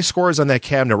high scores on that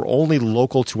cabinet were only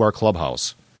local to our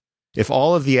clubhouse, if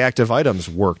all of the active items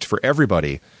worked for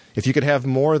everybody, if you could have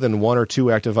more than 1 or 2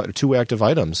 active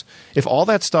items, if all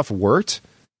that stuff worked,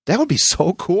 that would be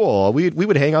so cool. We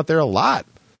would hang out there a lot.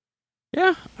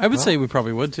 Yeah, I would say we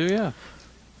probably would too, yeah.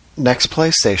 Next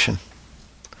PlayStation.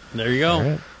 There you go.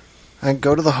 Right. And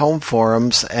go to the home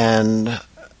forums and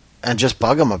just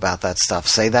bug them about that stuff.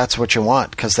 Say that's what you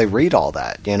want, because they read all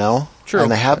that, True.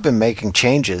 And they have been making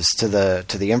changes to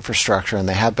the infrastructure, and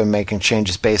they have been making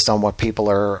changes based on what people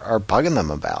are bugging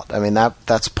them about. I mean,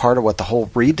 that's part of what the whole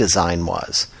redesign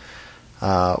was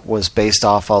based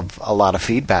off of a lot of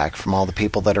feedback from all the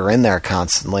people that are in there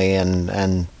constantly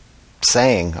and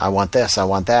saying, I want this, I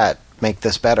want that, make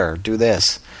this better, do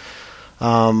this.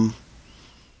 What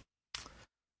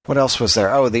else was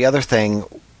there? Oh, the other thing,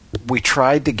 I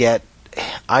tried to get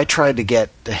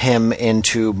him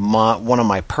into one of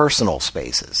my personal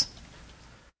spaces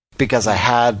because I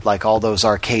had like all those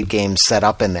arcade games set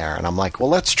up in there, and I'm like, well,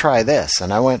 let's try this.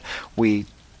 And we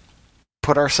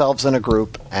put ourselves in a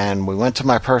group, and we went to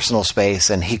my personal space,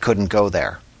 and he couldn't go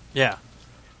there. Yeah.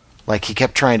 Like, he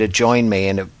kept trying to join me,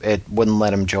 and it wouldn't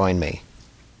let him join me.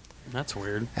 That's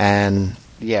weird. And,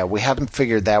 yeah, we haven't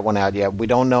figured that one out yet. We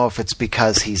don't know if it's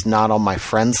because he's not on my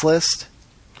friends list.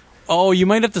 Oh, you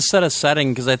might have to set a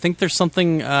setting, because I think there's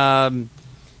something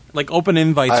like open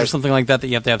invites or something like that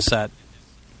you have to have set.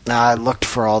 I looked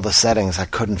for all the settings. I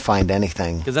couldn't find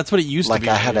anything. Because that's what it used to be.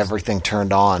 Like, I had everything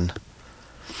turned on.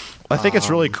 I think it's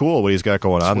really cool what he's got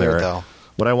going on weird, there. Though.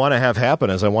 What I want to have happen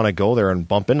is I want to go there and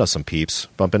bump into some peeps,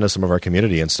 bump into some of our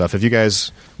community and stuff. Have you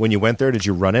guys, when you went there, did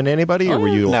you run into anybody, or were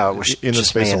you it was in the just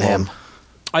space me and alone? him.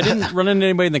 I didn't run into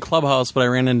anybody in the clubhouse, but I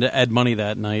ran into Ed Money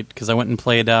that night because I went and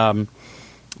played the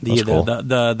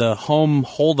home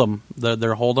Hold'em,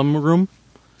 their Hold'em room.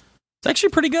 It's actually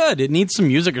pretty good. It needs some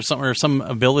music or something, or some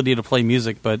ability to play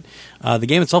music, but the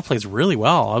game itself plays really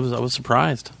well. I was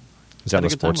surprised. Is that in the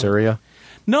sports area?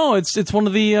 No, it's one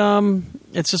of the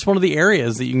it's just one of the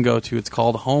areas that you can go to. It's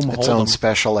called Home Hold'em. Its own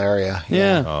special area.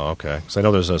 Yeah. Oh, okay. Because I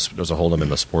know there's a Hold'em in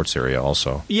the sports area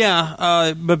also.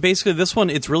 Yeah, but basically this one,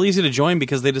 it's really easy to join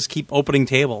because they just keep opening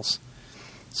tables.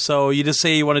 So you just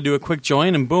say you want to do a quick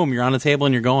join, and boom, you're on a table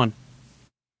and you're going.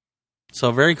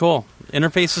 So very cool.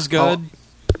 Interface is good.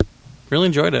 Really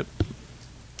enjoyed it.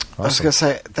 Awesome. I was going to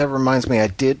say, that reminds me, I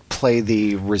did play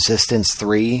the Resistance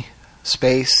 3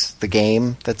 space, the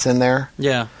game that's in there.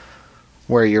 Yeah.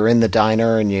 Where you're in the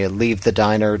diner and you leave the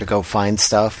diner to go find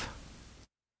stuff.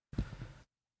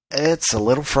 It's a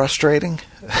little frustrating.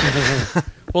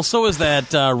 Well, so is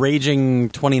that Raging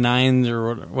 29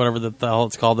 or whatever the hell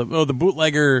it's called. The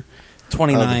Bootlegger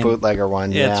 29. Oh, the Bootlegger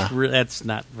one, yeah. That's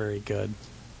not very good.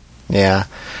 Yeah.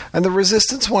 And the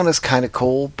Resistance one is kind of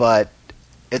cool, but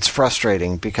it's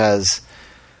frustrating because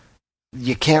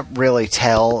you can't really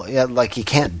tell. Like, you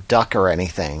can't duck or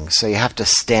anything, so you have to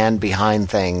stand behind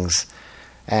things.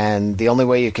 And the only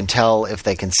way you can tell if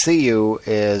they can see you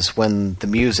is when the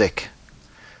music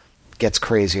gets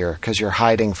crazier, because you're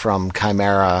hiding from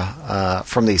Chimera,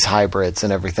 from these hybrids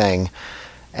and everything.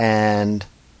 And,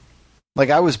 like,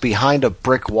 I was behind a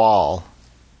brick wall,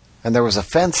 and there was a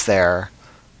fence there,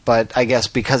 but I guess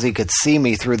because he could see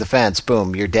me through the fence,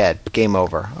 boom, you're dead. Game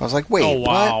over. I was like, wait, oh,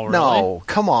 wow, what? really? No,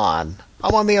 come on.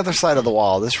 I'm on the other side of the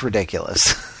wall. This is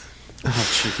ridiculous. Oh,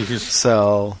 jeez.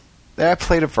 So, yeah, I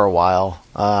played it for a while,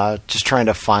 just trying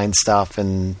to find stuff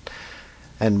and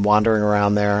and wandering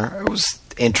around there. It was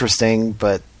interesting,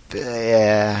 but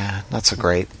not so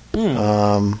great.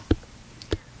 I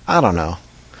don't know.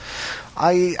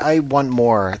 I want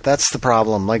more. That's the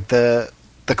problem. Like the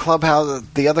clubhouse.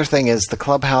 The other thing is the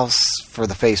clubhouse for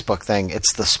the Facebook thing.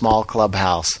 It's the small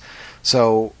clubhouse.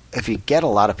 So if you get a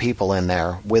lot of people in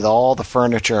there with all the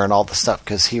furniture and all the stuff,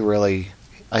 because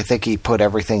I think he put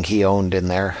everything he owned in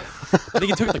there. I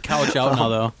think he took the couch out now,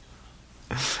 though.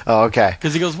 Oh, okay.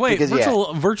 Because he goes, wait,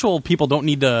 virtual people don't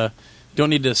need to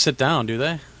sit down, do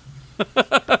they?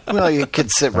 Well, you could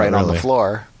sit right on the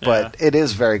floor, but it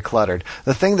is very cluttered.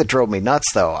 The thing that drove me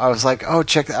nuts, though, I was like, oh,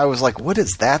 check. I was like, what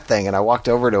is that thing? And I walked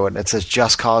over to it, and it says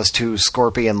Just Cause 2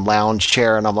 Scorpion Lounge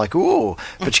Chair, and I'm like, ooh,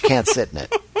 but you can't sit in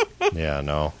it. Yeah,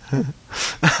 no.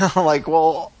 I'm like,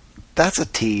 well, that's a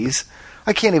tease.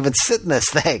 I can't even sit in this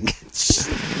thing.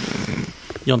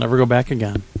 You'll never go back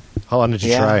again. How long did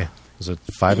you try? Was it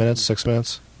 5 minutes, 6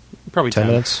 minutes? Probably 10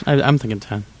 minutes? I'm thinking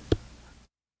 10.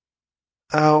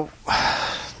 Oh,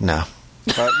 no.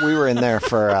 But we were in there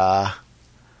for a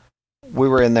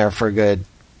good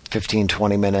 15,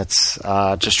 20 minutes,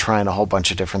 just trying a whole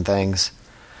bunch of different things.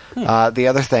 The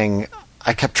other thing,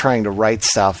 I kept trying to write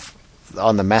stuff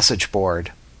on the message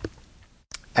board,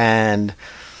 and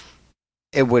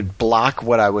it would block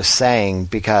what I was saying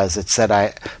because it said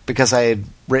I had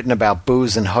written about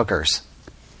booze and hookers.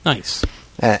 Nice.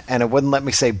 And it wouldn't let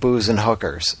me say booze and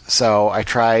hookers. So I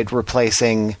tried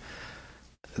replacing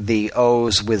the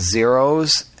O's with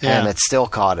zeros, and it still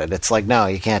caught it. It's like, no,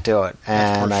 you can't do it.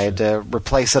 And I had to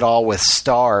replace it all with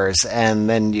stars, and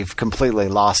then you've completely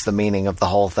lost the meaning of the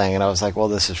whole thing. And I was like, well,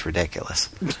 this is ridiculous.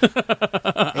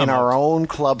 In our own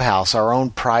clubhouse, our own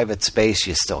private space,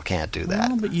 you still can't do that.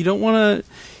 Well, but you don't want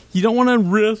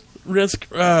to risk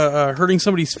hurting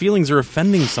somebody's feelings or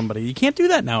offending somebody. You can't do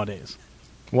that nowadays.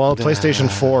 Well,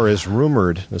 PlayStation 4 is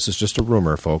rumored, this is just a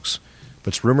rumor, folks,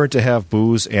 but it's rumored to have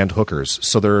booze and hookers.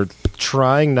 So they're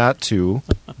trying not to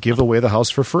give away the house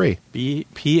for free.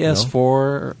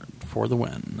 PS4 for the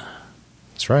win.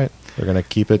 That's right. They're going to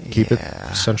keep it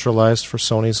centralized for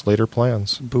Sony's later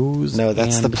plans. Booze. No,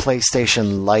 that's the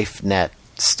PlayStation LifeNet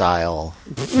style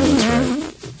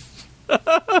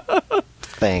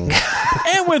thing.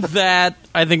 And with that,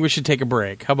 I think we should take a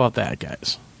break. How about that,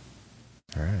 guys?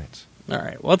 All right. All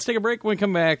right. Well, let's take a break. When we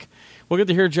come back, we'll get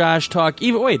to hear Josh talk.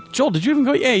 Wait, Joel, did you even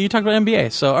go? Yeah, you talked about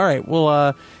NBA. So, all right,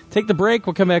 we'll take the break.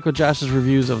 We'll come back with Josh's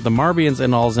reviews of The Marbians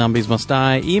and All Zombies Must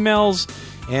Die, emails,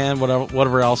 and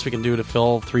whatever else we can do to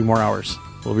fill 3 more hours.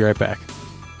 We'll be right back.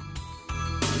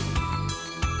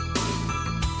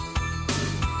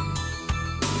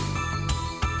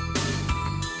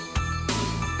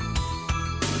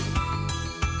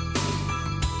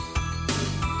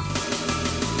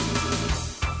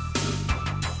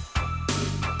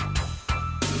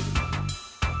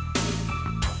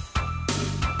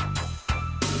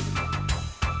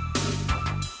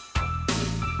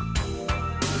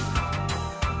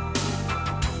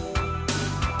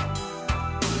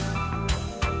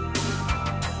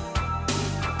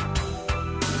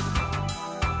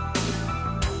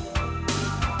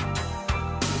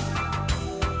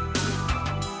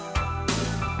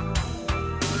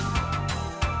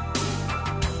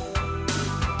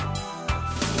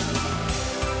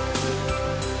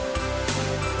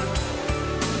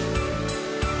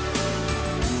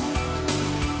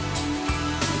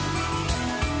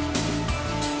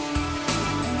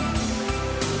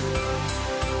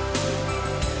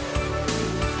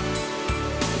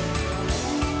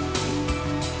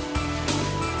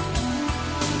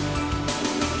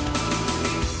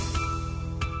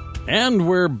 And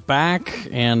we're back,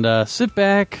 and sit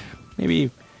back, maybe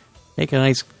make a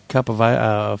nice cup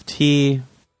of tea,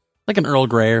 like an Earl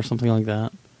Grey or something like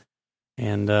that,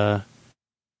 and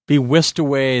be whisked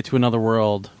away to another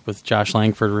world with Josh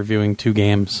Langford reviewing 2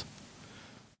 games.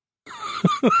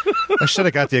 I should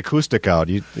have got the acoustic out.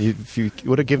 If you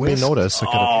would have given me notice. We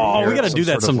got to do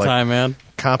that sometime, man.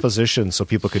 Composition so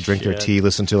people could drink their tea,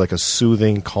 listen to like a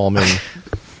soothing, calming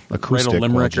acoustic. Write a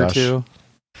limerick or two.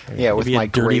 Yeah, with my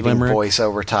grating voice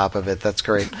over top of it. That's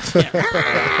great.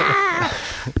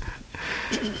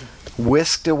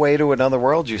 Whisked away to another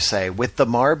world, you say, with the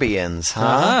Marbians,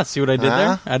 huh? See what I did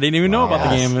there? I didn't even know about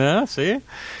the game. Yeah, see?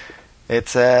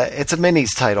 It's a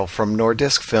minis title from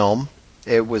Nordisk Film.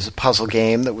 It was a puzzle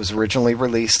game that was originally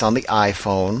released on the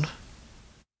iPhone.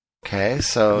 Okay,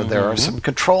 so there are some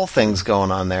control things going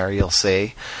on there, you'll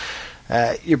see.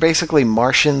 You're basically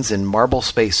Martians in marble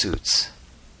spacesuits.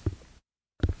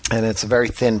 And it's a very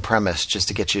thin premise just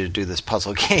to get you to do this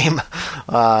puzzle game.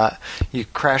 You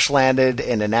crash landed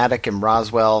in an attic in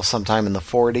Roswell sometime in the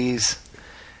 40s.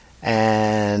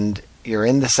 And you're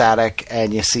in this attic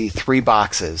and you see 3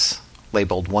 boxes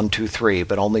labeled 1, 2, 3,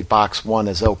 but only box 1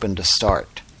 is open to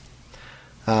start.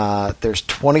 There's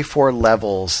 24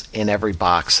 levels in every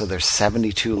box, so there's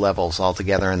 72 levels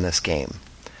altogether in this game.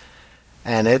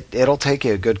 And it'll take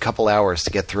you a good couple hours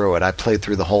to get through it. I played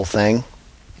through the whole thing.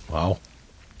 Wow.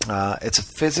 It's a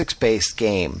physics-based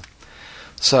game.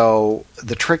 So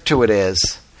the trick to it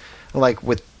is, like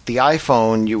with the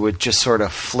iPhone, you would just sort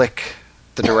of flick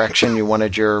the direction you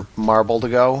wanted your marble to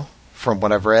go, from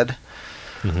what I've read.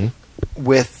 Mm-hmm.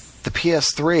 With the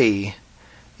PS3,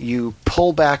 you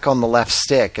pull back on the left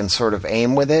stick and sort of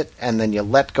aim with it, and then you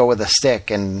let go of the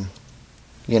stick, and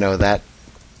that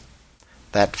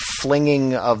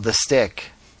flinging of the stick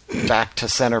back to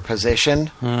center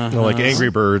position Like Angry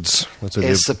Birds. That's what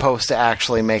is supposed to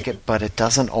actually make it, but it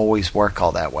doesn't always work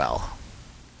all that well.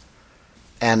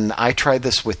 And I tried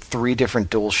this with 3 different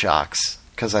DualShocks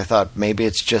because I thought maybe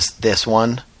it's just this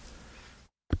one.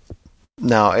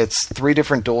 No, it's 3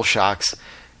 different DualShocks.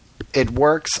 It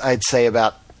works, I'd say,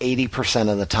 about 80%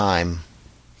 of the time.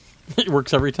 It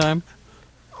works every time?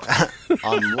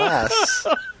 Unless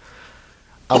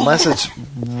it's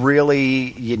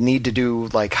really, you need to do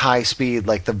like high speed,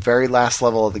 like the very last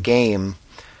level of the game,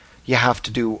 you have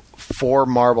to do 4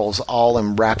 marbles all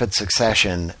in rapid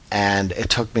succession, and it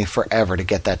took me forever to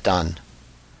get that done.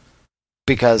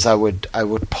 Because I would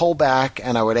pull back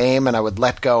and I would aim and I would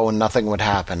let go and nothing would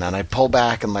happen. And I'd pull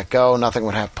back and let go, nothing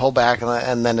would happen. Pull back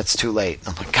and then it's too late. And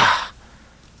I'm like,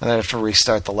 and I have to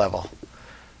restart the level.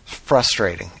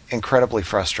 Frustrating, incredibly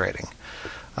frustrating.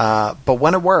 But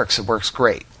when it works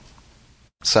great.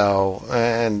 So,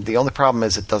 and the only problem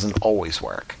is it doesn't always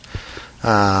work.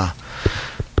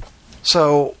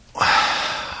 So,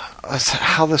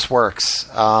 how this works,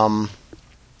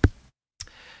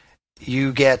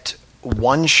 you get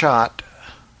 1 shot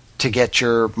to get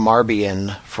your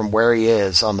Marbian from where he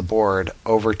is on the board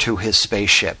over to his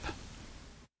spaceship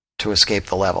to escape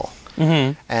the level.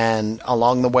 Mm-hmm. And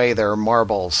along the way, there are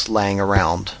marbles laying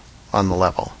around on the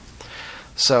level.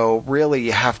 So really,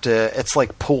 you have to, it's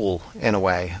like pool in a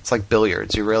way. It's like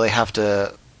billiards. You really have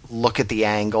to look at the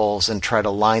angles and try to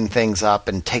line things up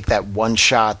and take that 1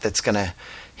 shot that's going to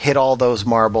hit all those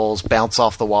marbles, bounce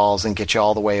off the walls, and get you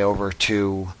all the way over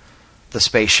to the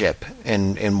spaceship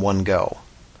in one go.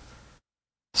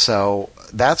 So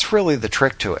that's really the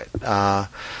trick to it.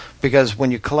 Because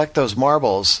when you collect those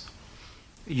marbles,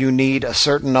 you need a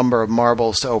certain number of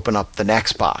marbles to open up the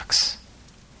next box.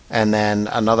 And then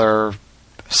another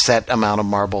set amount of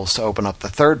marbles to open up the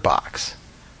 3rd box.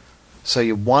 So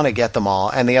you want to get them all.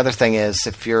 And the other thing is,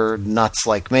 if you're nuts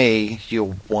like me,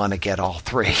 you'll want to get all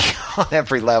 3 on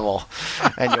every level.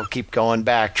 And you'll keep going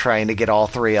back trying to get all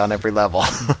 3 on every level.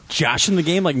 Josh in the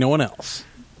game like no one else.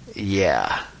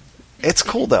 Yeah. It's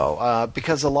cool, though,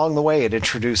 because along the way it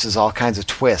introduces all kinds of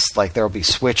twists. Like there'll be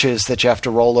switches that you have to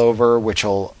roll over, which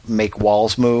will make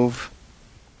walls move.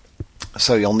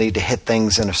 So you'll need to hit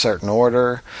things in a certain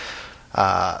order.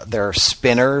 There are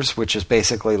spinners, which is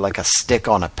basically like a stick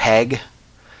on a peg.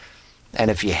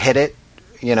 And if you hit it,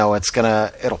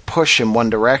 it'll push in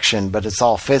one direction, but it's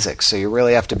all physics. So you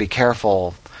really have to be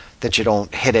careful that you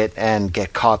don't hit it and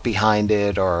get caught behind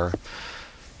it, or,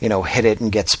 hit it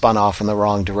and get spun off in the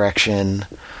wrong direction.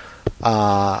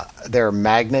 There are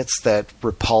magnets that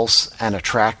repulse and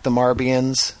attract the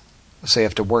Marbians. So you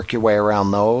have to work your way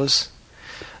around those.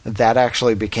 That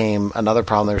actually became another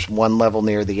problem. There's one level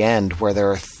near the end where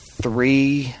there are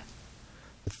three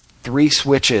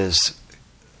switches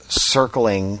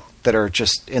circling that are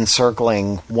just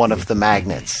encircling one of the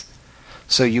magnets.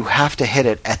 So you have to hit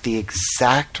it at the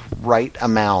exact right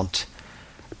amount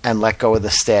and let go of the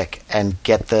stick and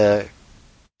get the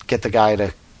guy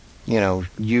to,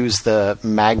 use the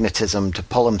magnetism to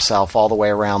pull himself all the way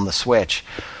around the switch.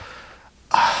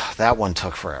 That one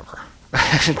took forever.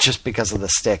 Just because of the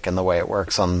stick and the way it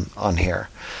works on here.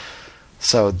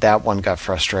 So that one got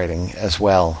frustrating as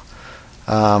well.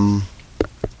 The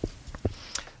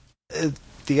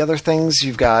other things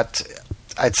you've got,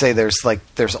 I'd say there's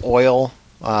oil,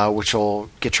 which will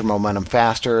get your momentum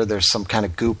faster. There's some kind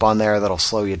of goop on there that'll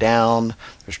slow you down.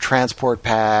 There's transport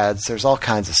pads. There's all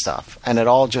kinds of stuff. And it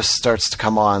all just starts to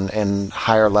come on in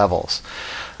higher levels.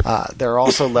 There are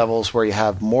also levels where you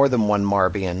have more than one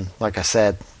Marbian, like I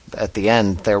said, at the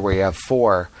end there where you have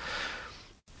 4,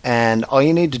 and all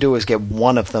you need to do is get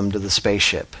one of them to the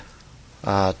spaceship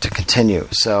to continue.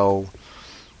 So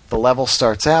the level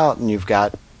starts out and you've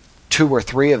got 2 or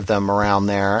 3 of them around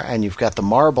there, and you've got the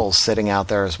marbles sitting out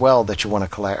there as well that you want to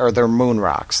collect. Or they're moon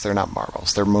rocks. They're not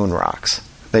marbles. They're moon rocks.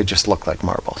 They just look like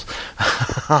marbles.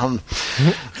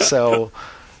 So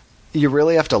you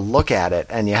really have to look at it,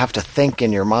 and you have to think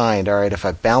in your mind, all right, if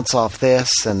I bounce off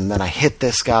this and then I hit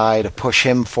this guy to push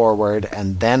him forward,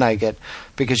 and then I get,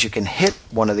 because you can hit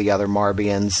one of the other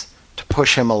Marbians to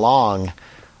push him along,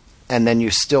 and then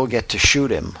you still get to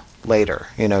shoot him later.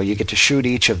 You get to shoot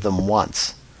each of them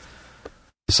once.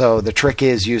 So the trick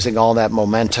is using all that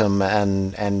momentum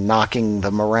and knocking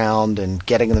them around and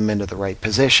getting them into the right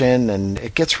position, and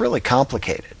it gets really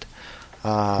complicated.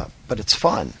 But it's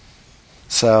fun.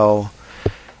 So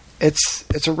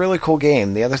it's a really cool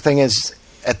game. The other thing is,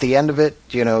 at the end of it,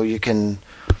 you can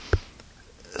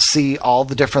see all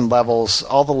the different levels.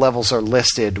 All the levels are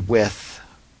listed with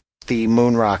the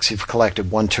moon rocks you've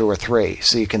collected, 1, 2, or 3.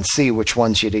 So you can see which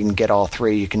ones you didn't get all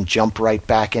 3. You can jump right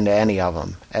back into any of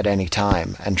them at any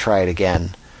time and try it again.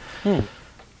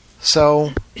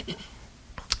 So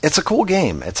it's a cool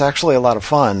game. It's actually a lot of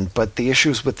fun, but the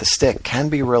issues with the stick can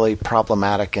be really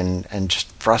problematic and just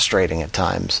frustrating at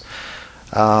times.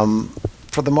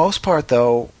 For the most part,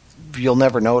 though, you'll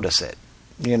never notice it.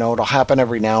 It'll happen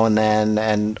every now and then,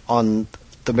 and on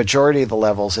the majority of the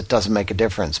levels, it doesn't make a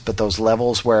difference. But those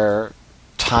levels where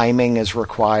timing is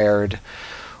required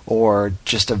or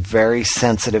just a very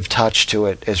sensitive touch to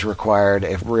it is required,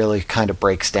 it really kind of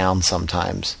breaks down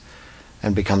sometimes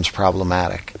and becomes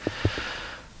problematic.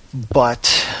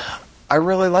 But I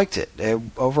really liked it.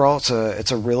 Overall,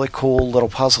 it's a really cool little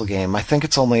puzzle game. I think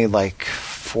it's only like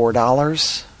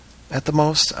 $4 at the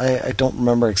most. I don't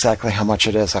remember exactly how much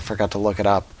it is. I forgot to look it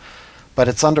up. But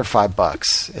it's under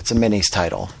 $5. It's a minis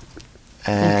title.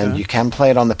 And you can play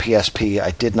it on the PSP.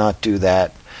 I did not do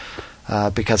that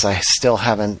because I still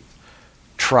haven't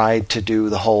tried to do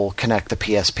the whole connect the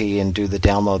PSP and do the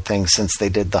download thing since they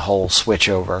did the whole switch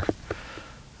over.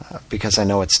 Because I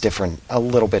know it's different, a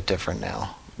little bit different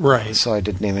now. Right. So I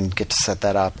didn't even get to set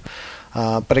that up.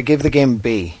 But I gave the game a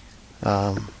B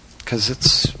because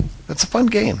it's a fun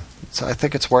game. So I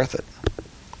think it's worth it.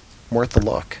 Worth the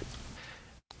look.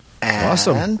 And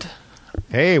awesome.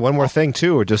 Hey, one more thing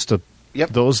too. Those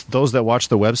that watch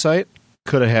the website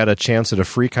could have had a chance at a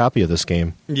free copy of this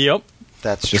game. Yep.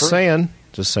 That's just true.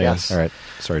 Just saying. Yes. All right.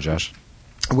 Sorry, Josh.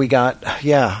 We got,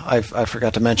 I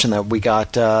forgot to mention that we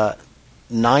got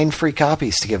 9 free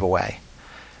copies to give away.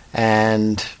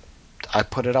 And I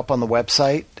put it up on the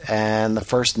website, and the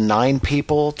first 9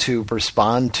 people to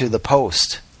respond to the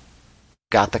post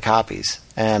got the copies.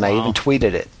 And I even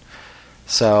tweeted it.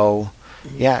 So,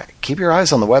 yeah, keep your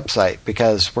eyes on the website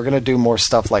because we're going to do more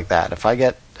stuff like that. If I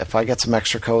get some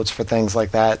extra codes for things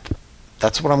like that,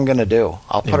 that's what I'm going to do.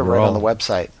 I'll put it right on the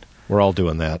website. We're all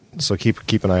doing that. So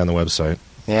keep an eye on the website.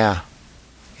 Yeah.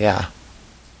 Yeah.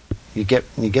 You get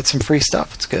some free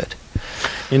stuff. It's good.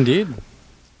 Indeed.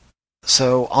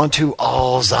 So, on to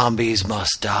All Zombies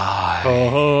Must Die.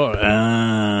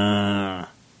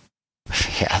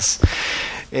 Yes.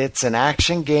 It's an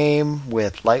action game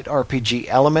with light RPG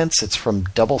elements. It's from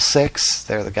Double Six.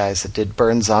 They're the guys that did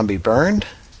Burn Zombie Burned,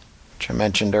 which I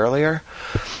mentioned earlier.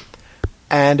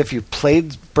 And if you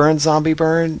played Burn Zombie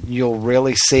Burn, you'll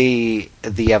really see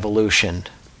the evolution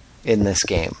in this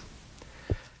game.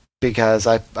 Because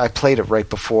I played it right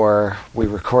before we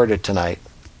recorded tonight.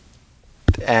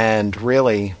 And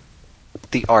really,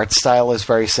 the art style is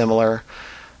very similar.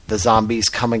 The zombies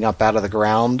coming up out of the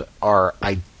ground are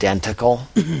identical.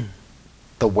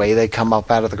 The way they come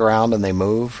up out of the ground and they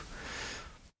move.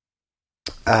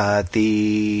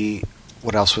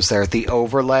 What else was there? The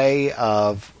overlay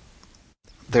of...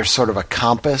 There's sort of a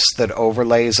compass that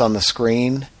overlays on the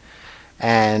screen,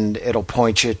 and it'll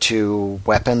point you to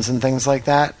weapons and things like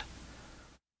that.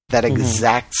 That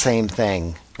exact same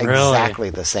thing, exactly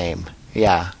the same,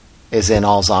 is in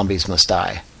All Zombies Must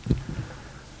Die.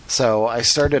 So I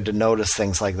started to notice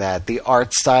things like that. The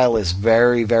art style is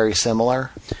very, very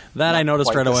similar. That I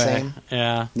noticed right away. Same.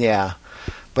 Yeah. Yeah,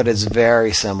 but it's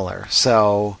very similar.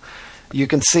 So you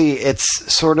can see it's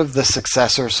sort of the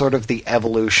successor, sort of the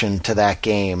evolution to that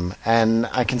game. And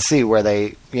I can see where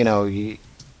they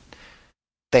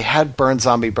had Burn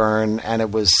Zombie Burn, and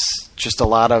it was just a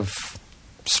lot of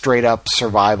straight-up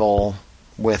survival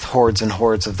with hordes and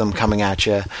hordes of them coming at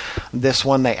you. This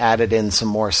one, they added in some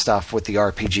more stuff with the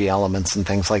RPG elements and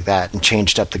things like that and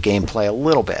changed up the gameplay a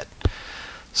little bit.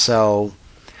 So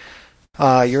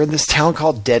you're in this town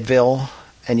called Deadville,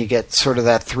 and you get sort of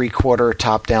that three-quarter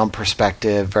top-down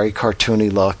perspective, very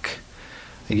cartoony look.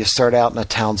 You start out in a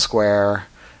town square,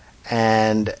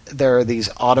 and there are these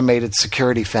automated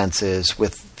security fences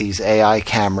with these AI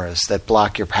cameras that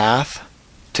block your path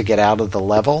to get out of the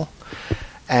level.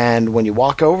 And when you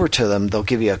walk over to them, they'll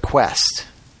give you a quest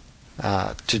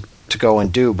to go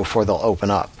and do before they'll open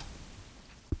up.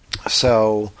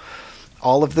 So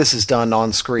all of this is done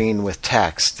on screen with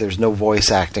text. There's no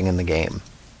voice acting in the game.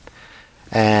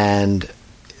 And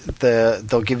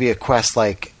they'll give you a quest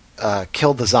like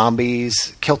kill 10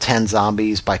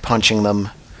 zombies by punching them,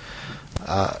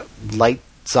 light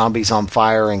zombies on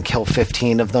fire and kill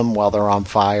 15 of them while they're on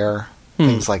fire,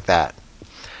 things like that.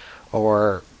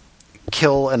 Or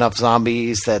kill enough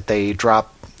zombies that they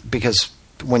drop, because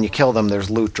when you kill them, there's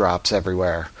loot drops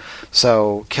everywhere.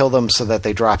 So kill them so that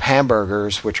they drop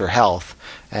hamburgers, which are health,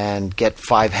 and get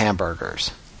 5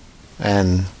 hamburgers.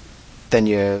 And then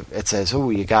it says, "Oh,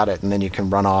 you got it," and then you can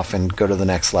run off and go to the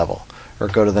next level or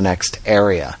go to the next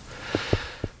area.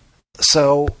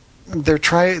 So they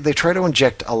try to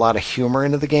inject a lot of humor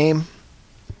into the game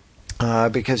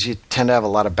because you tend to have a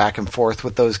lot of back and forth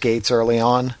with those gates early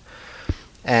on.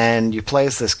 And you play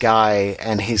as this guy,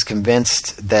 and he's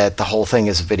convinced that the whole thing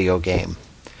is a video game.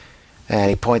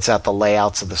 And he points out the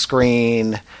layouts of the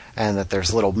screen, and that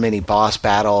there's little mini boss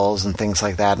battles and things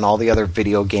like that, and all the other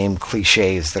video game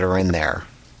cliches that are in there.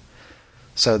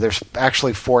 So there's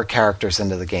actually 4 characters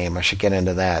into the game. I should get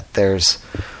into that. There's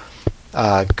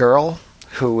a girl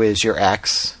who is your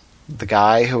ex, the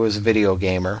guy who is a video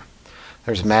gamer.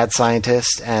 There's a mad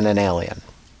scientist and an alien.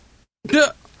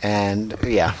 Yeah. And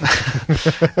yeah.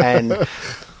 And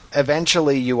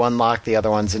eventually you unlock the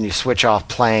other ones and you switch off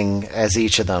playing as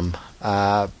each of them.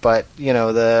 But,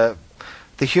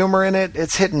 the humor in it,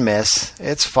 it's hit and miss.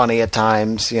 It's funny at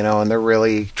times, and they're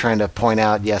really trying to point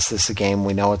out, yes, this is a game,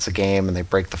 we know it's a game, and they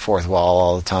break the fourth wall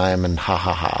all the time, and ha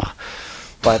ha ha.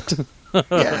 But,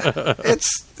 yeah,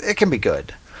 it can be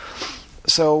good.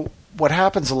 So what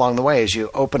happens along the way is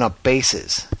you open up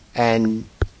bases, and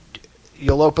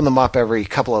you'll open them up every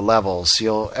couple of levels.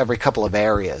 Every couple of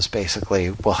areas, basically,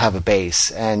 will have a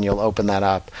base, and you'll open that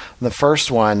up. The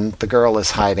first one, the girl is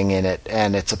hiding in it,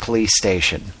 and it's a police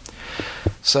station.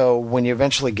 So when you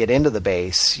eventually get into the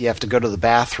base, you have to go to the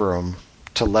bathroom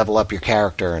to level up your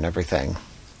character and everything.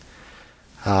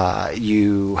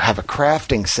 You have a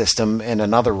crafting system in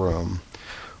another room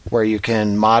where you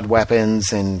can mod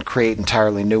weapons and create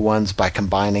entirely new ones by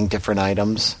combining different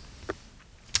items.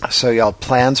 So you have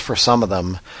plans for some of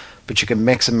them, but you can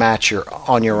mix and match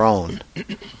on your own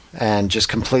and just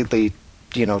completely,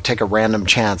 take a random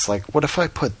chance. Like, what if I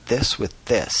put this with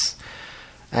this?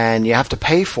 And you have to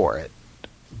pay for it,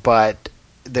 but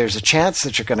there's a chance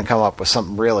that you're going to come up with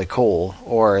something really cool,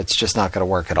 or it's just not going to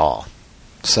work at all.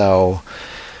 So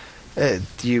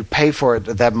you pay for it.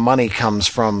 That money comes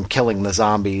from killing the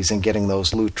zombies and getting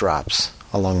those loot drops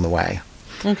along the way.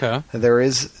 Okay. There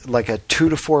is like a 2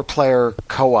 to 4 player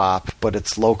co-op, but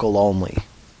it's local only.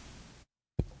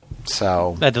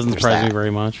 So that doesn't surprise me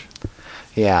very much.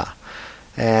 Yeah.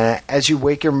 As you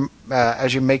make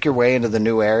your way into the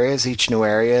new areas, each new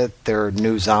area, there are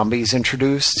new zombies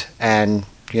introduced, and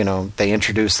they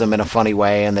introduce them in a funny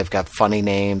way, and they've got funny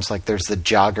names. Like there's the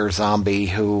jogger zombie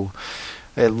who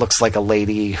it looks like a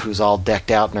lady who's all decked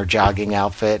out in her jogging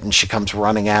outfit, and she comes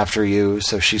running after you,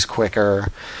 so she's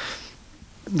quicker.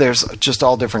 There's just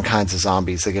all different kinds of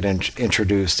zombies that get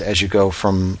introduced as you go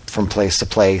from place to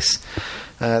place.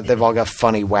 They've all got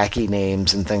funny, wacky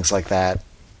names and things like that.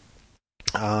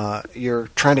 You're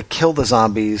trying to kill the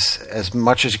zombies as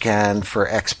much as you can for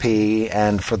XP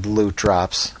and for the loot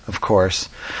drops, of course.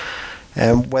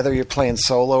 And whether you're playing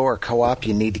solo or co-op,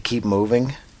 you need to keep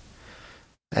moving.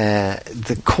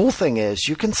 The cool thing is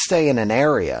you can stay in an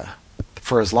area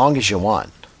for as long as you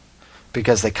want,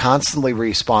 because they constantly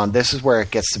respawn. This is where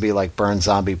it gets to be like burn,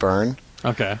 zombie, burn.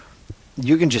 Okay.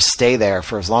 You can just stay there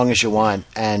for as long as you want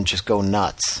and just go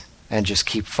nuts and just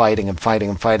keep fighting and fighting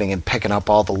and fighting and picking up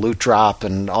all the loot drop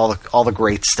and all the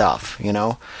great stuff,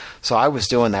 So I was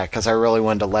doing that because I really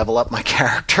wanted to level up my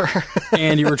character.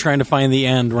 And you were trying to find the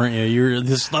end, weren't you?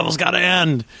 This level's got to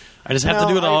end. I just have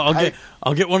to do it.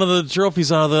 I'll get one of the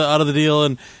trophies out of the deal,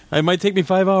 and it might take me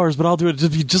 5 hours, but I'll do it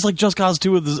just like Just Cause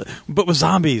 2 but with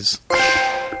zombies.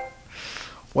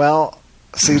 Well,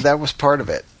 see, that was part of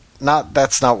it.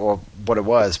 That's not what it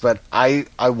was, but I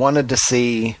wanted to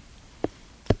see,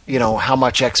 how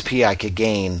much XP I could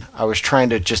gain. I was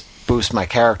trying to just boost my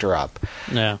character up.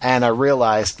 Yeah. And I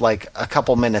realized, like, a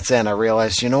couple minutes in,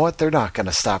 you know what? They're not going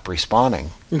to stop respawning.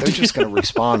 They're just going to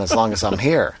respawn as long as I'm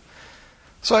here.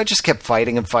 So I just kept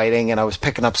fighting and fighting, and I was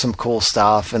picking up some cool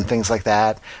stuff and things like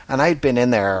that. And I'd been in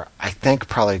there, I think,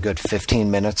 probably a good 15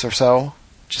 minutes or so,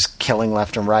 just killing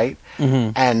left and right.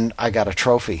 Mm-hmm. And I got a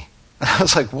trophy. I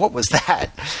was like, what was that?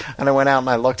 And I went out and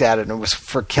I looked at it, and it was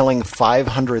for killing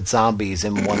 500 zombies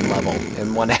in one level,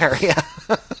 in one area.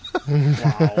 Wow.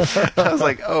 I was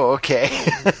like, oh, okay.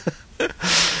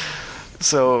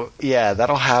 So, yeah,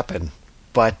 that'll happen.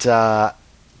 But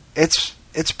it's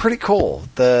it's pretty cool.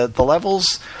 The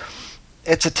levels,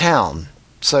 it's a town.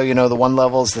 So, the one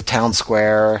level is the town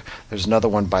square. There's another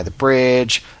one by the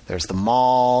bridge. There's the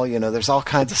mall. There's all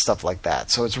kinds of stuff like that.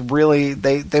 So it's really,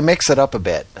 they mix it up a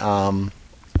bit. And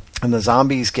the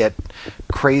zombies get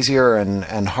crazier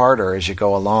and harder as you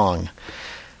go along.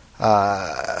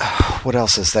 What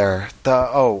else is there?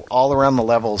 All around the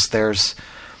levels, there's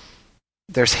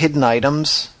hidden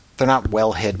items. They're not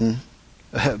well hidden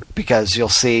because you'll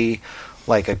see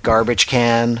like a garbage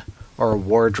can or a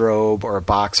wardrobe or a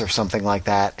box or something like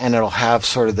that, and it'll have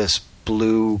sort of this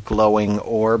blue glowing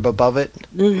orb above it,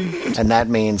 and that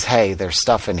means, hey, there's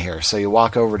stuff in here. So you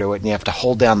walk over to it, and you have to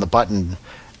hold down the button,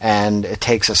 and it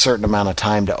takes a certain amount of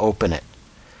time to open it.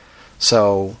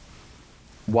 So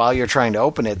while you're trying to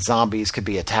open it, zombies could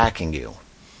be attacking you.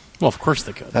 Well, of course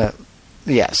they could.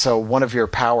 So one of your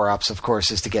power-ups, of course,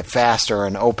 is to get faster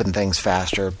and open things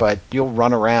faster, but you'll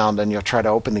run around and you'll try to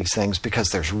open these things because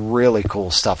there's really cool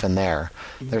stuff in there.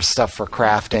 There's stuff for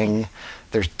crafting.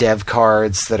 There's dev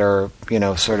cards that are,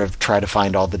 sort of try to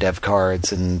find all the dev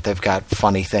cards, and they've got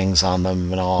funny things on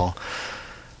them and all.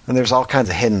 And there's all kinds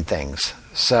of hidden things.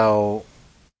 So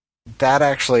that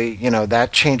actually,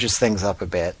 that changes things up a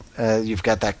bit. You've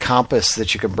got that compass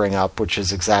that you can bring up, which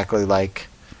is exactly like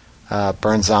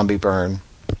Burn Zombie Burn.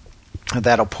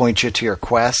 That'll point you to your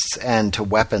quests and to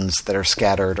weapons that are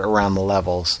scattered around the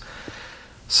levels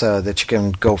so that you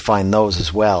can go find those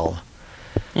as well.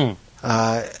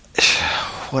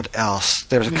 What else?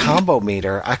 There's a combo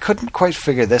meter. I couldn't quite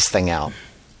figure this thing out.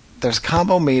 There's a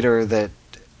combo meter that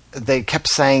they kept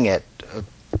saying it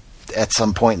at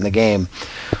some point in the game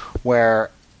where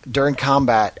during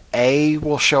combat, A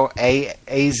will show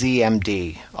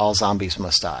AZMD, all zombies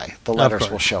must die. The letters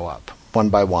will show up one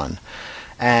by one.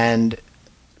 And,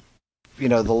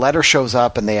 the letter shows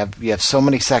up and you have so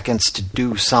many seconds to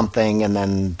do something, and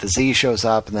then the Z shows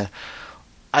up, and then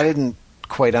I didn't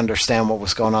quite understand what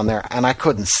was going on there, and I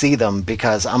couldn't see them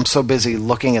because I'm so busy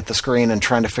looking at the screen and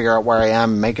trying to figure out where I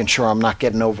am, making sure I'm not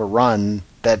getting overrun,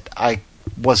 that I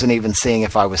wasn't even seeing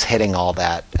if I was hitting all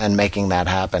that and making that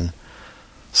happen.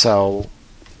 So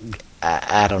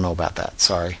I don't know about that.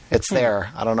 Sorry, it's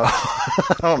there. I don't know.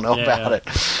 I don't know about it.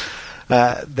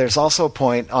 There's also a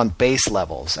point on base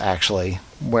levels actually,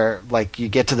 where like you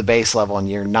get to the base level and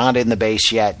you're not in the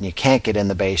base yet, and you can't get in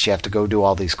the base. You have to go do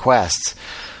all these quests.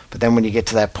 But then when you get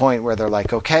to that point where they're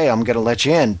like, "Okay, I'm going to let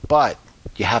you in, but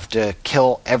you have to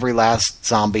kill every last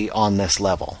zombie on this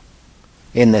level,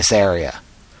 in this area,"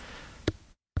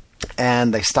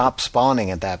 and they stop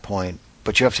spawning at that point,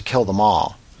 but you have to kill them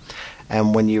all.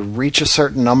 And when you reach a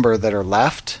certain number that are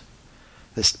left,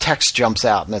 this text jumps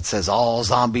out and it says, "All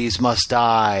zombies must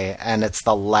die." And it's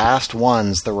the last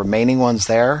ones, the remaining ones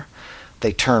there,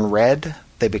 they turn red,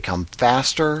 they become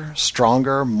faster,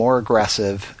 stronger, more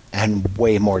aggressive, and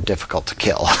way more difficult to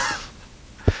kill.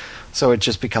 So it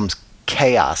just becomes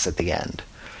chaos at the end.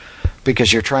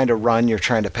 Because you're trying to run, you're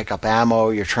trying to pick up ammo,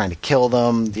 you're trying to kill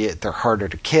them, they're harder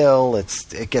to kill,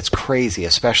 it gets crazy,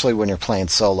 especially when you're playing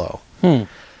solo. The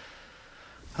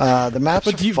maps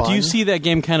are fun. Do you see that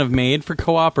game kind of made for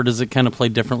co-op, or does it kind of play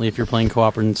differently if you're playing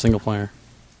co-op or in single player?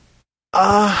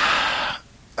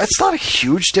 It's not a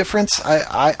huge difference,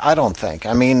 I don't think.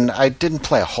 I mean, I didn't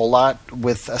play a whole lot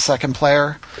with a second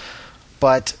player,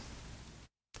 but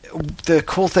the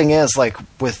cool thing is, like,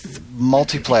 with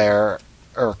multiplayer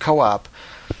or co-op,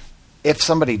 if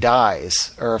somebody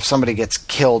dies, or if somebody gets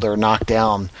killed or knocked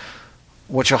down,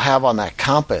 what you'll have on that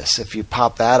compass, if you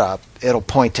pop that up, it'll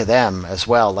point to them as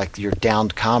well, like your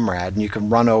downed comrade, and you can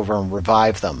run over and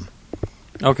revive them.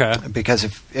 Okay. Because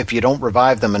if you don't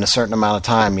revive them in a certain amount of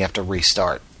time, you have to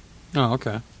restart. Oh,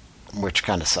 okay. Which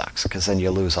kind of sucks, because then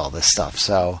you lose all this stuff.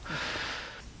 So,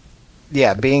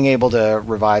 yeah, being able to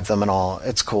revive them and all,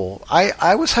 it's cool.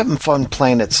 I was having fun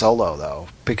playing it solo, though,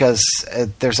 because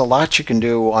there's a lot you can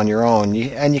do on your own,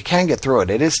 and you can get through it.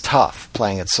 It is tough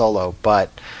playing it solo, but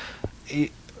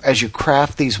as you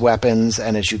craft these weapons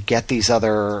and as you get these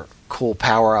other cool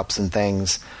power-ups and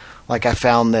things, like I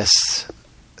found this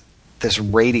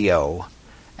radio,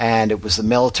 and it was the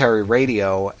military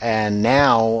radio, and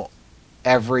now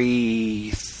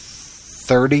every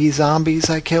 30 zombies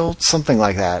I killed, something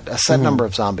like that, a set number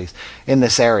of zombies in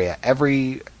this area,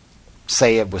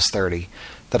 say it was 30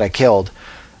 that I killed,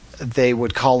 they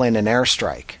would call in an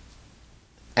airstrike,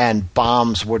 and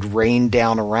bombs would rain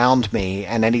down around me,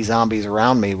 and any zombies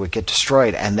around me would get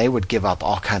destroyed, and they would give up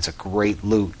all kinds of great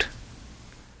loot.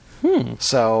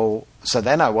 So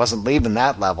then I wasn't leaving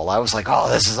that level. I was like, oh,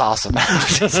 this is awesome. I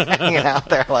was just hanging out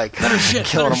there, like,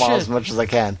 killing them all as much as I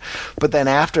can. But then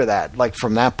after that, like,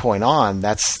 from that point on,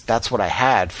 that's what I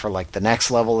had for, like, the next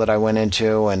level that I went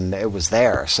into, and it was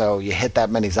there. So you hit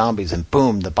that many zombies, and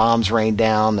boom, the bombs rain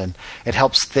down, and it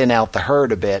helps thin out the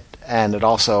herd a bit, and it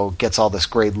also gets all this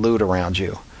great loot around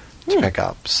you to pick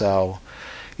up. So,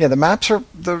 yeah, the maps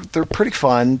they're pretty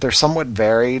fun. They're somewhat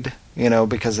varied,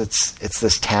 because it's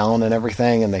this town and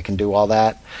everything, and they can do all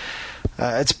that.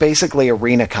 It's basically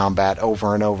arena combat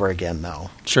over and over again, though.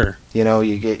 Sure.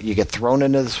 You get thrown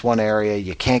into this one area,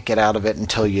 you can't get out of it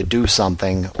until you do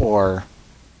something, or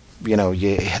you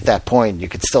hit that point. You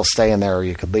could still stay in there, or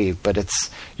you could leave, but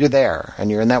you're there,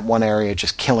 and you're in that one area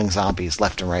just killing zombies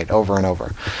left and right, over and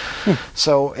over.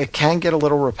 So it can get a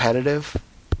little repetitive,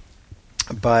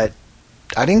 but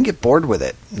I didn't get bored with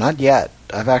it. Not yet.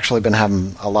 I've actually been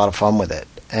having a lot of fun with it.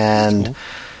 And cool.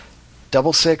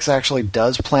 Double Six actually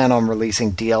does plan on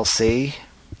releasing DLC.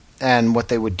 And what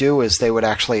they would do is they would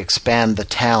actually expand the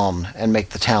town and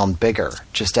make the town bigger,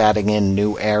 just adding in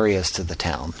new areas to the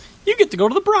town. You get to go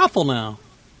to the brothel now.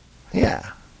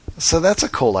 Yeah. So that's a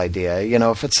cool idea.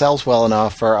 If it sells well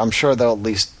enough, or I'm sure they'll at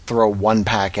least throw one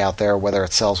pack out there, whether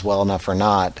it sells well enough or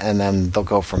not, and then they'll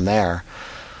go from there.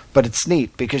 But it's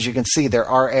neat because you can see there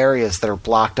are areas that are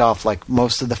blocked off. Like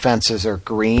most of the fences are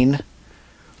green.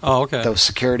 Oh, okay. Those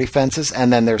security fences.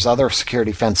 And then there's other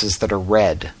security fences that are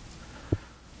red.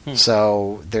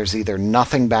 So there's either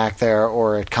nothing back there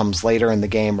or it comes later in the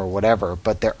game or whatever.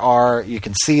 But you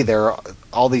can see there are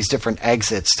all these different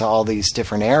exits to all these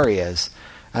different areas.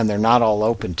 And they're not all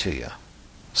open to you.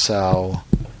 So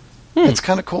it's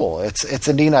kind of cool. It's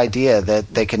a neat idea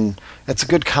that they can. It's a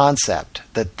good concept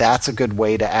that's a good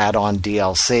way to add on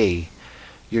DLC.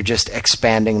 You're just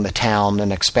expanding the town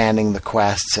and expanding the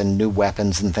quests and new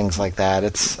weapons and things like that. I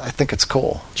think it's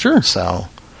cool. Sure. So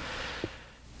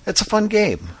it's a fun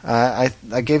game. I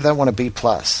gave that one a B+.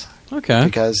 Okay.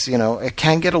 Because it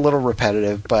can get a little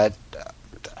repetitive, but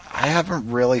I haven't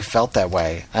really felt that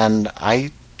way, and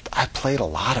I played a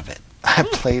lot of it. I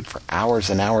played for hours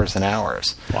and hours and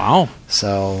hours. Wow!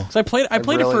 So I played it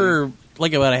for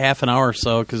like about a half an hour or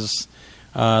so because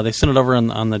they sent it over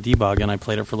on the debug, and I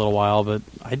played it for a little while, but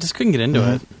I just couldn't get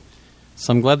into it.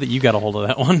 So I'm glad that you got a hold of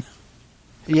that one.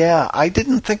 Yeah, I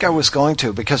didn't think I was going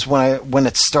to, because when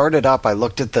it started up, I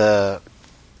looked at the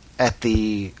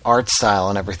art style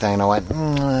and everything, and I went,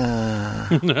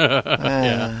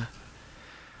 Yeah.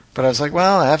 But I was like,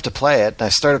 well, I have to play it. And I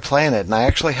started playing it, and I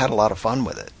actually had a lot of fun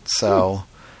with it. So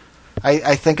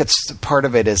I think it's part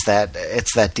of it is that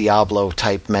it's that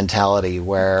Diablo-type mentality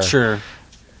where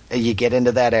you get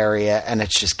into that area, and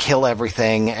it's just kill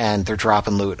everything, and they're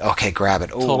dropping loot. Okay, grab it.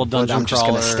 Total dungeon I'm just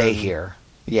going to stay here.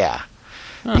 Yeah.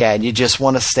 Huh. Yeah, and you just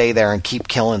want to stay there and keep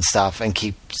killing stuff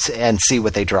and see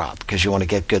what they drop because you want to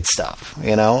get good stuff,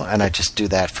 And I just do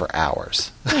that for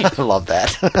hours. I love that.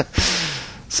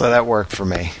 So that worked for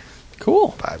me.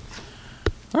 Cool. But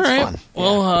all right. Fun.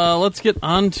 Well, let's get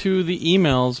on to the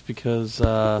emails because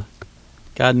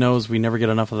God knows we never get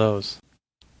enough of those.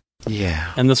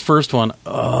 Yeah. And this first one,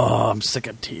 I'm sick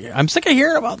of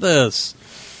hearing about this.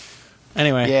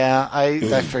 Anyway. Yeah, I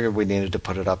figured we needed to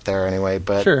put it up there anyway,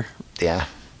 but sure. Yeah.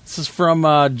 This is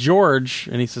from George,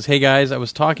 and he says, "Hey guys, I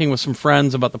was talking with some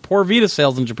friends about the poor Vita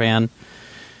sales in Japan.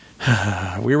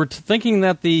 We were thinking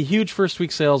that the huge first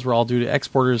week sales were all due to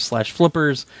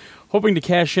exporters/flippers, hoping to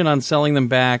cash in on selling them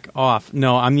back off.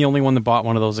 No, I'm the only one that bought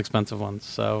one of those expensive ones,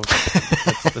 so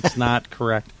that's not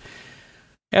correct.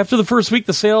 After the first week,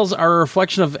 the sales are a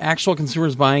reflection of actual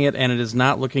consumers buying it, and it is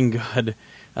not looking good.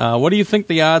 What do you think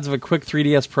the odds of a quick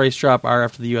 3DS price drop are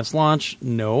after the U.S. launch?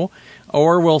 No.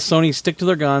 Or will Sony stick to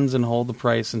their guns and hold the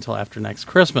price until after next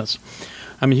Christmas?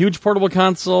 I'm a huge portable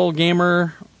console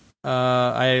gamer.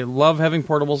 I love having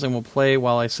portables and will play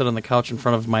while I sit on the couch in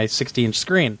front of my 60-inch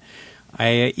screen.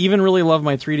 I even really love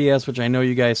my 3DS, which I know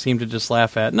you guys seem to just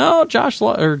laugh at. No,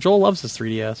 Joel loves his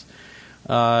 3DS.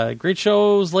 Great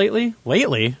shows lately.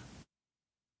 Lately?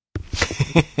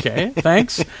 Okay,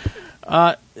 thanks.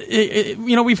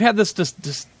 We've had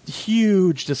this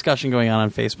huge discussion going on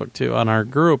Facebook, too, on our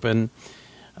group, and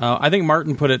I think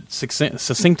Martin put it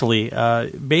succinctly.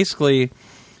 Basically,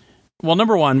 well,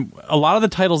 number one, a lot of the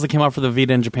titles that came out for the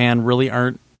Vita in Japan really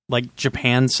aren't, like,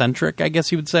 Japan-centric, I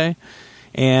guess you would say.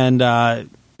 And a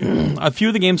few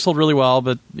of the games sold really well,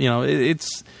 but,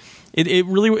 it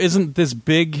really isn't this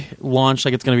big launch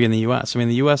like it's going to be in the U.S. I mean,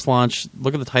 the U.S. launch,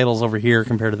 look at the titles over here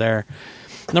compared to there.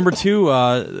 Number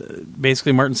two,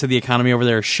 basically, Martin said the economy over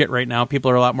there is shit right now.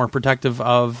 People are a lot more protective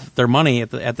of their money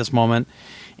at this moment,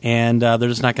 and they're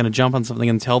just not going to jump on something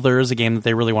until there is a game that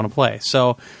they really want to play.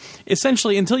 So,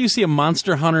 essentially, until you see a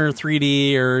Monster Hunter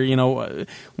 3D or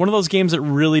one of those games that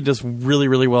really does really,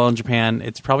 really well in Japan,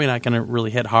 it's probably not going to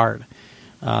really hit hard.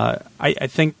 I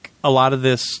think a lot of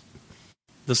this,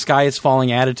 the sky is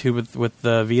falling attitude with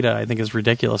the Vita, I think is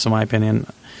ridiculous in my opinion.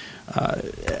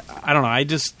 I don't know. I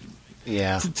just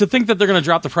to think that they're going to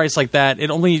drop the price like that.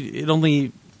 It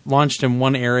only launched in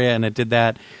one area and it did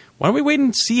that. Why don't we wait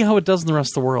and see how it does in the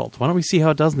rest of the world? Why don't we see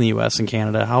how it does in the U.S. and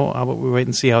Canada? How about we wait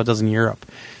and see how it does in Europe?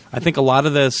 I think a lot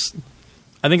of this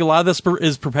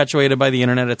is perpetuated by the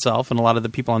internet itself and a lot of the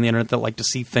people on the internet that like to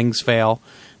see things fail,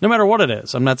 no matter what it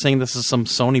is. I'm not saying this is some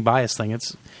Sony bias thing.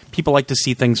 It's people like to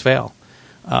see things fail.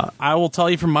 I will tell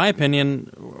you from my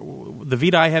opinion, the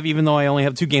Vita I have, even though I only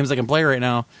have 2 games I can play right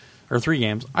now, or 3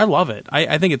 games, I love it.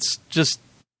 I think it's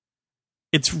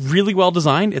really well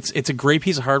designed. It's a great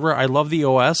piece of hardware. I love the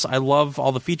OS. I love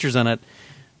all the features in it.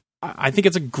 I think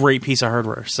it's a great piece of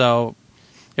hardware. So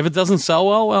if it doesn't sell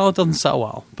well, it doesn't sell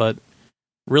well. But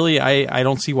really, I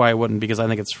don't see why it wouldn't, because I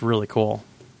think it's really cool.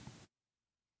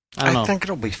 I think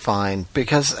it'll be fine,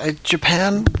 because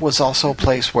Japan was also a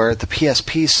place where the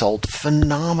PSP sold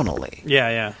phenomenally.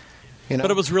 Yeah.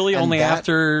 But it was really only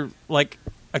after like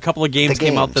a couple of games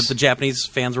came out that the Japanese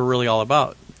fans were really all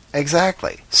about.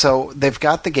 Exactly. So they've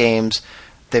got the games,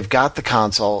 they've got the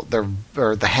console,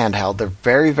 or the handheld. They're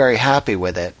very, very happy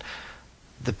with it.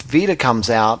 The Vita comes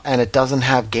out and it doesn't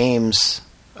have games,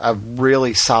 a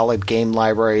really solid game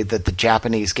library that the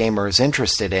Japanese gamer is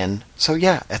interested in. So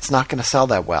yeah, it's not going to sell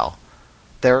that well.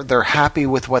 They're happy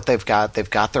with what they've got. They've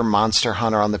got their Monster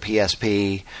Hunter on the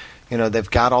PSP. They've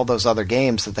got all those other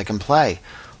games that they can play.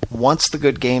 Once the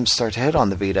good games start to hit on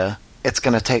the Vita, it's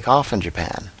going to take off in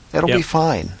Japan. It'll be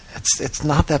fine. It's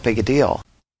not that big a deal.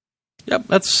 Yep,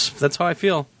 that's how I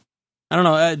feel. I don't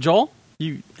know, Joel.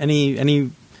 You any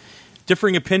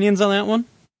differing opinions on that one?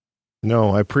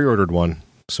 No, I pre-ordered one,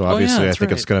 so obviously I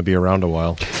think it's going to be around a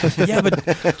while. Yeah,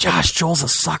 but Josh, Joel's a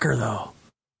sucker, though.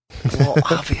 Well,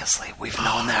 obviously, we've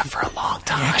known that for a long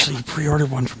time. He actually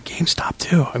pre-ordered one from GameStop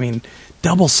too. I mean,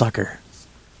 double sucker.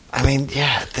 I mean,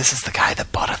 yeah, this is the guy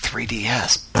that bought a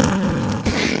 3DS.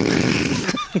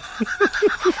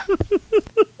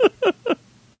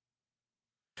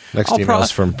 Next email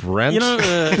is from Brent.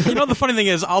 The funny thing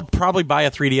is, I'll probably buy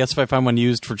a 3DS if I find one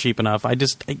used for cheap enough.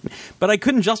 But I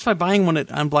couldn't justify buying one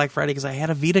on Black Friday because I had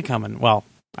a Vita coming. Well,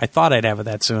 I thought I'd have it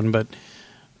that soon, but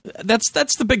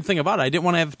that's the big thing about it. I didn't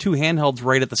want to have 2 handhelds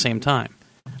right at the same time.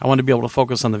 I wanted to be able to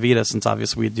focus on the Vita, since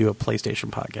obviously we do a PlayStation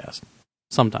podcast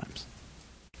sometimes.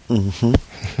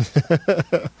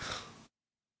 Mm-hmm.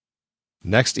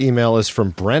 Next email is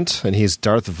from Brent, and he's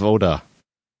Darth Voda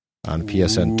on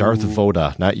PSN. Ooh. Darth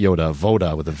Voda, not Yoda.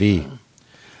 Voda with a V.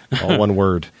 All one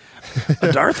word.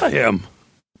 A Darth I am.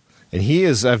 And he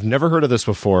is, I've never heard of this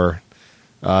before,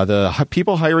 the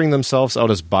people hiring themselves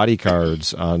out as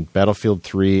bodyguards on Battlefield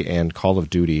 3 and Call of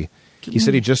Duty. He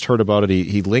said he just heard about it.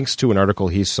 He links to an article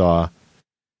he saw.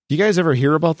 Do you guys ever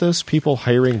hear about this? People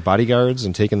hiring bodyguards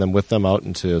and taking them with them out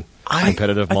into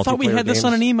competitive multiplayer games? I thought we had this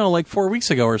on an email like 4 weeks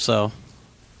ago or so.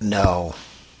 No.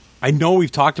 I know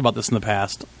we've talked about this in the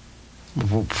past.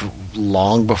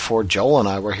 Long before Joel and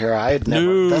I were here, I had never.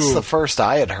 No. That's the first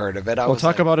I had heard of it. We'll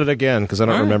talk about it again, because I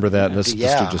don't remember that. This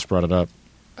dude just brought it up.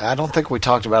 I don't think we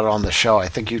talked about it on the show. I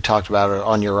think you talked about it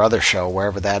on your other show,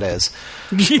 wherever that is.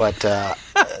 But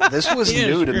this was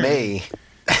new to me.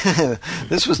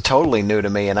 This was totally new to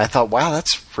me, and I thought, wow,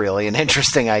 that's really an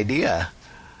interesting idea.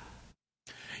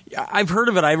 I've heard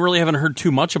of it. I really haven't heard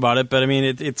too much about it, but I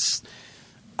mean, it's.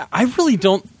 I really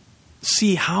don't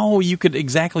see how you could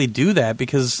exactly do that,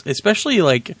 because especially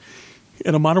like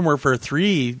in a Modern Warfare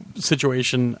 3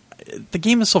 situation, the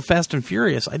game is so fast and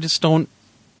furious. I just don't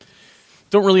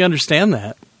really understand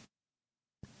that.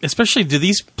 Especially, do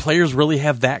these players really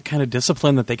have that kind of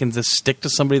discipline that they can just stick to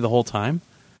somebody the whole time?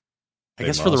 I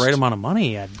guess for the right amount of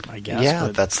money, I guess. Yeah,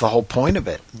 that's the whole point of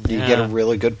it. You get a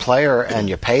really good player and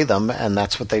you pay them, and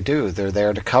that's what they do. They're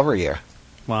there to cover you.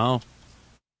 Wow.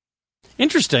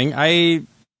 Interesting. I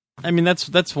mean,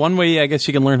 that's one way I guess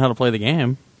you can learn how to play the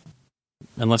game.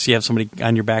 Unless you have somebody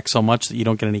on your back so much that you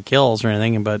don't get any kills or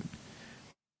anything. But,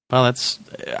 well, that's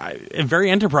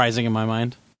very enterprising in my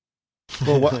mind.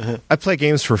 Well, I play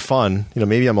games for fun.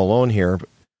 Maybe I'm alone here, but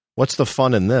what's the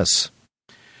fun in this?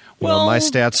 My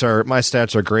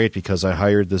stats are great because I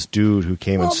hired this dude who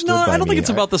came and stood by me. I don't think it's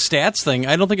about the stats thing.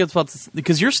 I don't think it's about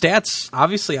because your stats.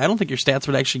 Obviously, I don't think your stats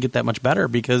would actually get that much better,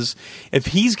 because if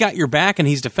he's got your back and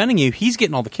he's defending you, he's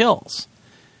getting all the kills.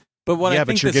 But what I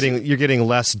think you're getting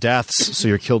less deaths, so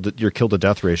your kill to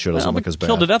death ratio doesn't look as bad.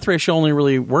 Kill to death ratio only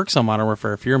really works on Modern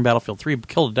Warfare. If you're in Battlefield 3,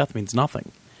 kill to death means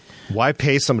nothing. Why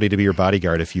pay somebody to be your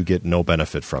bodyguard if you get no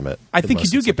benefit from it? I think you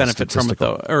do get benefit from it,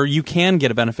 though, or you can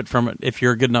get a benefit from it if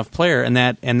you're a good enough player, and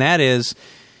that is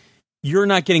you're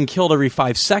not getting killed every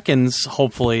 5 seconds,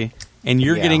 hopefully, and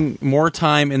you're getting more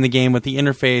time in the game with the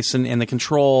interface and the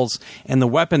controls and the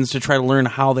weapons to try to learn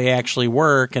how they actually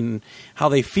work and how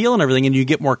they feel and everything, and you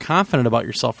get more confident about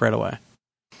yourself right away.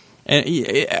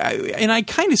 And I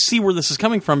kind of see where this is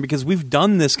coming from because we've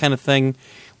done this kind of thing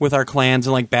with our clans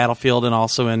in like Battlefield and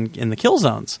also in the kill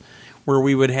zones, where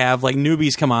we would have like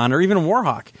newbies come on, or even in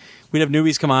Warhawk. We'd have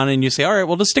newbies come on and you say, all right,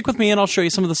 well, just stick with me and I'll show you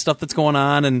some of the stuff that's going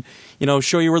on and,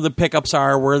 show you where the pickups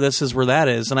are, where this is, where that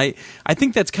is. And I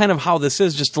think that's kind of how this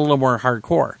is, just a little more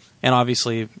hardcore and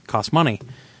obviously costs money.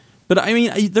 But I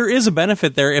mean, there is a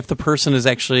benefit there if the person is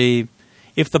actually,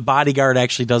 if the bodyguard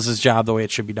actually does his job the way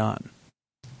it should be done.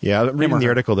 Yeah, I'm reading the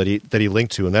article that he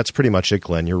linked to, and that's pretty much it,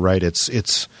 Glenn. You're right.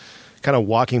 It's kind of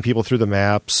walking people through the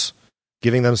maps,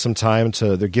 giving them some time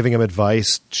they're giving them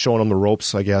advice, showing them the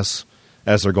ropes, I guess,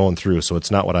 as they're going through. So it's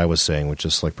not what I was saying, which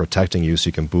is like protecting you so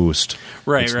you can boost.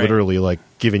 Right, it's literally like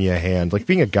giving you a hand, like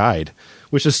being a guide,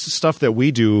 which is stuff that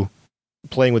we do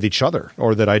playing with each other,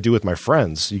 or that I do with my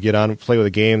friends. You get on, play with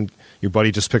a game, your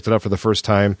buddy just picked it up for the first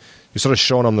time, you're sort of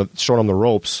showing them the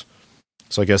ropes.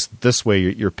 So I guess this way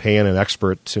you're paying an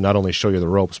expert to not only show you the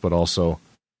ropes, but also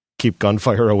keep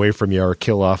gunfire away from you or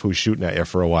kill off who's shooting at you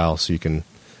for a while, so you can,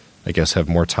 I guess, have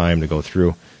more time to go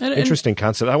through. Interesting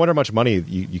concept. I wonder how much money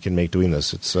you can make doing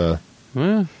this. It's I'm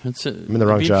in the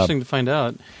wrong job. Interesting to find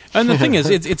out. And the thing is,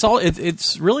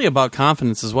 it's really about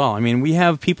confidence as well. I mean, we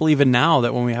have people even now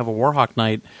that when we have a Warhawk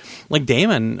night, like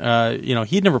Damon,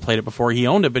 he'd never played it before. He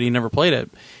owned it, but he never played it.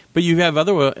 But you have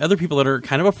other people that are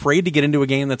kind of afraid to get into a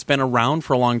game that's been around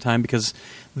for a long time because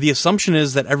the assumption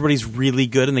is that everybody's really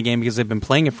good in the game because they've been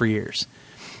playing it for years.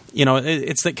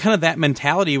 It's that kind of that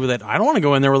mentality with it. I don't want to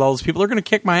go in there with all those people. They're going to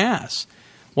kick my ass.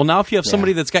 Well, now if you have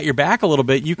somebody that's got your back a little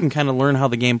bit, you can kind of learn how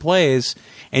the game plays,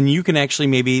 and you can actually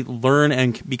maybe learn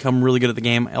and become really good at the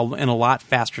game in a lot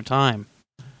faster time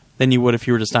than you would if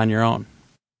you were just on your own.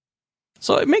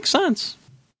 So it makes sense.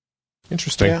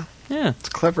 Interesting. Yeah. It's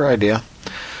a clever idea.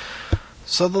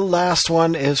 So the last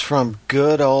one is from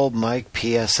good old Mike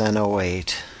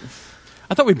PSN08.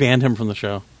 I thought we banned him from the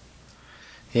show.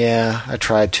 Yeah, I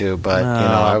tried to, but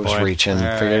I was reaching.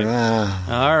 All figured, right.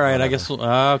 All right, whatever. I guess.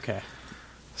 Okay.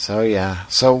 So yeah.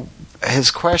 So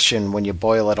his question, when you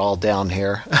boil it all down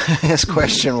here, his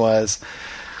question was,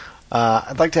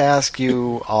 I'd like to ask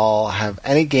you all: have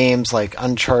any games like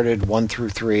Uncharted 1 through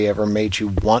 3 ever made you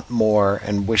want more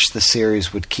and wish the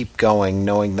series would keep going,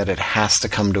 knowing that it has to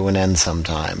come to an end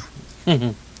sometime?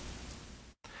 Mm-hmm.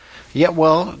 Yeah,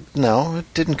 well, no,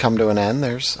 it didn't come to an end.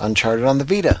 There's Uncharted on the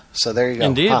Vita, so there you go.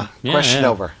 Indeed. Yeah, question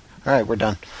over. All right, we're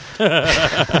done.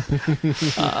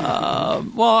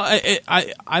 Well,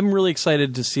 I'm really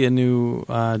excited to see a new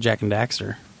Jak and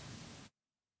Daxter.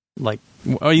 Even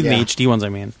the HD ones, I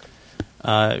mean.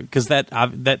 Because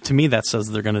that to me, that says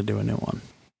they're going to do a new one.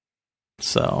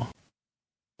 So,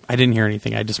 I didn't hear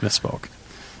anything. I just misspoke.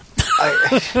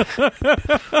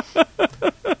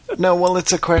 No, well,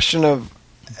 it's a question of,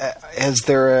 is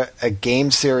there a game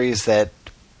series that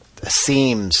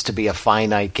seems to be a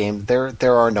finite game?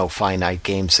 There are no finite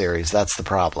game series. That's the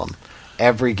problem.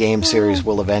 Every game series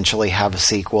will eventually have a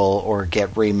sequel or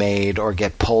get remade or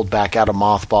get pulled back out of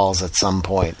mothballs at some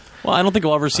point. Well, I don't think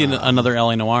we'll ever see another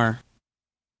L.A. Noire.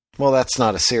 Well, that's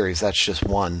not a series. That's just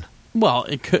one. Well,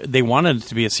 they wanted it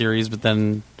to be a series, but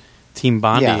then Team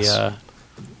Bondi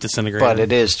disintegrated. But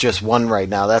it is just one right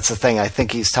now. That's the thing. I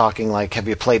think he's talking like, have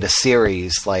you played a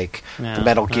series like the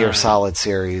Metal Gear Solid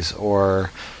series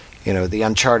or, the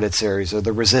Uncharted series or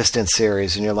the Resistance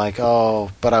series, and you're like,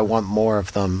 oh, but I want more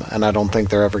of them, and I don't think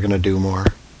they're ever going to do more.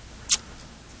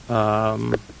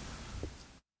 I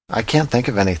can't think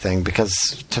of anything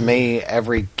because to me,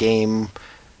 every game...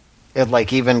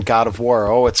 like even God of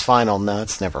War, it's final. No,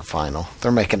 it's never final. They're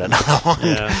making another one.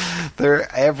 Yeah.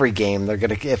 Every game, they're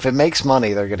gonna, if it makes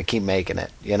money, they're gonna keep making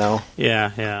it. Yeah.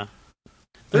 There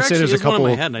actually there's is a couple.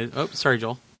 One in my head. Sorry,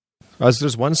 Joel.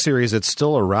 There's one series that's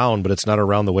still around, but it's not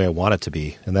around the way I want it to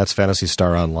be, and that's Phantasy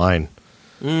Star Online.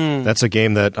 That's a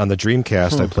game that on the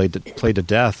Dreamcast I played to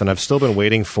death, and I've still been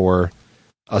waiting for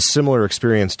a similar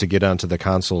experience to get onto the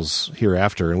consoles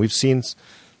hereafter, and we've seen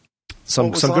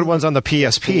some good ones on the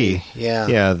PSP.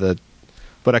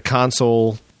 But a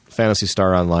console Phantasy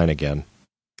Star Online again.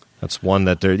 That's one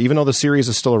that even though the series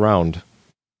is still around,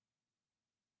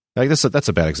 Like that's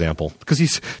a bad example because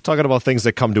he's talking about things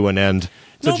that come to an end.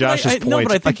 To Josh's point, no,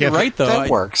 but I think you're right though. That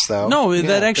works though. No,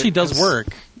 that actually does work.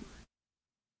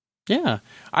 Yeah,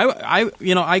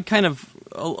 I kind of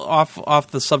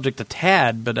off the subject a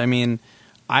tad, but I mean,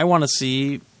 I want to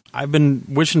see. I've been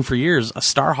wishing for years a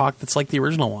Starhawk that's like the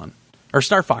original one, or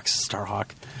Star Fox,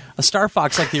 a Star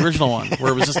Fox like the original one,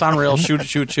 where it was just on rails,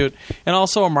 shoot, and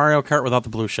also a Mario Kart without the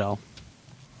blue shell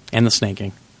and the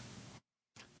snaking.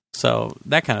 So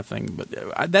that kind of thing,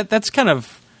 but that's kind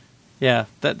of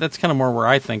that's kind of more where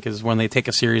I think is when they take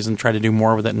a series and try to do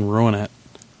more with it and ruin it.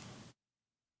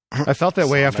 I felt that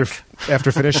way after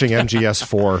finishing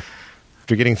MGS4.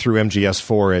 After getting through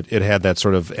MGS4, it had that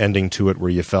sort of ending to it where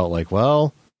you felt like,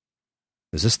 well,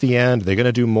 is this the end? Are they going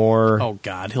to do more? Oh,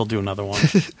 God, he'll do another one.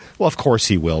 Well, of course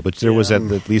he will, but there was at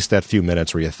least that few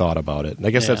minutes where you thought about it. And I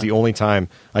guess that's the only time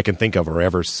I can think of or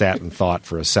ever sat and thought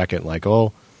for a second, like,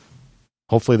 oh,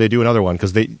 hopefully they do another one.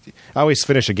 Because I always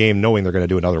finish a game knowing they're going to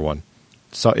do another one.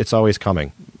 So it's always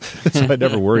coming. So I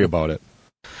never worry about it.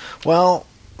 Well,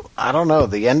 I don't know.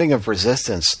 The ending of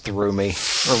Resistance threw me.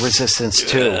 Or Resistance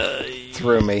 2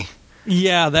 threw me.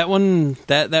 Yeah, that one,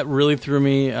 that really threw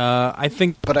me. I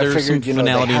think there's some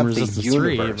finality in Resistance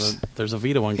 3, but there's a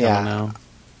Vita one coming now.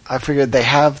 I figured they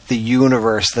have the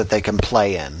universe that they can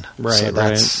play in. Right, so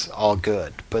that's all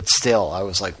good. But still, I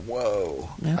was like, whoa.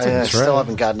 Yeah, I still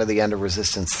haven't gotten to the end of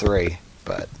Resistance 3.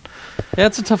 But yeah,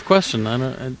 it's a tough question.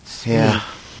 I'd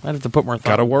have to put more thought.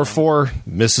 God of War 4,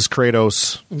 Mrs.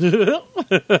 Kratos.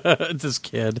 It's his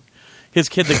kid. His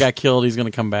kid that got killed, he's going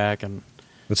to come back and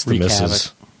it's the Mrs. Havoc.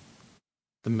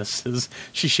 The Mrs.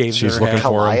 She shaves She's her looking head.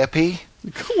 for him.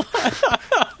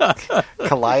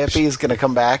 Calliope is going to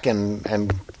come back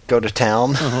and go to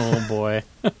town. Oh, boy.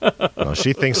 No,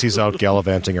 she thinks he's out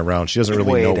gallivanting around. She doesn't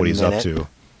really know what he's up to.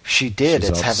 She did.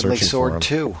 She's it's Heavenly Sword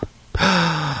 2.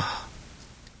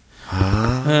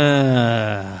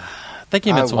 That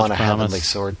game had so much promise. I want a Heavenly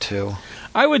Sword 2.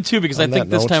 I would too, because I think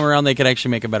this time around they could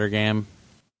actually make a better game.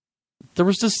 It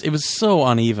was so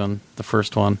uneven, the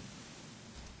first one.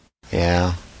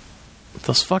 Yeah.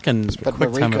 Those fucking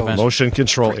quick time events. Motion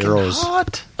control arrows.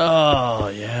 Hot. Oh,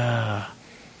 yeah.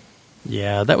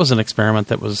 Yeah, that was an experiment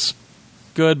that was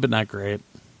good, but not great.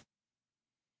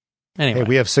 Anyway. Hey,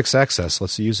 we have 6 access.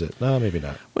 Let's use it. No, maybe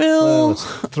not. Well, let's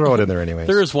throw it in there anyways.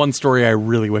 There is one story I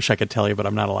really wish I could tell you, but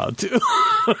I'm not allowed to.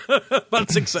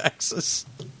 About 6 access.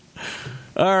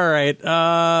 All right.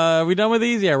 We done with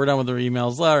these? Yeah, we're done with the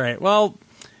emails. All right. Well,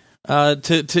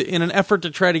 in an effort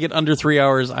to try to get under 3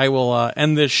 hours, I will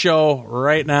end this show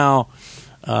right now.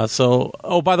 By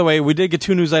the way, we did get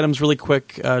 2 news items really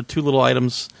quick. 2 little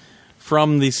items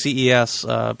from the CES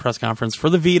press conference. For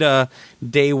the Vita,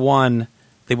 day 1,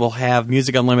 they will have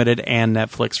Music Unlimited and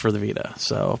Netflix for the Vita.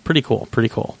 So pretty cool.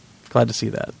 Glad to see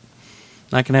that.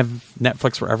 I can have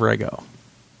Netflix wherever I go.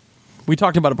 We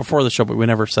talked about it before the show, but we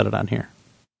never said it on here.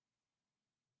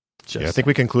 I think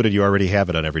we concluded you already have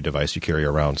it on every device you carry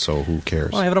around, so who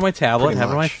cares? Well, I have it on my tablet, have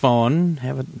it on my phone,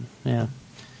 have it, yeah.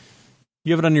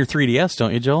 You have it on your 3DS,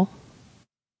 don't you, Joel?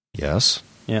 Yes.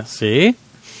 Yeah, see?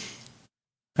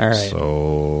 All right.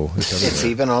 So it's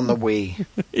even on the Wii.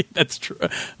 That's true.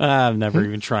 I'm never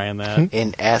even trying that.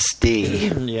 In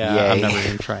SD. Yeah, Yay. I'm never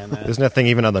even trying that. Isn't that thing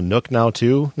even on the Nook now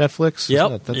too? Netflix?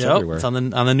 Yep. That's everywhere. It's on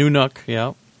the new Nook.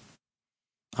 Yep.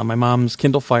 On my mom's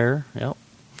Kindle Fire. Yep.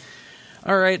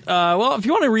 All right. Well, if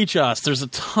you want to reach us, there's a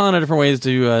ton of different ways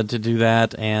to do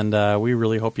that, and we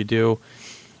really hope you do.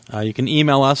 You can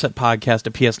email us at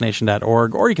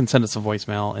podcast@psnation.org, or you can send us a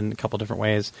voicemail in a couple different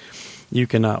ways. You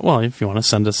can, if you want to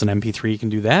send us an MP3, you can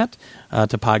do that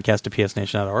to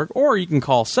podcast@psnation.org, or you can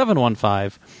call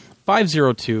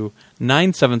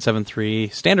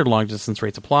 715-502-9773. Standard long-distance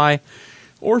rates apply.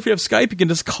 Or if you have Skype, you can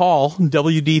just call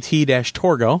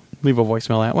WDT-Torgo. Leave a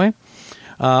voicemail that way.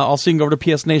 Also, you can go over to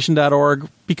psnation.org,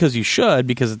 because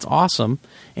it's awesome,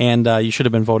 and you should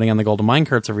have been voting on the Golden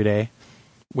Minecarts every day,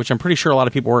 which I'm pretty sure a lot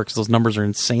of people were, because those numbers are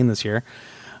insane this year.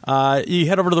 You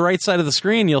head over to the right side of the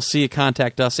screen, you'll see a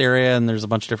Contact Us area, and there's a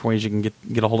bunch of different ways you can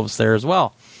get a hold of us there as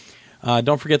well.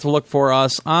 Don't forget to look for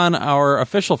us on our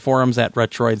official forums at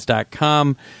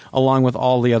retroids.com, along with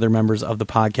all the other members of the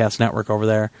podcast network over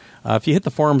there. If you hit the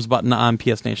forums button on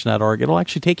psnation.org, it'll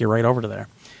actually take you right over to there.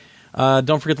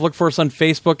 Don't forget to look for us on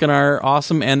Facebook in our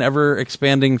awesome and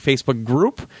ever-expanding Facebook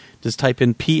group. Just type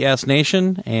in PS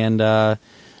Nation and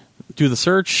do the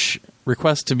search,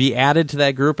 request to be added to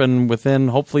that group, and within,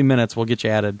 hopefully, minutes, we'll get you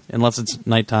added, unless it's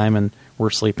nighttime and we're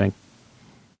sleeping.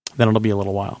 Then it'll be a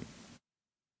little while.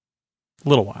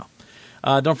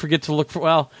 Don't forget to look for.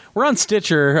 Well, we're on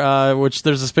Stitcher, which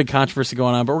there's this big controversy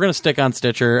going on, but we're going to stick on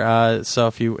Stitcher. So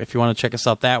if you want to check us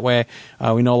out that way,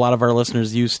 we know a lot of our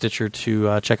listeners use Stitcher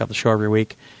to check out the show every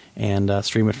week and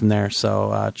stream it from there.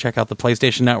 So check out the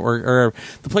PlayStation Network or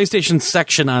the PlayStation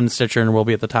section on Stitcher, and we'll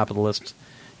be at the top of the list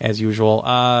as usual.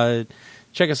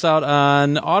 Check us out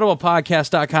on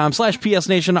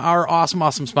audiblepodcast.com/PSNation, our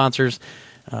awesome sponsors.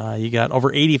 You got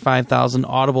over 85,000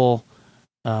 Audible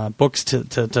books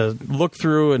to look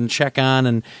through and check on.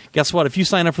 And guess what? If you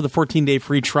sign up for the 14-day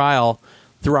free trial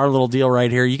through our little deal right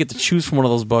here, you get to choose from one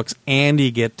of those books, and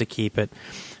you get to keep it.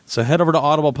 So head over to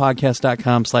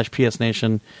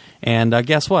audiblepodcast.com/PSNation. And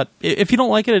guess what? If you don't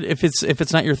like it, if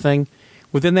it's not your thing,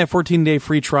 within that 14-day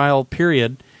free trial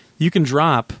period, you can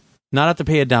drop, not have to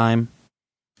pay a dime,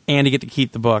 and you get to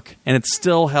keep the book. And it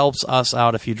still helps us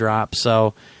out if you drop.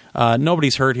 So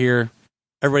nobody's hurt here.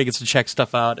 Everybody gets to check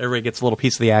stuff out. Everybody gets a little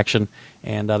piece of the action,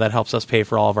 and that helps us pay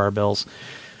for all of our bills.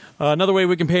 Another way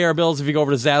we can pay our bills, if you go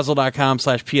over to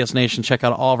Zazzle.com/PSNation, check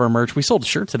out all of our merch. We sold a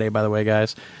shirt today, by the way,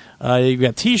 guys. You've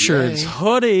got T-shirts,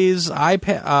 hoodies,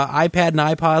 iPad and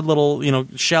iPod little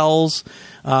shells,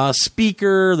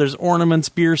 speaker. There's ornaments,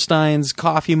 beer steins,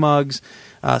 coffee mugs,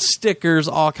 stickers,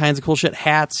 all kinds of cool shit,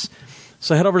 hats.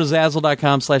 So head over to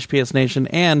Zazzle.com/PSNation,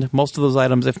 and most of those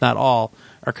items, if not all,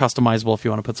 are customizable if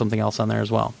you want to put something else on there as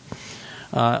well.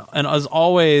 And as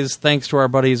always, thanks to our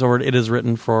buddies over at It Is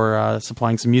Written for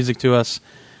supplying some music to us.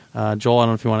 Joel, I don't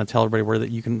know if you want to tell everybody where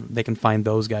they can find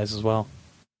those guys as well.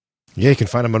 Yeah, you can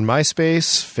find them on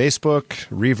MySpace, Facebook,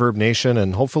 Reverb Nation,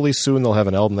 and hopefully soon they'll have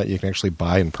an album that you can actually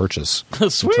buy and purchase.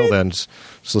 Sweet. Until then, just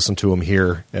listen to them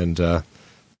here and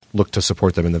look to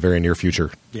support them in the very near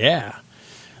future. Yeah.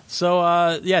 So,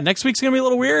 next week's going to be a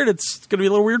little weird. It's going to be a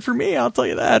little weird for me, I'll tell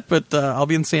you that. But I'll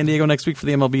be in San Diego next week for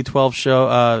the MLB 12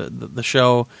 show, the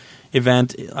show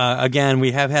event. Again,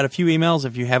 we have had a few emails.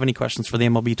 If you have any questions for the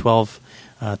MLB 12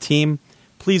 team,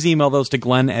 please email those to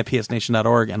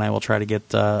glenn@psnation.org, and I will try to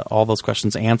get all those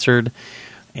questions answered.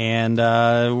 And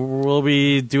we'll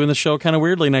be doing the show kind of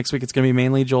weirdly next week. It's going to be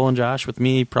mainly Joel and Josh with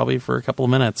me probably for a couple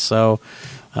of minutes. So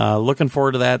looking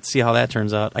forward to that, see how that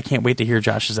turns out. I can't wait to hear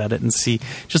Josh's edit and see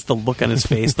just the look on his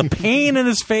face, the pain in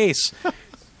his face.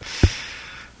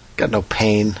 Got no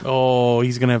pain. Oh,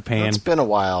 he's going to have pain. It's been a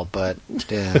while, but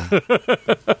yeah.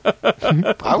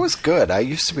 I was good. I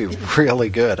used to be really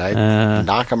good. I'd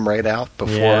knock them right out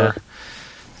before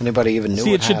anybody even knew what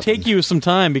happened. See, it should take you some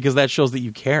time because that shows that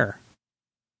you care.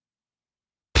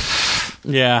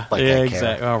 Yeah,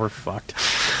 exactly. Oh, we're fucked.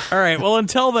 All right, well,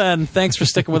 until then, thanks for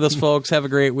sticking with us, folks. Have a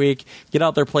great week. Get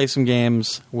out there, play some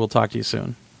games. We'll talk to you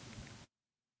soon.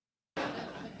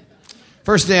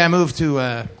 First day I moved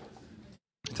to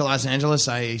Los Angeles,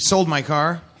 I sold my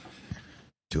car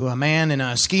to a man in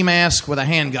a ski mask with a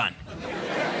handgun.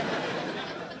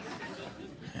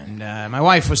 And my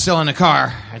wife was still in the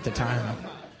car at the time.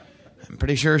 I'm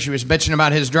pretty sure she was bitching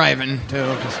about his driving,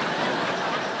 too.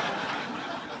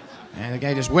 And the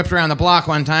guy just whipped around the block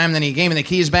one time, then he gave me the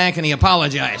keys back and he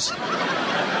apologized. He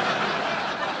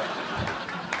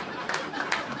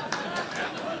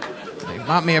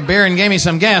bought me a beer and gave me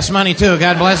some gas money, too.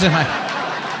 God bless him.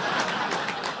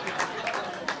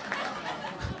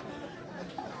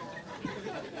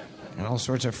 Got all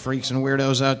sorts of freaks and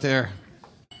weirdos out there.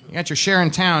 You got your share in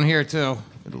town here, too.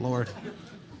 Good Lord.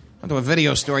 I went to a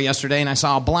video store yesterday and I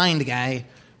saw a blind guy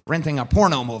renting a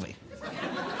porno movie.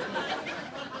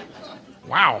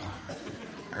 Wow.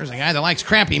 There's a guy that likes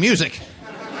crappy music.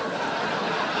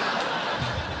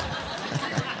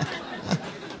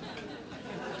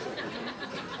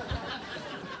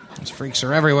 These freaks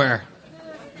are everywhere.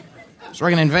 I was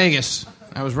working in Vegas.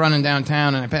 I was running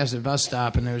downtown and I passed a bus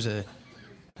stop and there's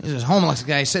this homeless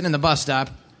guy sitting in the bus stop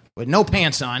with no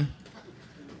pants on,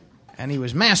 and he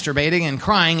was masturbating and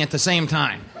crying at the same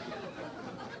time.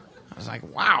 I was like,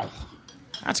 wow,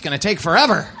 that's going to take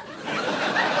forever.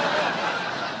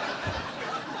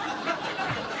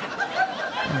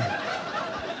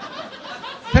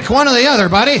 Pick one or the other,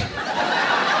 buddy.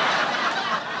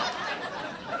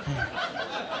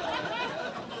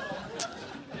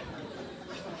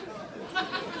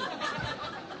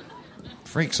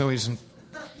 Freaks always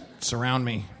surround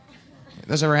me. If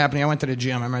this ever happened, I went to the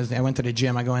gym. I went to the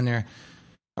gym. I go in there.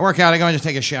 I work out. I go in to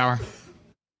take a shower.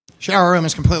 Shower room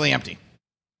is completely empty.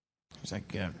 There's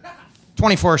like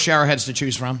 24 shower heads to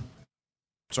choose from.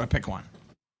 So I pick one.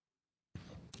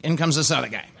 In comes this other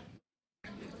guy.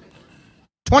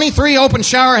 23 open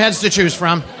shower heads to choose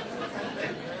from.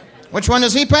 Which one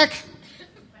does he pick?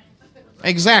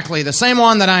 Exactly, the same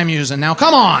one that I'm using. Now,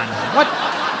 come on. What?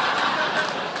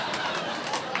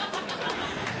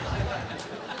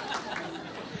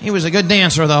 He was a good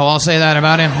dancer, though. I'll say that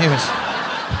about him. He was.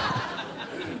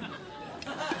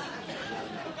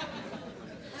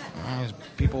 There's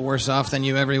people worse off than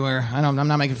you everywhere. I'm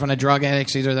not making fun of drug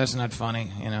addicts either. That's not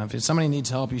funny. If somebody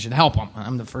needs help, you should help them.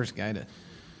 I'm the first guy to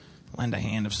lend a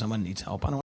hand if someone needs help.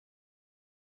 I don't